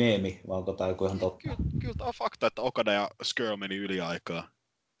vaan joku meemi vai onko tää joku ihan totta? Kyllä tää on fakta, että Okada ja Skrull meni yliaikaa.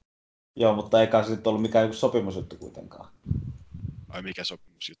 Joo, mutta eikä se nyt ollut mikään joku sopimusjuttu kuitenkaan. Ai mikä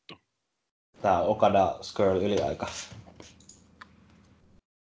sopimusjuttu? Tää Okada Skrull yliaika.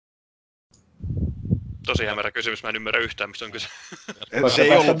 Tosi hämärä kysymys, mä en ymmärrä yhtään, mistä on kyse. Se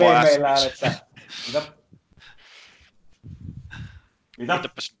ei ollut vaan että... Mitä?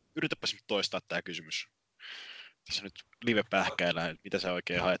 Yritäpäs nyt toistaa tää kysymys. Tässä nyt live pähkäillään, että mitä sä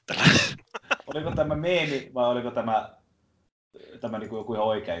oikein haettelee. Oliko tämä meemi vai oliko tämä niinku joku ihan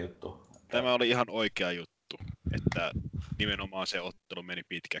oikea juttu? Tämä oli ihan oikea juttu, että nimenomaan se ottelu meni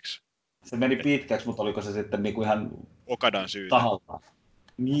pitkäksi. Se meni pitkäksi, mutta oliko se sitten niinku ihan Okadan syytä. Taholta?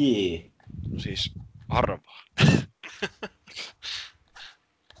 Niin. No siis harvaa.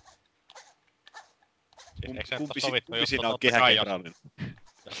 Kumpi siinä on kehäkenrallinen?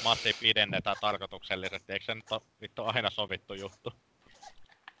 Jos matsia pidennetään tarkoituksellisesti, eikö se nyt ole vittu aina sovittu juttu?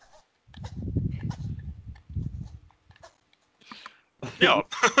 Joo.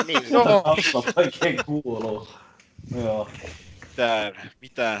 Niin. Oikein kuuluu. Joo.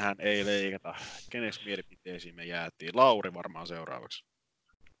 Mitäänhän ei leikata. Kenes mielipiteisiin me jäätiin? Lauri varmaan seuraavaksi.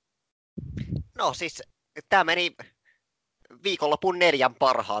 No siis, tää meni viikonlopun 4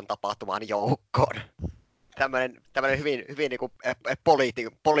 parhaan tapahtuman joukkoon. Tämmönen hyvin niinku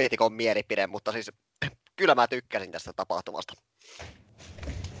poliitikon mielipide, mutta siis kyllä mä tykkäsin tästä tapahtumasta.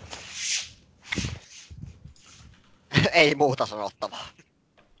 Ei muuta sanottavaa.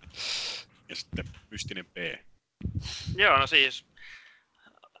 Ja sitten mystinen P. Joo, no siis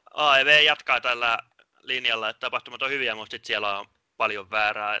AEW jatkaa tällä linjalla, että tapahtumat on hyviä, mutta sitten siellä on paljon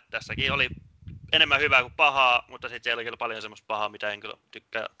väärää. Et tässäkin oli enemmän hyvää kuin pahaa, mutta sitten siellä oli kyllä paljon semmoista pahaa, mitä en kyllä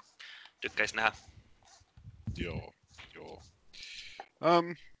tykkäisi nähdä. Joo.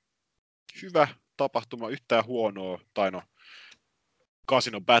 Hyvä tapahtuma, yhtään huonoa, tai no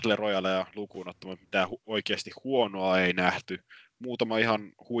Casino Battle Royalea lukuun ottamatta mitään oikeasti huonoa ei nähty. Muutama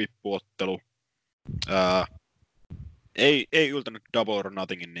ihan huippuottelu. Ei yltänyt Double or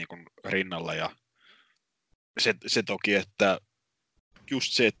Nothingin niin kuin rinnalla, ja se toki, että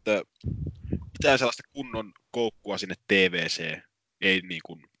just se, että mitään sellaista kunnon koukkua sinne TVC ei niin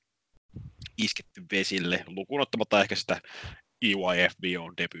kuin isketty vesille, lukuun ottamatta ehkä sitä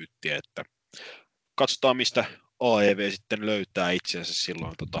EYFBOn debyyttiä, että katsotaan mistä AEW sitten löytää itseänsä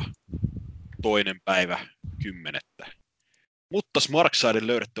silloin 2.10. Mutta Smarksiden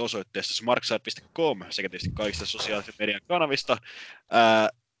löydätte osoitteesta smarkside.com sekä tietysti kaikista sosiaalisen median kanavista.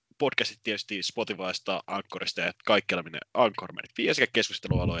 Podcastit tietysti Spotifysta, Anchorista ja kaikkialla minne Anchor menee sekä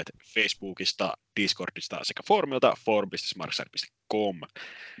keskustelualueet Facebookista, Discordista sekä foorumilta forum.smarkside.com.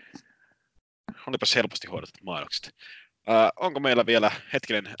 Olipas helposti hoidetut mainokset. Onko meillä vielä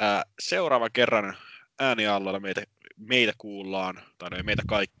seuraavan kerran äänialloilla meitä kuullaan, tai meitä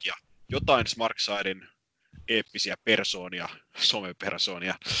kaikkia, jotain Smarksiden eeppisiä persoonia,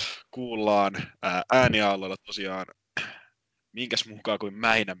 somepersoonia kuullaan äänialloilla tosiaan, minkäs mukaan kuin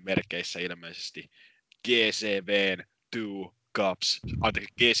mähinän merkeissä ilmeisesti GCVn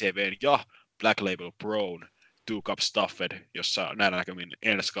ja Black Label Brown 2 Cup Stuffed, jossa näillä näkymin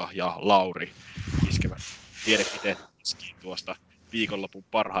Enska ja Lauri iskevät mielipiteet tuosta viikonlopun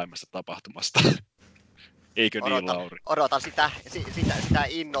parhaimmasta tapahtumasta. Eikö niin, Lauri? Odotan sitä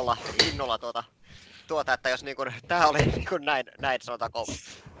innolla että jos niinku tää oli niinku näin sanotaanko,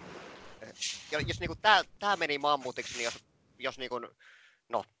 jos niinku tää meni mammutiksi, niin jos niinku,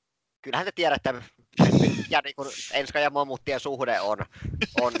 no kyllähän te tiedätte, ja niinku Enska ja mammuttien suhde on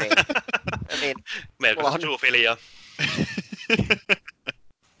niin melko zoofilia.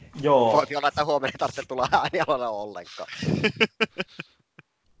 Joo. Voi olla, että huomenna ei tarvitse tulla äänialoilla ollenkaan.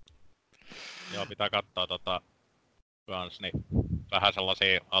 Joo, pitää katsoa kans, niin vähän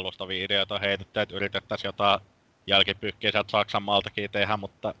sellaisia alustavia ideoita heitetty, että yritettäisiin jotain jälkipyykkiä sieltä Saksan maaltakin tehdä,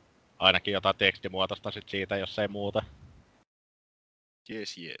 mutta ainakin jotain tekstimuotoista sit siitä, jos ei muuta.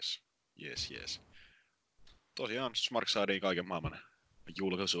 Yes. Tosiaan Smarksideen kaiken maailman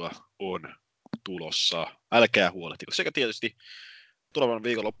julkaisua on tulossa. Älkää huolehtiko. Sekä tietysti tulevan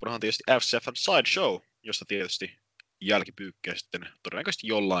viikonloppunahan tietysti FCFn Sideshow, josta tietysti jälkipyykkiä sitten todennäköisesti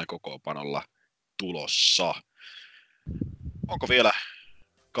jollain kokoopanolla tulossa. Onko vielä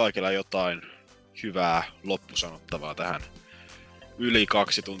kaikilla jotain hyvää loppusanottavaa tähän yli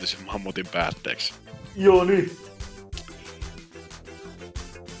 2-tuntisen mammutin päätteeksi? Joo niin.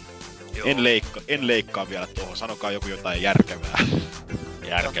 En leikkaa vielä tuohon. Sanokaa joku jotain järkevää.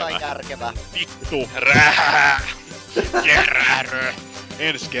 Jotain järkevää. Vittu. Järärö.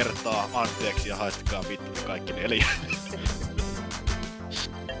 Ensi kertaa anteeksi ja haistakaa vittu kaikki 4.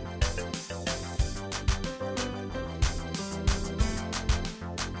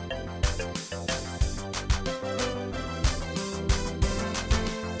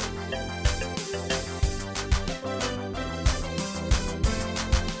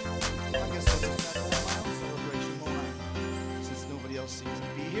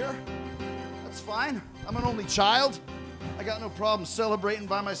 I'm an only child. I got no problem celebrating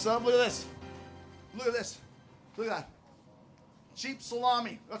by myself. Look at this. Look at this. Look at that. Cheap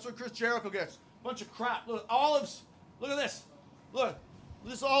salami. That's what Chris Jericho gets. Bunch of crap. Look, olives. Look at this. Look.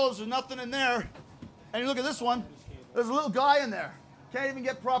 This olives, there's nothing in there. And you look at this one. There's a little guy in there. Can't even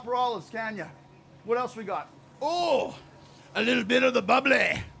get proper olives, can you? What else we got? Oh, a little bit of the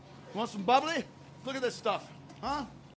bubbly. Want some bubbly? Look at this stuff. Huh?